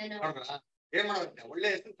ಸಂಕಲ್ಪಿಸಿದನು. ಏನ್ ಮಾಡೋದಂತೆ, ಒಳ್ಳೆ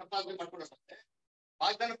ಹೆಸರು ಸಂಪಾದನೆ ಮಾಡ್ಕೊಡಂತೆ.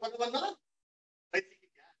 ವಾಗ್ದಾನ ಫಲವನ್ನು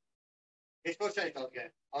ರೈತಿದ್ಯಾ? ಎಷ್ಟು ವರ್ಷ ಆಯ್ತು ಅವ್ರಿಗೆ?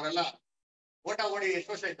 ಅವರೆಲ್ಲ ಓಟ ಓಡಿ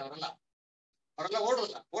ಎಷ್ಟು ವರ್ಷ ಆಯ್ತು? ಅವರೆಲ್ಲ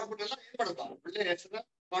ಓಡೋಲ್ಲ, ಓಡ್ಬಿಟ್ಟೆಲ್ಲ ಏನ್ ಮಾಡುದು, ಒಳ್ಳೆ ಹೆಸರು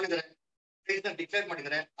ತಗೊಂಡಿದ್ದಾರೆ, ಪ್ರೈಸ್ ಡಿಕ್ಲೇರ್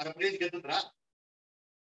ಮಾಡಿದ್ದಾರೆ. ಅದ್ರ ಪ್ರೈಸ್ ಗೆದ್ದಿದ್ರ?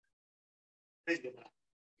 ಪ್ರೈಸ್ ಗೆದ್ರ?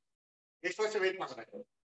 ಎಷ್ಟು ವರ್ಷ ವೇಟ್ ಮಾಡ್ಬೇಕು?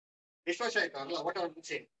 ಎಷ್ಟು ವರ್ಷ ಆಯ್ತು ಅವರೆಲ್ಲ ಓಟ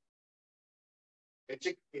ಮುಂಚೆ?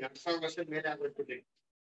 ಹೆಚ್ಚಿಗೆ 2000 ವರ್ಷದ ಮೇಲೆ ಆಗ್ಬಿಟ್ಬಿಟ್ರಿ.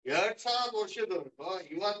 2000 ವರ್ಷದವರೆಗೂ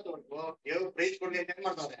ಇವತ್ತವರೆಗೂ ದೇವ್ರು ಪ್ರೈಸ್ ಕೊಡ್ಲಿ ಅಂತ ಏನ್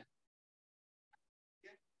ಮಾಡ್ತಾರೆ?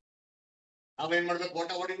 ನಾವೇನ್ ಮಾಡ್ಬೇಕು?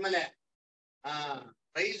 ಓಟ ಓಡಿದ್ಮೇಲೆ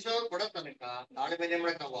ಪ್ರೈಸ್ ಕೊಡೋ ತನಕ ನಾಳೆ ಮೇಲೆ ಏನ್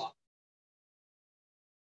ಮಾಡಕ್ ನಾವು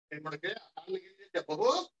ಏನ್ ಮಾಡಕ್ಕೆ ಬಹು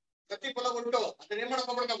ಪ್ರತಿಫಲ ಉಂಟು. ಅದನ್ನ ಏನ್ ಮಾಡಕ್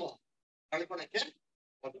ಹೋಗ್ಬೇಡ ನಾವು ಕಳ್ಕೊಳಕ್ಕೆ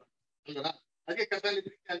ಹೋಗ್ಬೇಡ ಅಲ್ವರ. ಅದಕ್ಕೆ ಕರ್ತನಲ್ಲಿ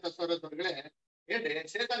ಪ್ರೀತಿ ಅಂತ ಸೋದರಗಳೇ ಏನ್ರಿ,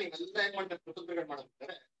 ಸೇತಾನ ನೀವೆಲ್ಲ ಏನ್ ಮಾಡ್ತಾರೆ, ಕುತಂತ್ರಗಳು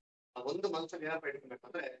ಮಾಡಬೇಕಾದ್ರೆ ಒಂದು ಮನಸ್ಸಲ್ಲಿ ಏನಪ್ಪ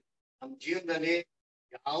ಇಟ್ಕೊಬೇಕಂದ್ರೆ, ನಮ್ ಜೀವನದಲ್ಲಿ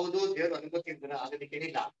ಯಾವುದೂ ದೇವ್ರ ಅನುಮತಿ ಇದ್ರೆ ಆಗಲಿಕ್ಕೆ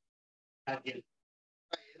ಏನಿಲ್ಲ, ಸಾಧ್ಯ ಇಲ್ಲ.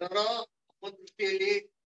 ಏನಾರೋ ನಮ್ಮ ದೃಷ್ಟಿಯಲ್ಲಿ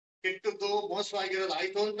ಕೆಟ್ಟದ್ದು ಮೋಸವಾಗಿರೋದು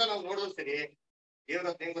ಆಯ್ತು ಅಂತ ನಾವು ನೋಡೋದು ಸರಿ, ದೇವರ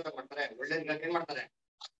ಏನ್ ಗೊತ್ತಾ ಮಾಡ್ತಾರೆ, ಒಳ್ಳೇದ್ಗಾಗಿ ಏನ್ ಮಾಡ್ತಾರೆ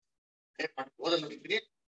ಓದನ್ನು ನೋಡಿದ್ರಿ.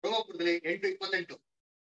 ರೋಮಾಪುರದಲ್ಲಿ 8:28,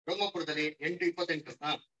 ರೋಮಾಪುರದಲ್ಲಿ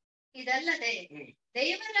 8:28. ಇದಲ್ಲದೆ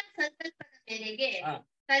ದೇವರ ಸಂಕಲ್ಪದ ಮೇರೆಗೆ ಹಾ.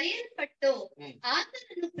 ಕರೆಯಲ್ಪಟ್ಟು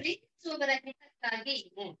ಆತನನ್ನು ಪ್ರೀತಿಸುವವರ ಹಿತಕ್ಕಾಗಿ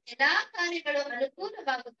ಎಲ್ಲಾ ಕಾರ್ಯಗಳು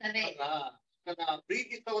ಅನುಕೂಲವಾಗುತ್ತವೆ.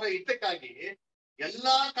 ಪ್ರೀತಿಸುವವರ ಹಿತಕ್ಕಾಗಿ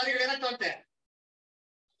ಎಲ್ಲಾ ಕಾರ್ಯಗಳೇನಾಗ್ತವಂತೆ.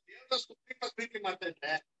 ದೇವರ ಸುಪ್ರೀಮ ಪ್ರೀತಿ ಮಾಡ್ತಾ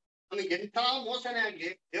ಇದ್ರೆ ನಮಗೆ ಎಂಥ ಮೋಸನೇ ಆಗಿ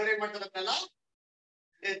ದೇವ್ರ ಏನ್ ಮಾಡ್ತಾರಲ್ಲ,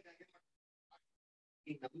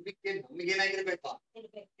 ಈ ನಂಬಿಕೆ ನಮ್ಗೇನಾಗಿರ್ಬೇಕು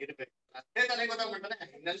ಇರ್ಬೇಕು. ಅಷ್ಟೇ ತಾನೇ ಗೊತ್ತಾಗ್ಬಿಡ್ತಾನೆ.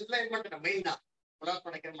 ಇನ್ನೆಲ್ಲ ಏನ್ ಮಾಡ್ತಾನೆ, ಮೈಂಡ್ ಪುರಾತ್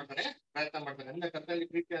ಮಾಡಕ್ಕೆ ಏನ್ ಮಾಡ್ತಾನೆ, ಪ್ರಯತ್ನ ಮಾಡ್ತಾನೆ. ನನ್ನ ಕರ್ತನಲ್ಲಿ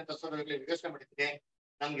ಪ್ರೀತಿ ಅಂತ ಸೋದರಗಳಿಗೆ ಯೋಚನೆ ಮಾಡಿದ್ರೆ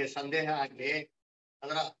ನಮ್ಗೆ ಸಂದೇಹ ಆಗ್ಲಿ,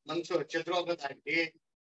 ಅದರ ಮನ್ಸು ಚದ್ರ ಹೋಗೋದಾಗ್ಲಿ,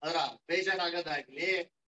 ಅದರ ಬೇಜಾರಾಗೋದಾಗ್ಲಿ,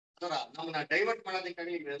 ಅದರ ನಮ್ಮನ್ನ ಡೈವರ್ಟ್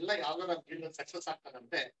ಮಾಡೋದಕ್ಕಾಗ್ಲಿ, ಇವೆಲ್ಲ ಯಾವ್ದಾರ ಜೀವನ ಸಕ್ಸಸ್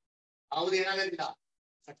ಆಗ್ತಾರಂತೆ ಅವ್ರು ಏನಾಗೋದಿಲ್ಲ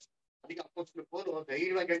ಸಕ್ಸಸ್. ಅದಕ್ಕೆ ಅಪ್ಪೋಸ್ಟಲ್ ಪೌಲು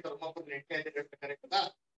ಧೈರ್ಯವಾಗಿ ಹೇಳ್ತಾರೆ, ರೋಮಾಪುರ 8:5 ಹೇಳ್ಬೇಕಾರೆ కదా,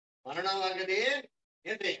 ಮರಣವಾಗದೆ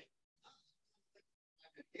ಏನ್ರಿ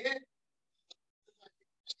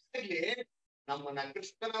ನಮ್ಮನ್ನ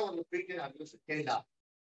ಕ್ರಿಸ್ತನ ಒಂದು ಪ್ರೀತಿನ ಅನುಸರಿಸಿಲ್ಲ.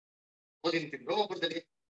 ಓದಿರ್ತೀನಿ ರೋಮಾಪುರದಲ್ಲಿ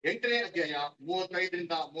 8ನೇ ಅಧ್ಯಾಯ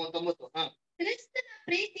 35ರಿಂದ 39. ಕ್ರಿಸ್ತನ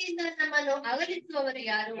ಪ್ರೀತಿಯಿಂದ ನಮ್ಮನ್ನು ಅಗಲಿಸುವವರು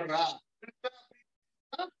ಯಾರು? ಕ್ರಿಸ್ತನ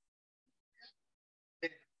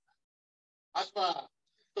ಅಥವಾ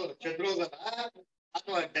ಚದ್ರೋಗದ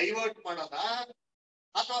ಅಥವಾ ಡೈವರ್ಟ್ ಮಾಡೋದ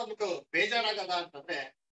ಅಥವಾ ಒಂದು ಬೇಜಾರಾಗದ ಅಂತಂದ್ರೆ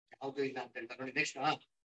ಯಾವ್ದು ಇಲ್ಲ ಅಂತ ಹೇಳ್ತಾರೆ ನೋಡಿ. ನೆಕ್ಸ್ಟ್,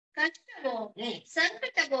 ಕಷ್ಟವೋ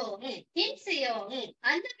ಸಂಕಟವೋ ಹಿಂಸೆಯೋ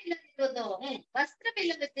ಅನ್ನವಿಲ್ಲದಿರುವುದು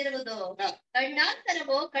ವಸ್ತ್ರವಿಲ್ಲದಿರುವುದು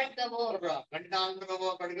ಗಂಡಾಂತರವೋ ಖಡ್ಗವೋ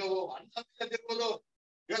ಅನ್ನವಿಲ್ಲದಿರ್ಬೋದು.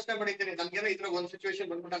 ಯೋಚನೆ ಮಾಡಿದ್ದೀನಿ, ನಮ್ಗೇನೋ ಇದ್ರ ಒಂದ್ ಸಿಚುವೇಶನ್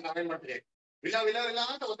ಬಂದ್ಬಿಟ್ಟಾಗ ನಾವೇನ್ ಮಾಡ್ತೀರಿ, ಇಲ್ಲ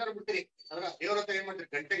ಅಂತ ಒತ್ತಾರ ಬಿಡ್ತೀರಿ. ಅದ್ರ ದೇವ್ರ ಹತ್ರ ಏನ್ ಮಾಡ್ತೀರಿ,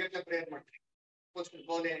 ಗಂಟೆ ಪ್ರೇಯರ್ ಮಾಡ್ತೀರಿ.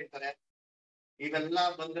 ಬೋಲ್ ಏನ್ ಹೇಳ್ತಾರೆ, ಇವೆಲ್ಲ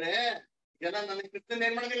ಬಂದ್ರೆ ಇದೆಲ್ಲ ನನಗೆ ಕ್ರಿಸ್ತನ್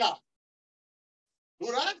ಏನ್ ಮಾಡೋದಿಲ್ಲ,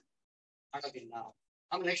 ದೂರ ಮಾಡೋದಿಲ್ಲ.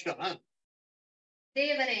 ಆಮೇಲೆ ನೆಕ್ಸ್ಟ್,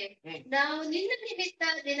 ದೇವರೇ ನಾವು ನಿನ್ನ ನಿಮಿತ್ತ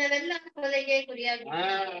ದಿನವೆಲ್ಲ ಕೊಲೆಗೆ ಗುರಿಯಾಗಿ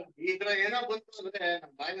ಈ ತರ ಏನೋ ಬಂತು ಅಂದ್ರೆ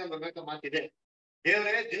ನಮ್ ಬಾಯಿನ ಬರ್ಬೇಕ ಮಾತಿದೆ.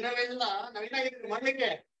 ದೇವರೇ ದಿನವೆಲ್ಲ ನಾವೇನಾಗಿದ್ದೀರಿ, ಮಾಡ್ಲಿಕ್ಕೆ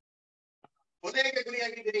ಕೊಲೆಗೆ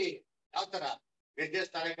ಗುರಿಯಾಗಿದ್ದೀರಿ. ಯಾವ ತರ ಗೆಜ್ಜೆ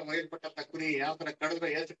ಸ್ಥಾನಕ್ಕೆ ಒಯ್ಯಲ್ಪಟ್ಟಂತ ಕುರಿ ಯಾವ ತರ ಕಡಿದ್ರೆ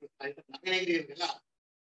ನಾವೇನಾಗಿದ್ದೀವಿಲ್ಲ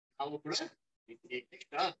ನಾವು ಕೂಡ.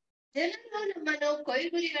 ನೆಕ್ಸ್ಟ್, ಜನರು ನಮ್ಮನ್ನು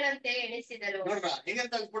ಕೊಯ್ಗುರಿಗಳಂತೆ ಎಣಿಸಿದರು. ನೋಡ್ರ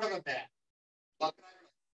ಹೆಂಗಂತ ಅನ್ಕೊಡೋದಂತೆ, ಬರ್ತೀವಿ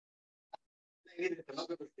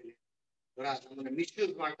ನಮ್ಮನ್ನ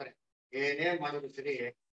ಮಿಸ್ಯೂಸ್ ಮಾಡ್ತಾರೆ. ಏನೇ ಮಾಡೋದು ಸರಿ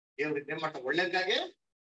ದೇವ್ರ ಏನ್ ಮಾಡ್ತಾರೆ, ಒಳ್ಳೇದಾಗೆ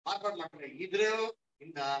ಮಾಡ್ತಾರೆ. ಇದ್ರ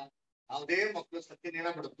ಇಂದ ಯಾವುದೇ ಮಕ್ಕಳು ಸತ್ಯನೇನ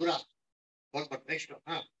ಮಾಡೋದು ದೂರ ಹೋಗ್ಬಾರ್ದು. ನೆಕ್ಸ್ಟ್,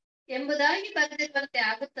 ಎಂಬುದಾಗಿ ಬರೆದಿರುವಂತೆ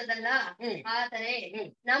ಆಗುತ್ತದಲ್ಲ. ಆದರೆ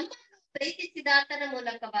ನಮ್ಮನ್ನು ಪ್ರೀತಿಸಿದಾತನ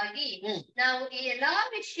ಮೂಲಕವಾಗಿ ನಾವು ಈ ಎಲ್ಲಾ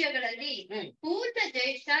ವಿಷಯಗಳಲ್ಲಿ ಪೂರ್ಣ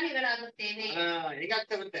ಜಯಶಾಲಿಗಳಾಗುತ್ತೇವೆ.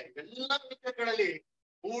 ಹೇಗಾಗ್ತದಂತೆ ಎಲ್ಲಾ ವಿಷಯಗಳಲ್ಲಿ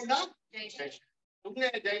ಪೂರ್ಣ ಜಯಶಾಲಿ. ಸುಮ್ಮನೆ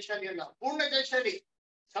ಜಯಶಾಲಿ ಅಲ್ಲ, ಪೂರ್ಣ ಜಯಶಾಲಿ,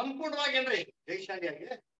 ಸಂಪೂರ್ಣವಾಗಿ ಏನ್ರಿ ಜಯಶಾಲಿಯಾಗಿ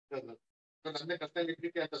ನನ್ನ ಕರ್ತವ್ಯ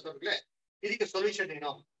ಪ್ರೀತಿ ಅಂತ ಸೋರ್ಗಳೇ. ಇದಕ್ಕೆ ಸೊಲ್ಯೂಷನ್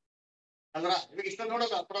ಏನು ಅಂದ್ರ ಇವಾಗ ಇಷ್ಟ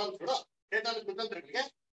ನೋಡೋದು ಅಪರಾಧಗಳು ಚೇತನ ಕುತಂತ್ರಗಳಿಗೆ.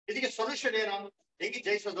 ಇದಕ್ಕೆ ಸೊಲ್ಯೂಷನ್ ಏನು, ಹೇಗೆ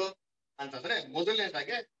ಜಯಿಸೋದು ಅಂತಂದ್ರೆ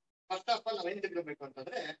ಮೊದಲನೇದಾಗೆ ಫಸ್ಟ್ ಆಫ್ ಆಲ್ ನಾವ್ ಏನ್ ತಿಳ್ಕೊಬೇಕು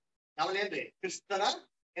ಅಂತಂದ್ರೆ ನಾವೇನ್ರಿ ಕ್ರಿಸ್ತನ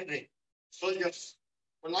ಏನ್ರಿ ಸೋಲ್ಜರ್ಸ್.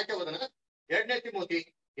 ಒಂದ್ ವಾಕ್ಯ ಓದೋಣ, 2ನೇ ತಿಮೋತಿ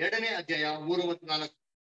 2ನೇ ಅಧ್ಯಾಯ 3 ಮತ್ತು 4.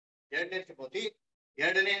 2ನೇ ತಿಮೋತಿ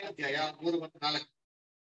 2ನೇ ಅಧ್ಯಾಯ 3 ಮತ್ತು 4.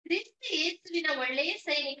 ಕ್ರಿಸ್ತ ಯೇಸುವಿನ ಒಳ್ಳೆಯ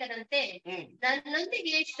ಸೈನಿಕನಂತೆ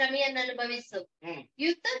ನನ್ನೊಂದಿಗೆ ಶ್ರಮೆಯನ್ನು ಅನುಭವಿಸು.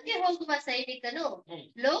 ಯುದ್ಧಕ್ಕೆ ಹೋಗುವ ಸೈನಿಕನು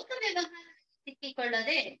ಲೋಕ ವ್ಯವಹಾರದಲ್ಲಿ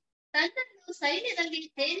ಸಿಕ್ಕಿಕೊಳ್ಳದೆ ತನ್ನನ್ನು ಸೈನ್ಯದಲ್ಲಿ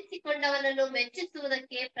ಸೇರಿಸಿಕೊಂಡವನನ್ನು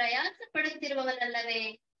ಮೆಚ್ಚಿಸುವುದಕ್ಕೆ ಪ್ರಯಾಸ ಪಡುತ್ತಿರುವವನಲ್ಲವೇ?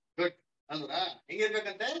 ಗುಡ್ ಅಲ್ವಾ?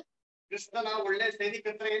 ಹೆಂಗಿರ್ಬೇಕಂತೆ, ಕ್ರಿಸ್ತನ ಒಳ್ಳೆ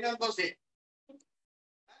ಸೈನಿಕಂತ್ರ ಏನು ಅನುಭವಿಸಿ,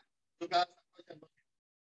 ಸುಖ ಸಂತೋಷ ಅನುಭವಿಸಿ,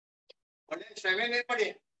 ಒಳ್ಳೆ ಶ್ರಮೆನೇ ಪಡಿ.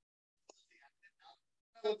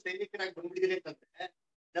 ಸೈನಿಕರಾಗಿ ಬಂದ್ಬಿಟ್ಟಿದೀರಿ ಅಂತಂದ್ರೆ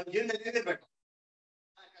ನಮ್ ಜೀವನದಲ್ಲಿ ಏನಿರ್ಬೇಕು,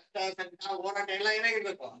 ಕಷ್ಟ ಸಂಕಟ ಹೋರಾಟ ಎಲ್ಲ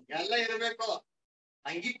ಏನಾಗಿರ್ಬೇಕು, ಎಲ್ಲ ಇರಬೇಕು.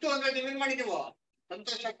 ಹಂಗಿತ್ತು ಅಂದ್ರೆ ನೀವೇನ್ ಮಾಡಿದೀವೋ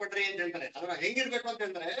ಸಂತೋಷ ಪಡ್ರಿ ಅಂತ ಹೇಳ್ತಾರೆ. ಅದ್ರ ಹೆಂಗಿರ್ಬೇಕು ಅಂತ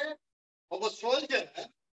ಹೇಳಿದ್ರೆ, ಒಬ್ಬ ಸೋಲ್ಜರ್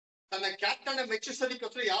ತನ್ನ ಕ್ಯಾಪ್ಟನ್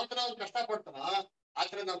ಮೆಚ್ಚಿಸೋದಕ್ಕೋಸ್ಕರ ಯಾವ ತರ ಅವ್ನು ಕಷ್ಟ ಪಡ್ತಾನೋ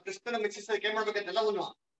ಆತರ ನಾವು ಕ್ರಿಸ್ತನ ಮೆಚ್ಚಿಸೋದಕ್ಕೆ ಏನ್ ಮಾಡ್ಬೇಕಂತ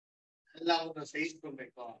ಎಲ್ಲವನ್ನ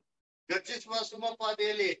ಸಹಿಸ್ಕೊಬೇಕು. ಗರ್ಜಿಸುವ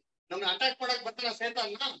ಸುಮೋಪಾದಿಯಲ್ಲಿ ನಮ್ನ ಅಟ್ಯಾಕ್ ಮಾಡಕ್ ಬರ್ತಾನ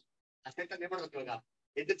ಸೇತಾನ್ನ, ಆ ಸೇತಾನ್ ಏನ್ ಮಾಡ್ಬೇಕು, ಇವಾಗ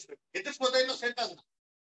ಎದುರಿಸ್ಬೇಕು. ಎದುರಿಸ್ಬೋದ ಇಲ್ಲ ಸೇತಾನ್ನ?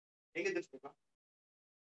 ಹೆಂಗ್ ಎದುರಿಸ್ಬೇಕು?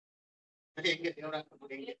 ಅದೇ ಹೆಂಗೆ ದೇವರ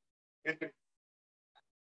ಹೆಂಗೆ ಹೇಳ್ಬೇಕು,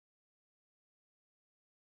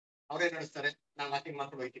 ಅವರೇ ನಡೆಸ್ತಾರೆ, ನಾನು ವಾಕ್ಯ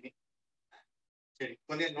ಮಾಡ್ಕೊಂಡು ಹೋಗ್ತೀನಿ. ಸರಿ,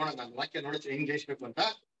 ಕೊನೆ ನೋಡೋಣ, ನಾನು ವಾಕ್ಯ ನೋಡಿದ್ರೆ ಹೆಂಗ್ ಜಯಿಸ್ಬೇಕು ಅಂತ.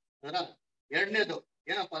 ಅದರ ಎರಡನೇದು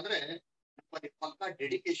ಏನಪ್ಪಾ ಅಂದ್ರೆ ಪಕ್ಕಾ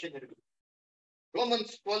ಡೆಡಿಕೇಶನ್ ಇರಬೇಕು.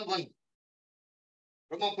 ರೋಮನ್ಸ್ 12:1,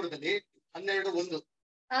 ರೋಮಾಪುರದಲ್ಲಿ 12:1.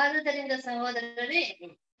 ಆದುದರಿಂದ ಸಹೋದರರೇ,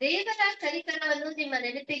 ದೇವರ ಕನಿಕರವನ್ನು ನಿಮ್ಮ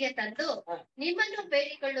ನೆನಪಿಗೆ ತಂದು ನಿಮ್ಮನ್ನು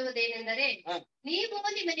ಬೇಡಿಕೊಳ್ಳುವುದೇನೆಂದರೆ, ನೀವು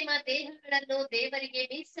ನಿಮ್ಮ ದೇಹಗಳನ್ನು ದೇವರಿಗೆ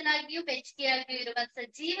ಮೀಸಲಾಗಿಯೂ ಮೆಚ್ಚುಗೆಯಾಗಿಯೂ ಇರುವ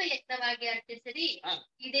ಸಜೀವ ಯಜ್ಞವಾಗಿ ಅರ್ಪಿಸಿರಿ.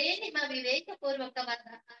 ಇದೇ ನಿಮ್ಮ ವಿವೇಕಪೂರ್ವಕವಾದ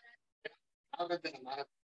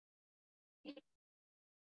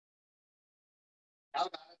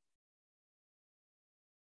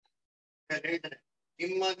ಹೇಳ್ತಾರೆ.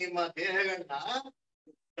 ನಿಮ್ಮ ದೇಹಗಳನ್ನ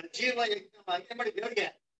ಸಜೀವ ಯಜ್ಞವಾಗಿ ಮಾಡಿ ದೇವ್ರಿಗೆ,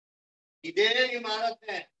 ಇದೇ ನಿಮ್ಮ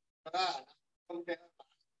ಆರಾಧನೆ.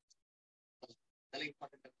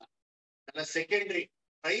 ಸೆಕೆಂಡ್ರಿ,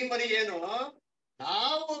 ಪ್ರೈಮರಿ ಏನು,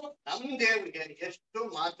 ನಾವು ನಮ್ ದೇವ್ರಿಗೆ ಎಷ್ಟು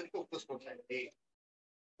ಮಾತ್ರಕ್ಕೆ ಒಪ್ಪಿಸ್ಕೊಡ್ತಾ ಇದ್ದೀವಿ.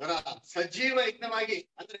 ಸಜೀವ ಯಜ್ಞವಾಗಿ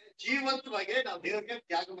ಅಂದ್ರೆ ಜೀವಂತವಾಗಿ ನಾವು ದೇವರಿಗೆ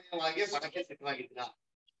ತ್ಯಾಗಮಯವಾಗಿ ಮಾಡಕ್ಕೆ ಸಿದ್ಧವಾಗಿದ್ದೀರಾ.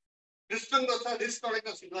 ಕ್ರಿಸ್ತನ್ಗೋಸ್ಕರ ರಿಸ್ಕ್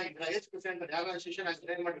ತೊಗೊಳಕ್ಕೆ ಸಿದ್ಧವಾಗಿದ್ದೀರಾ. ಎಷ್ಟು ಖುಷಿ ಯಾವ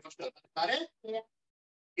ಶಿಷ್ಯನಾಗ್ತಾರೆ ಏನ್ ಮಾಡಿ ಫಸ್ಟ್ ಅಂತಾರೆ,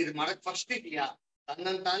 ಇದು ಮಾಡಕ್ ಫಸ್ಟ್ ಇದೆಯಾ,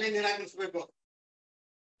 ತನ್ನನ್ನು ತಾನೇ ನಿರಾಕರಿಸ್ಬೇಕು.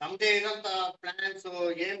 ನಮ್ದೇ ಇರೋಂತ ಪ್ಲಾನ್ಸ್,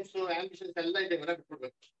 ಏಮ್ಸ್, ಆಂಬಿಷನ್ಸ್ ಎಲ್ಲ ಇದೆ, ಹೊರ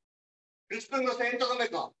ಬಿಟ್ಬಿಡ್ಬೇಕು. ಕ್ರಿಸ್ತನ್ಗೋಸ್ಕರ ಏನ್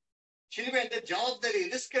ತಗೋಬೇಕು, ಶಿಲ್ವೆ ಅಂತ ಜವಾಬ್ದಾರಿ,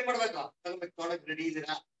 ರಿಸ್ಕ್ ಏನ್ ಮಾಡ್ಬೇಕು, ತಗೋಬೇಕು. ತೊಗೊಳಕ್ ರೆಡಿ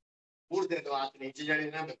ಇದೀರಾ, ಕೂಡ್ಬೇಕು, ಆತನ ಹೆಚ್ಚು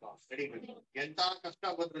ಜಡಿನ ಬೇಕು, ರೆಡಿ ಬೇಕು. ಎಂತ ಕಷ್ಟ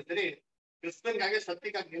ಬಂದ್ರು ಸರಿ ಕ್ರಿಸ್ತನ್ಗಾಗಿ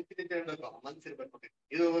ಸತ್ಯಕ್ಕಾಗಿ ನಿಂತಿದೆ ಅಂತ ಹೇಳ್ಬೇಕು, ಮನ್ಸಿರ್ಬೇಕು.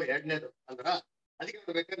 ಇದು ಎರಡನೇದು ಅಲ್ರ. ಅದಕ್ಕೆ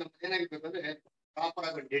ಬೇಕಾದ್ರೆ ನಮ್ಗೆ ಏನಾಗಿರ್ಬೇಕು ಅಂದ್ರೆ ಪ್ರಾಪರ್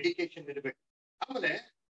ಆಗಿ ಡೆಡಿಕೇಶನ್ ಇರ್ಬೇಕು. ಆಮೇಲೆ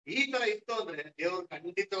ಈ ತರ ಇತ್ತು ಅಂದ್ರೆ ದೇವ್ರು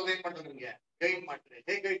ಖಂಡಿತವಾಗಿ ಏನ್ ಮಾಡ್ತಾರೆ, ನಮ್ಗೆ ಗೈಡ್ ಮಾಡ್ತಾರೆ.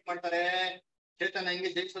 ಹೇಗೆ ಗೈಡ್ ಮಾಡ್ತಾರೆ, ಚೇತನ ಹೆಂಗೆ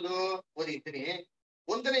ಜಯಿಸೋದು ಓದಿದ್ದೀನಿ.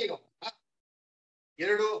 1ನೇ ಯೋಹಾನ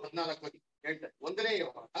 2:14 ಹೇಳ್ತಾರೆ. 1ನೇ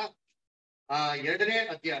ಯೋಹಾನ 2ನೇ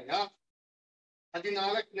ಅಧ್ಯಾಯ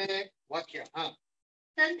 14ನೇ ವಾಕ್ಯ.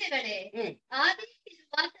 ತಂದೆಗಳೇ,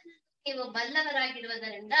 ಆದಿಯಲ್ಲಿ ನೀವು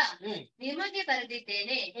ಬಲ್ಲವರಾಗಿರುವುದರಿಂದ ನಿಮಗೆ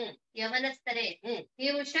ಬರೆದಿದ್ದೇನೆ. ಯವನಸ್ಥರೇ,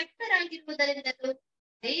 ನೀವು ಶಕ್ತರಾಗಿರುವುದರಿಂದಲೂ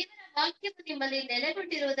ದೇವರ ವಾಕ್ಯವು ನಿಮ್ಮಲ್ಲಿ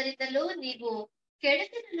ನೆಲೆಗೊಂಡಿರುವುದರಿಂದಲೂ ನೀವು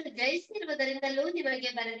ಕೆಡುಕನನ್ನು ಜಯಿಸಿರುವುದರಿಂದಲೂ ನಿಮಗೆ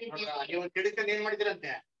ಬರೆದಿದ್ದೇನೆ. ನೀವು ಕೆಡುಕನ್ ಏನ್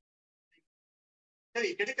ಮಾಡಿದಿರಂತೆ, ಸರಿ,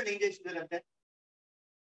 ಕೆಡುಕನ್ ಹೆಂಗ್ ಜಯಿಸಿದಿರಂತೆ,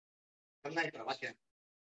 ಚೆನ್ನಾಗಿದ್ರ ವಾಕ್ಯ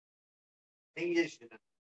ಹೆಂಗ್ ಜಯಿಸಿದ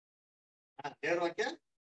ದೇವ್ರ ವಾಕ್ಯ.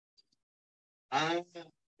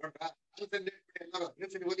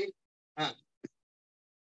 ಎಲ್ಲರೂ ಓದಿ.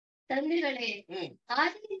 ತಂದೆಗಳೇ,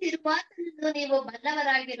 ಆದಿಯಲ್ಲಿರುವಾತನನ್ನು ನೀವು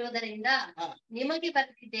ಬಲ್ಲವರಾಗಿರುವುದರಿಂದ ನಿಮಗೆ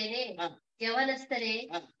ಬರೆದಿದ್ದೇನೆ. ಯವನಸ್ಥರೇ,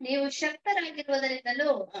 ನೀವು ಶಕ್ತರಾಗಿರುವುದರಿಂದಲೂ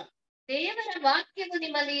ದೇವರ ವಾಕ್ಯವು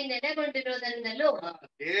ನಿಮ್ಮಲ್ಲಿ ನೆಲೆಗೊಂಡಿರುವುದರಿಂದಲೂ.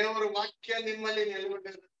 ದೇವರ ವಾಕ್ಯ ನಿಮ್ಮಲ್ಲಿ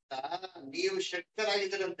ನೆಲೆಗೊಂಡಿರೋದ್ರಿಂದ ನೀವು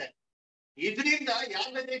ಶಕ್ತರಾಗಿದ್ದೀರಂತೆ. ಇದರಿಂದ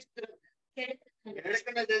ಯಾರನ್ನ ಜಯಿಸಿದಿರಂತೆ,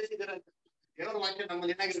 ಕೆಡುಕನ್ನ ಜಯಿಸಿದಿರಂತೆ. ದೇವರ ವಾಕ್ಯ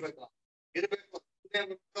ನಮ್ಮಲ್ಲಿ ಏನಾಗಿರ್ಬೇಕು, ಇರ್ಬೇಕು.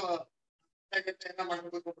 ಎಲ್ಲ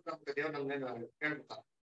ಮಾಡ್ಬೇಕು, ದೇವ್ರು ನಮ್ಗೆ ಕೇಳ್ಬೇಕ.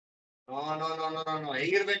 ನೋ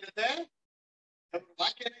ಹೇಗಿರ್ಬೇಕಂತೆ,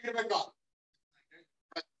 ವಾಕ್ಯ ಏನಾಗಿರ್ಬೇಕು,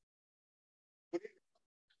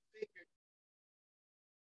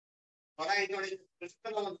 ಸ್ವರ ಇದು ನೋಡಿ,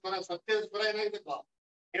 ಕ್ರಿಸ್ತನ ಒಂದು ಸ್ವರ, ಸತ್ಯದ ಸ್ವರ ಏನಾಗಿರ್ಬೇಕು,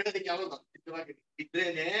 ಹೇಳೋದಕ್ಕೆ ಯಾವಾಗ ಸಿದ್ಧವಾಗಿ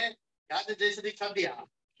ಇದ್ರೇನೆ ಯಾವ್ದು ಜಯಿಸೋದಿಕ್ ಸಾಧ್ಯ.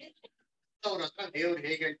 ಅವ್ರ ಹತ್ರ ದೇವ್ರು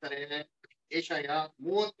ಹೇಗೆ ಹೇಳ್ತಾರೆ, ಏಷಯ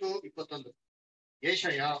 30:21.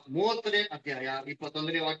 ಏಷಯ 30ನೇ ಅಧ್ಯಾಯ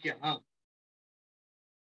 21ನೇ ವಾಕ್ಯ.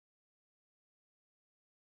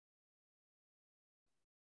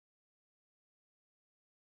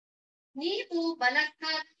 ನೀವು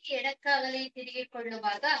ಬಲಕ್ಕಾಗಲಿ ಎಡಕ್ಕಾಗಲಿ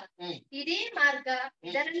ತಿರುಗಿಕೊಳ್ಳುವಾಗ ಇದೇ ಮಾರ್ಗ,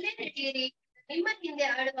 ಇದರಲ್ಲೇ ನಡೆಯಿರಿ. ನಿಮ್ಮ ಹಿಂದೆ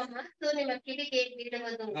ಆಡುವ ಮಾತು ನಿಮ್ಮ ಕಿವಿಗೆ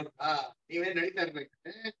ಬೀಳುವುದು. ನೀವೇನ್ ನಡೀತಾ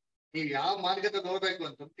ಇರ್ಬೇಕಂದ್ರೆ ನೀವ್ ಯಾವ ಮಾರ್ಗದ ನೋಡ್ಬೇಕು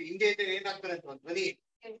ಅಂತ ಹಿಂದೆ ಇದ್ರೆ ಏನಾಗ್ತಾರೆ ಅಂತ ಒಂದು ಧ್ವನಿ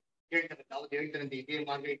ಹೇಳ್ತಾರೆ. ಯಾವ್ದು ಹೇಳ್ತಾರಂತೆ, ಇದೇ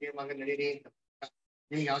ಮಾರ್ಗ ನಡೀರಿ ಅಂತ.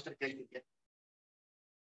 ನಿಮ್ಗೆ ಯಾವ ತರ ಕೇಳ್ತಿದ್ಯಾ,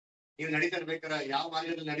 ನೀವು ನಡೀತಾ ಇರ್ಬೇಕಾರ ಯಾವ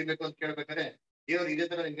ಮಾರ್ಗದಲ್ಲಿ ನಡಿಬೇಕು ಅಂತ ಕೇಳ್ಬೇಕಾರೆ ದೇವ್ರು ಇದೇ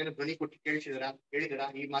ತರ ನಿಮ್ಗೇನು ಧ್ವನಿ ಕೊಟ್ಟು ಹೇಳಿದಿರಾ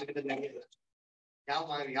ಈ ಮಾರ್ಗದಲ್ಲಿ ನಡೆಯಿದ್ರ?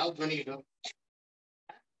 ಯಾವ ಧ್ವನಿ ಇದು?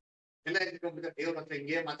 ಎಲ್ಲ ಇಟ್ಕೊಂಡ್ಬಿಟ್ರೆ ದೇವ್ರ ಹತ್ರ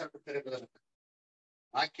ಹಿಂಗೇ ಮಾತಾಡ್ಬಿಡ್ತಾರೆ ಬರಲ್ಲ.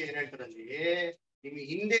 ವಾಕ್ಯ ಏನ್ ಹೇಳ್ತಾರಲ್ಲಿ, ನಿಮ್ಗೆ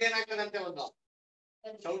ಹಿಂದೆ ಏನಾಗ್ತದಂತೆ ಒಂದು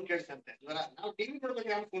ಸೌಂಡ್ ಕೇಳ್ಸಂತೆ. ನಾವು ಟಿವಿ ಕೊಡ್ಬೇಕು,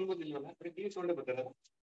 ಯಾವ ಫೋನ್ ಬಂದಿಲ್ವಲ್ಲ, ಬರೀ ಟಿವಿ ಸೌಂಡ್ ಬರ್ತಾರೆ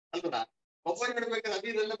ಅಲ್ವಲ್ಲ. ಮೊಬೈಲ್ ನೋಡ್ಬೇಕಾದ್ರೆ ಅದು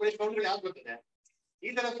ಇದೆಲ್ಲ ಬರೀ ಸೌಂಡ್ಗಳು ಯಾವ್ದು ಬರ್ತದೆ, ಈ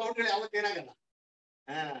ತರ ಸೌಂಡ್ಗಳು ಯಾವತ್ತು ಏನಾಗಲ್ಲ.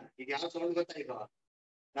 ಈಗ ಯಾವ ಸೌಂಡ್ ಗೊತ್ತಾಯ್ತು,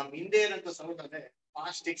 ನಮ್ ಹಿಂದೆ ಏನಂತ ಸೌಂಡ್ ಅಂದ್ರೆ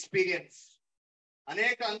ಪಾಸ್ಟ್ ಎಕ್ಸ್ಪೀರಿಯನ್ಸ್,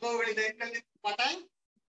 ಅನೇಕ ಅನುಭವಗಳಿದೆ. ಪಾಠ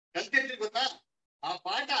ಕಲ್ತಿರ್ತೀವಿ ಗೊತ್ತಾ, ಆ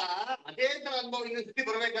ಪಾಠ ಅದೇ ತರ ಅನುಭವ ಇನ್ನೊಂದ್ ಸತಿ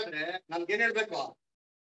ಬರ್ಬೇಕಾದ್ರೆ ನಮ್ಗೇನ್ ಹೇಳ್ಬೇಕು,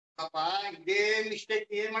 ಪಾಪ ಇದೇ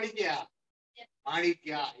ಮಿಸ್ಟೇಕ್ ಏನ್ ಮಾಡಿದ್ಯಾ,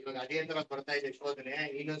 ಇವಾಗ ಅದೇ ತರ ಬರ್ತಾ ಇದೆ ಶೋಧನೆ,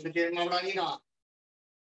 ಇನ್ನೊಂದ್ಸತಿ ಏನ್ ಮಾಡ್ದ ನೀನು.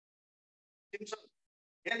 ಸಿಂಪ್ಸನ್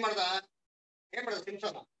ಏನ್ ಮಾಡ್ದ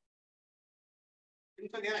ಸಿಂಪ್ಸನ್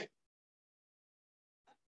ಏನಾಯ್ತು,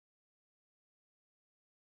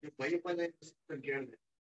 ಬೈಬಲ್ ಕೇಳಿದೆ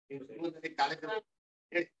ನೀವು ಕಾಲೇಜ್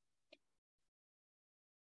ಹೇಳಿ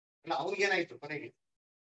ಅಲ್ಲ, ಅವ್ನಿಗೇನಾಯ್ತು ಕೊನೆಗೆ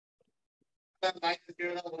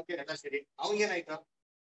ಕೇಳಿದ ಓಕೆ ಎಲ್ಲ ಸರಿ, ಅವ್ನಿಗೇನಾಯ್ತು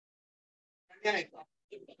ಏನಾಯ್ತು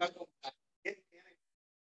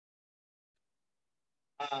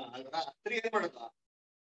ಅಲ್ವಾ. ಸ್ತ್ರೀ ಏನ್ ಮಾಡುತ್ತ,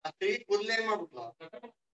 ಆ ಸ್ತ್ರೀ ಕೂದಲೇ ಮಾಡ್ಬಿಟ್ಲು.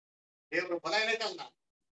 ದೇವ್ರ ಬಲ ಏನೈತಲ್ಲ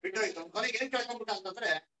ಬಿಟ್ಟೋಯ್ತು. ಬಲಿಗೆ ಏನ್ ಕೇಳ್ಕೊಂಡ್ಬಿಟ್ಟ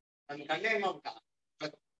ಅಂತಂದ್ರೆ ನನ್ ಕಣ್ಣೆ ಏನ್ ಮಾಡ್ಬಿಟ್ಟ.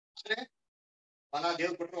 ಆದ್ರೆ ಬಲ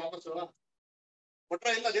ದೇವ್ರು ಕೊಟ್ರು ವಾಪಸ್ಸು ಕೊಟ್ರ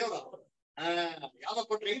ಇಲ್ಲ ದೇವ್ರು. ಯಾವಾಗ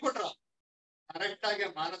ಕೊಟ್ರು ಹೆಂಗ್ ಕೊಟ್ರು? ಕರೆಕ್ಟ್ ಆಗಿ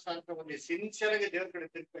ಮಾನಸ ಅಂತ ಒಂದು ಸಿನ್ಸಿಯರ್ ಆಗಿ ದೇವ್ರ ಕಡೆ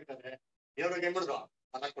ತಿರ್ಗ್ಬೇಕಾದ್ರೆ ದೇವ್ರಿಗೆ ಏನ್ ಮಾಡಿದ್ರು?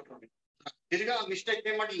 ಬಲ ಕೊಟ್ರು. ತಿರ್ಗಾ ಮಿಸ್ಟೇಕ್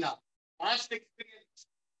ಏನ್ ಮಾಡ್ಲಿಲ್ಲ. Past experience.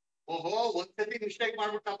 ಓಹೋ ಒಂದ್ಸತಿ ಮಿಸ್ಟೇಕ್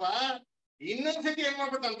ಮಾಡ್ಬಿಟ್ಟಪ್ಪ, ಇನ್ನೊಂದ್ಸತಿ ಏನ್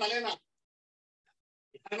ಮಾಡ್ಬಿಟ್ಟ ನನ್ ತಲೆನ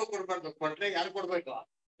ಯಾರಿಗೂ ಕೊಡ್ಬಾರ್ದು. ಕೊಟ್ರೆ ಯಾರು ಕೊಡ್ಬೇಕು?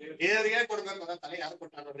 ದೇವ್ರಿಗೆ ಕೊಡ್ಬೇಕು. ಅದ ತಲೆ ಯಾರು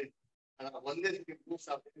ಕೊಟ್ಟ ನೋಡ್ರಿ. ಅದನ್ನ ಒಂದೇ ಸತಿ ಪ್ರೂಫ್ಸ್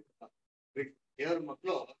ದೇವ್ರ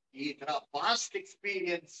ಮಕ್ಳು ಈ ತರ ಪಾಸ್ಟ್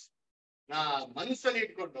ಎಕ್ಸ್ಪೀರಿಯನ್ಸ್ ನಾ ಮನಸ್ಸಲ್ಲಿ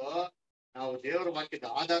ಇಟ್ಕೊಂಡು ನಾವು ದೇವ್ರ ವಾಕ್ಯದ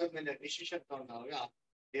ಆಧಾರದ ಮೇಲೆ ಡಿಸಿಷನ್ ತಗೊಂಡಾಗ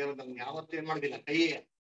ದೇವ್ರು ನಮ್ಗೆ ಯಾವತ್ತೂ ಏನ್ ಮಾಡೋದಿಲ್ಲ ಕೈ.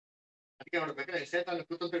 ಅದಕ್ಕೆ ನೋಡ್ಬೇಕಾದ್ರೆ ಸೇತಾನ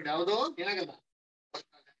ಕುತಂತ್ರಗಳು ಯಾವುದು ಏನಾಗಲ್ಲ.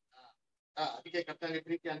 ಅದಕ್ಕೆ ಕರ್ತನಲ್ಲಿ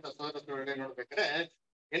ಪ್ರೀತಿ ಅಂತ ಸಹೋದರರೊಳಗೆ ನೋಡ್ಬೇಕಾದ್ರೆ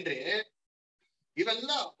ಏನ್ರಿ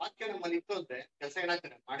ಇವೆಲ್ಲ ವಾಕ್ಯ ನಮ್ಮಲ್ಲಿ ಇತ್ತು ಅಂದ್ರೆ ಕೆಲಸ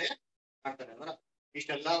ಏನಾಗ್ತಾರೆ ಮಾಡೇ ಮಾಡ್ತಾರೆ ಅವರ.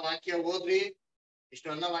 ಇಷ್ಟೆಲ್ಲಾ ವಾಕ್ಯ ಓದ್ರಿ,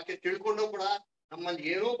 ಇಷ್ಟೆಲ್ಲಾ ವಾಕ್ಯ ತಿಳ್ಕೊಂಡು ಕೂಡ ನಮ್ಮಲ್ಲಿ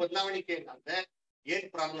ಏನೂ ಬದಲಾವಣಿಕೆ ಇಲ್ಲ ಅಂದ್ರೆ ಏನ್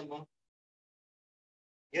ಪ್ರಾಬ್ಲಮ್?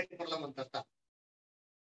 ಏನ್ ಪ್ರಾಬ್ಲಮ್ ಅಂತ ಅರ್ಥ?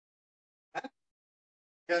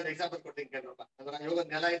 ಎಕ್ಸಾಂಪಲ್ ಕೊಡ್ತೀನಿ ಕೇಳ್ರಪ್ಪ. ಅದರ ಇವಾಗ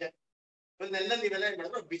ನೆಲ ಇದೆ, ನೆಲ ನೀವೆಲ್ಲ ಏನ್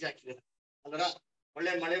ಮಾಡಿದ್ರು ಬೀಜ ಹಾಕಿದ್ದೀರ. ಅದರ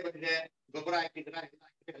ಒಳ್ಳೆ ಮಳೆ ಬಂದಿದೆ, ಗೊಬ್ಬರ ಹಾಕಿದ್ರ, ಎಲ್ಲ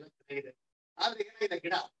ಹಾಕಿದ್ರೆ ಎಲ್ಲ ಚೆನ್ನಾಗಿದೆ. ಆದ್ರೆ ಏನಾಗಿದೆ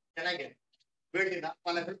ಗಿಡ ಚೆನ್ನಾಗಿ ಬೆಳೆದಿಲ್ಲ,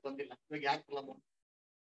 ಫಲಗಳು ಬಂದಿಲ್ಲ. ಇವಾಗ ಯಾಕೆ ಪ್ರಾಬ್ಲಮ್?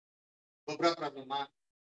 ಗೊಬ್ಬರ ಪ್ರಾಬ್ಲಮ್ಮ,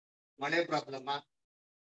 ಮಳೆ ಪ್ರಾಬ್ಲಮ್ಮ,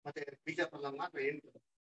 ಮತ್ತೆ ಬೀಜ ಪ್ರಾಬ್ಲಮ್ಮ ಅಥವಾ ಏನ್?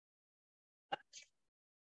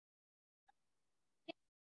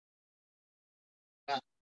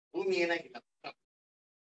 ಭೂಮಿ ಏನಾಗಿಲ್ಲ.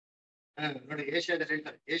 ನೋಡಿ ಏಷ್ಯಾದಲ್ಲಿ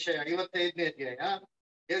ಹೇಳ್ತಾರೆ, ಏಷ್ಯಾ 55ನೇ ಅಧ್ಯಾಯ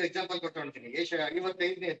ದೇವ್ರ ಎಕ್ಸಾಂಪಲ್ ಕೊಟ್ಟು ನೋಡ್ತೀನಿ. ಏಷ್ಯಾ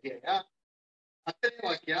 55ನೇ ಅಧ್ಯಾಯ 10ನೇ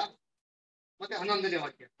ವಾಕ್ಯ ಮತ್ತೆ 11ನೇ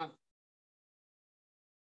ವಾಕ್ಯ.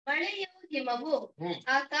 ಮಳೆಯು ಹಿಮವು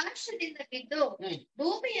ಆಕಾಶದಿಂದ ಬಿದ್ದು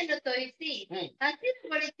ಭೂಮಿಯನ್ನು ತೊಯಿಸಿ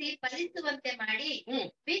ಹಸಿರುಗೊಳಿಸಿ ಫಲಿಸುವಂತೆ ಮಾಡಿ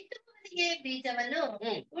ಬಿತ್ತುವವನಿಗೆ ಬೀಜವನ್ನು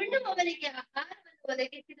ಉಣ್ಣುವವನಿಗೆ ಆಹಾರವನ್ನು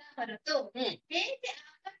ಒದಗಿಸಿದ ಹೊರತು ಹೇಗೆ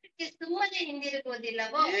ಆಕಾಶಕ್ಕೆ ಸುಮ್ಮನೆ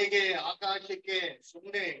ಹಿಂದಿರುಗುವುದಿಲ್ಲವೋ ಹೇಗೆ ಆಕಾಶಕ್ಕೆ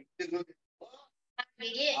ಸುಮ್ಮನೆ ಹಿಂದಿರುಗುವುದಿಲ್ಲವೋ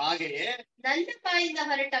ಹಾಗೆಯೇ ನನ್ನ ಬಾಯಿಂದ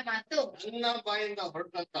ಹೊರಟ ಮಾತು, ನನ್ನ ಬಾಯಿಂದ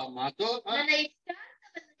ಹೊರಟಂತ ಮಾತು ನನ್ನ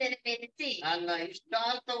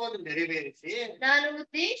ಇಷ್ಟಾರ್ಥವನ್ನು ನೆರವೇರಿಸಿ ನಾನು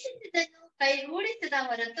ಉದ್ದೇಶಿಸಿದನ್ನು ಕೈಗೂಡಿಸದ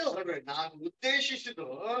ಹೊರತು ನಾನು ಉದ್ದೇಶಿಸಿದ್ದು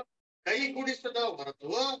ಕೈಗೂಡಿಸದ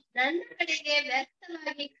ಹೊರತು ನನ್ನ ಕಡೆಗೆ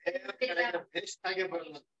ವ್ಯರ್ಥವಾಗಿ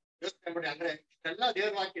ಬರಲ್ಲ. ಯೋಚನೆ ಮಾಡಿ. ಅಂದ್ರೆ ಇಷ್ಟೆಲ್ಲ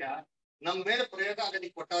ದೇವ್ರ ವಾಕ್ಯ ನಮ್ ಮೇಲೆ ಪ್ರಯೋಗ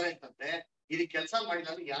ಆಗೋದಿಕ್ ಕೊಟ್ಟವ್ರೆ ಅಂತಂದ್ರೆ ಇದಕ್ಕೆ ಕೆಲಸ ಮಾಡಿಲ್ಲ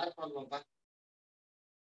ಅಂದ್ರೆ ಯಾರ ಪ್ರಾಬ್ಲಮ್?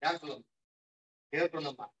 ಯಾರ ಪ್ರಾಬ್ಲಮ್? ದೇವ್ರ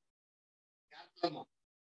ಪ್ರಾಬ್ಲಮ್? ಯಾರ ಪ್ರಾಬ್ಲಮ್?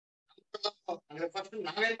 ಅಂದ್ರೆ ಫಸ್ಟ್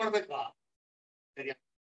ನಾವೇನ್ ಮಾಡ್ಬೇಕು? ಸರಿಯಾ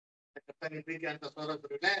ಪ್ರೀತಿ ಅಂತ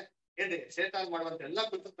ಸೋದರಗಳೇ ಏನ್ರಿ ಸೇತಾನ್ ಮಾಡುವಂತ ಎಲ್ಲಾ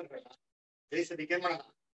ಕುತಂತ್ರಗಳನ್ನ ಜಯಿಸೋದಿಕ್ಕೆ ಏನ್ ಮಾಡೋಣ?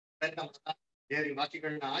 ಪ್ರಯತ್ನ ಮಾಡೋಣ. ದೇವ್ರ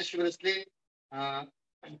ವಾಕ್ಯಗಳನ್ನ ಆಶೀರ್ವದಿಸ್ಲಿ.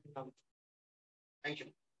 Thank you.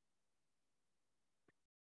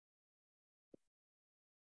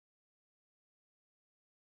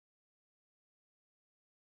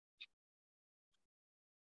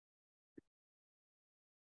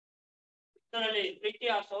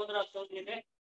 ಪ್ರೀತಿಯ ಸಹೋದರ ಸಹೋದರಿಯರೇ,